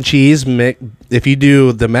mac and cheese if you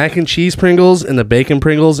do the mac and cheese Pringles and the bacon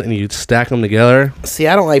Pringles and you stack them together. See,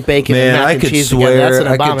 I don't like bacon and mac and cheese together. That's an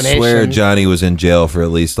abomination. I could swear Johnny was in jail for at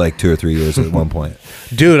least like 2 or 3 years at one point.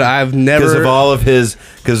 Dude, I've never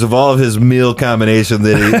because of all of his meal combination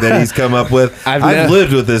that he's come up with. I've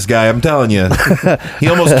lived with this guy. I'm telling you, he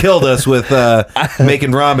almost killed us with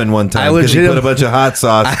making ramen one time because he put a bunch of hot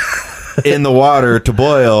sauce. in the water to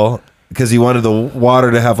boil because he wanted the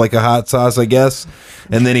water to have like a hot sauce, I guess.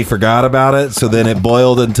 And then he forgot about it. So then it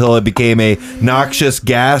boiled until it became a noxious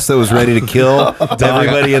gas that was ready to kill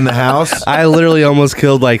everybody in the house. I literally almost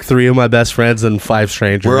killed like 3 of my best friends and 5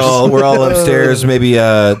 strangers. We're all upstairs, maybe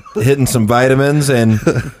hitting some vitamins, and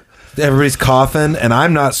everybody's coughing, and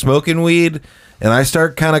I'm not smoking weed, and I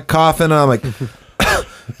start kind of coughing, and I'm like,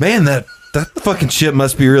 man, that fucking shit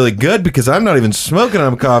must be really good because I'm not even smoking,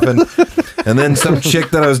 I'm coughing. And then some chick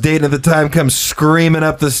that I was dating at the time comes screaming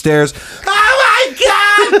up the stairs, oh my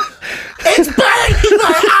God, it's burning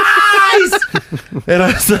my eyes. And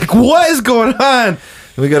I was like, what is going on? And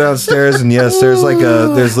we go downstairs, and yes, there's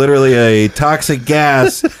literally a toxic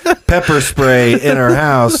gas pepper spray in our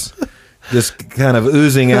house. Just kind of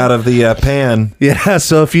oozing out of the pan. Yeah,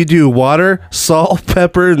 so if you do water, salt,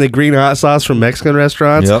 pepper, and the green hot sauce from Mexican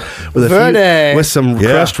restaurants with some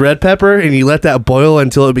crushed red pepper, and you let that boil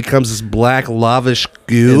until it becomes this black lavish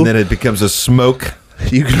goo, and then it becomes a smoke.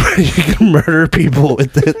 You can murder people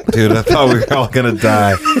with it. Dude, I thought we were all gonna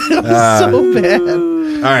die. So bad.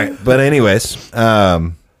 All right, but anyways,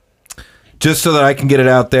 just so that I can get it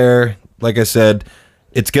out there, like I said,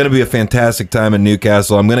 it's going to be a fantastic time in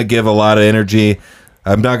Newcastle. I'm going to give a lot of energy.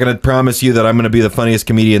 I'm not going to promise you that I'm going to be the funniest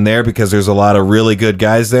comedian there because there's a lot of really good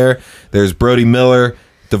guys there. There's Brody Miller,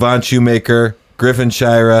 Devon Shoemaker, Griffin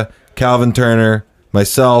Shira, Calvin Turner,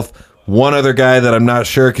 myself, one other guy that I'm not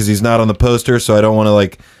sure because he's not on the poster, so I don't want to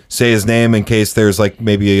like say his name in case there's like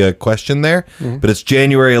maybe a question there. Mm-hmm. But it's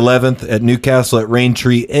January 11th at Newcastle at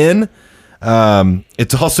Raintree Inn.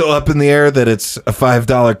 It's also up in the air that it's a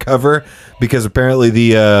 $5 cover because apparently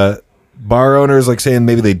the bar owner is like saying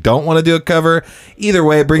maybe they don't want to do a cover. Either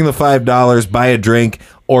way, bring the $5, buy a drink,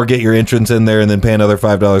 or get your entrance in there and then pay another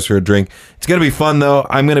 $5 for a drink. It's going to be fun, though.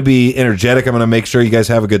 I'm going to be energetic. I'm going to make sure you guys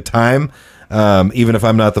have a good time, even if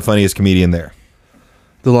I'm not the funniest comedian there.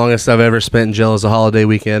 The longest I've ever spent in jail is a holiday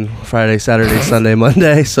weekend. Friday, Saturday, Sunday,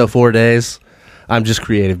 Monday. So 4 days. I'm just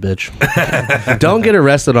creative, bitch. Don't get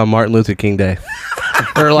arrested on Martin Luther King Day.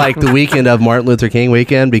 Or like the weekend of Martin Luther King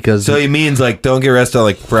weekend because... So he means like don't get arrested on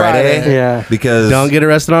like Friday? Yeah. Because... Don't get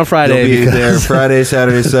arrested on Friday. You'll be there Friday,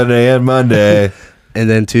 Saturday, Sunday, and Monday. And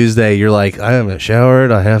then Tuesday, you're like, I haven't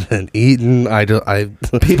showered, I haven't eaten,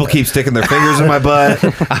 People keep sticking their fingers in my butt.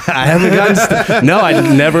 I haven't gotten... No,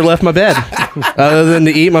 I never left my bed other than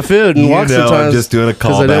to eat my food and walk sometimes. I'm just doing a callback.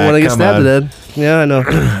 Because I didn't want to get stabbed to death. Yeah, I know.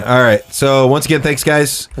 All right. So once again, thanks,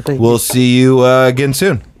 guys. We'll see you again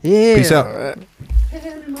soon. Yeah. Peace out.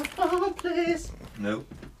 Hand me my phone, please. Nope.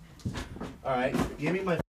 All right. Give me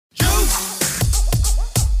my...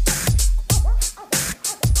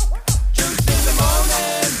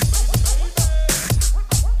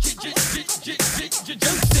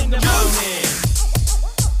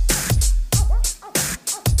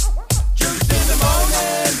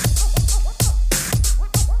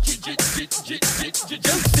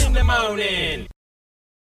 Juice in the morning.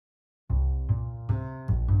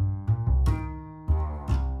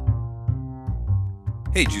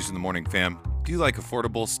 Hey, Juice in the Morning fam. Do you like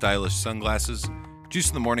affordable, stylish sunglasses? Juice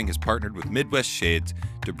in the Morning has partnered with Midwest Shades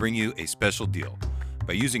to bring you a special deal.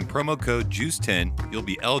 By using promo code JUICE10, you'll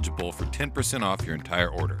be eligible for 10% off your entire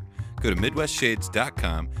order. Go to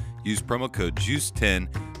MidwestShades.com, use promo code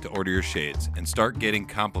JUICE10 to order your shades, and start getting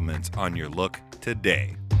compliments on your look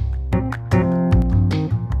today.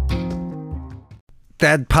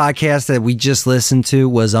 That podcast that we just listened to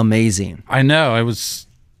was amazing. I know.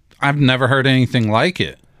 I've never heard anything like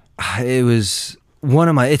it. It was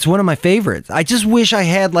it's one of my favorites. I just wish I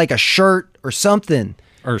had like a shirt or something.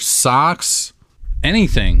 Or socks.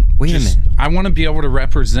 Anything. Wait a minute. I want to be able to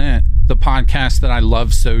represent the podcast that I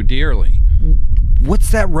love so dearly. What's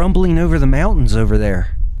that rumbling over the mountains over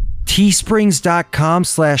there?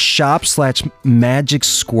 Teesprings.com/shop/magic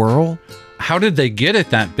squirrel. How did they get it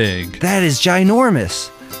that big? That is ginormous.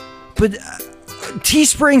 But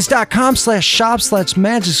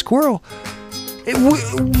teesprings.com/shop/magic squirrel.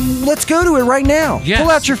 Let's go to it right now. Yes. Pull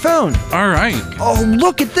out your phone. All right. Oh,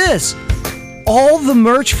 look at this. All the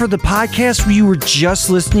merch for the podcast you were just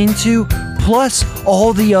listening to, plus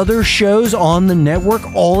all the other shows on the network,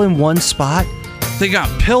 all in one spot. They got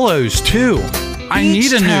pillows, too. I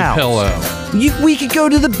need a new pillow. We could go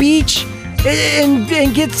to the beach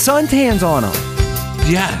and get suntans on them.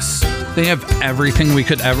 Yes. They have everything we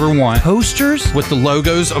could ever want. Posters? With the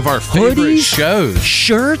logos of our favorite hoodies, shows.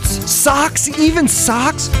 Shirts, socks, even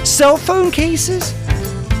socks, cell phone cases.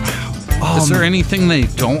 Is there anything they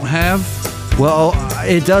don't have? Well,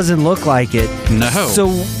 it doesn't look like it. No. So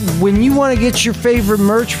when you want to get your favorite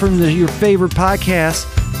merch from your favorite podcast,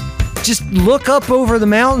 just look up over the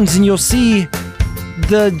mountains and you'll see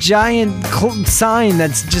the giant sign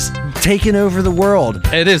that's just taken over the world.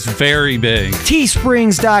 It is very big.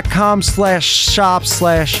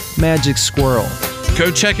 Teesprings.com/shop/magic squirrel. Go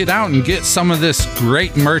check it out and get some of this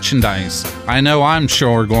great merchandise. I know I'm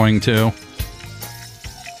sure going to.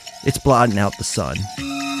 It's blotting out the sun.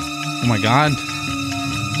 Oh my God.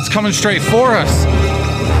 It's coming straight for us.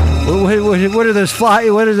 What are those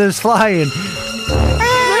flying? What are those flying?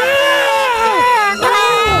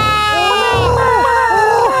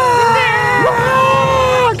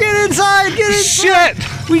 Get inside! Get inside! Shit!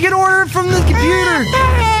 We can order it from the computer.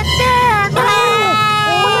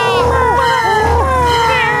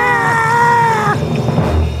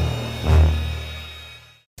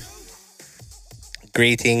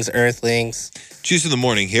 Greetings, Earthlings. Juice in the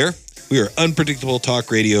Morning here. We are unpredictable talk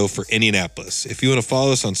radio for Indianapolis. If you want to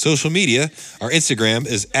follow us on social media, our Instagram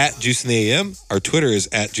is @Juice in the AM. Our Twitter is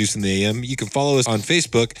 @Juice in the AM. You can follow us on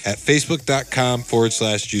Facebook at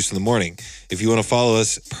facebook.com/Juice in the Morning. If you want to follow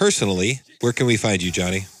us personally, where can we find you,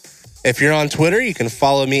 Johnny? If you're on Twitter, you can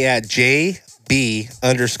follow me at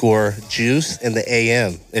JB_Juice in the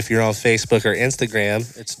AM. If you're on Facebook or Instagram,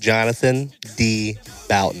 it's Jonathan D.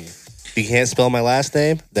 Boughton. If you can't spell my last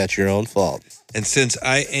name, that's your own fault. And since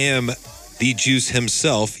I am the Juice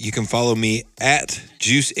himself, you can follow me at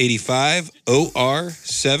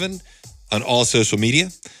Juice85OR7 on all social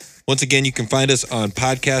media. Once again, you can find us on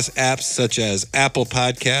podcast apps such as Apple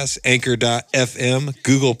Podcasts, Anchor.fm,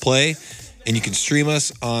 Google Play, and you can stream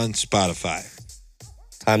us on Spotify.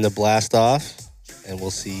 Time to blast off, and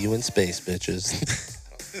we'll see you in space, bitches.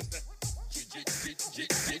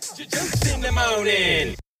 In the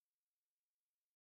morning.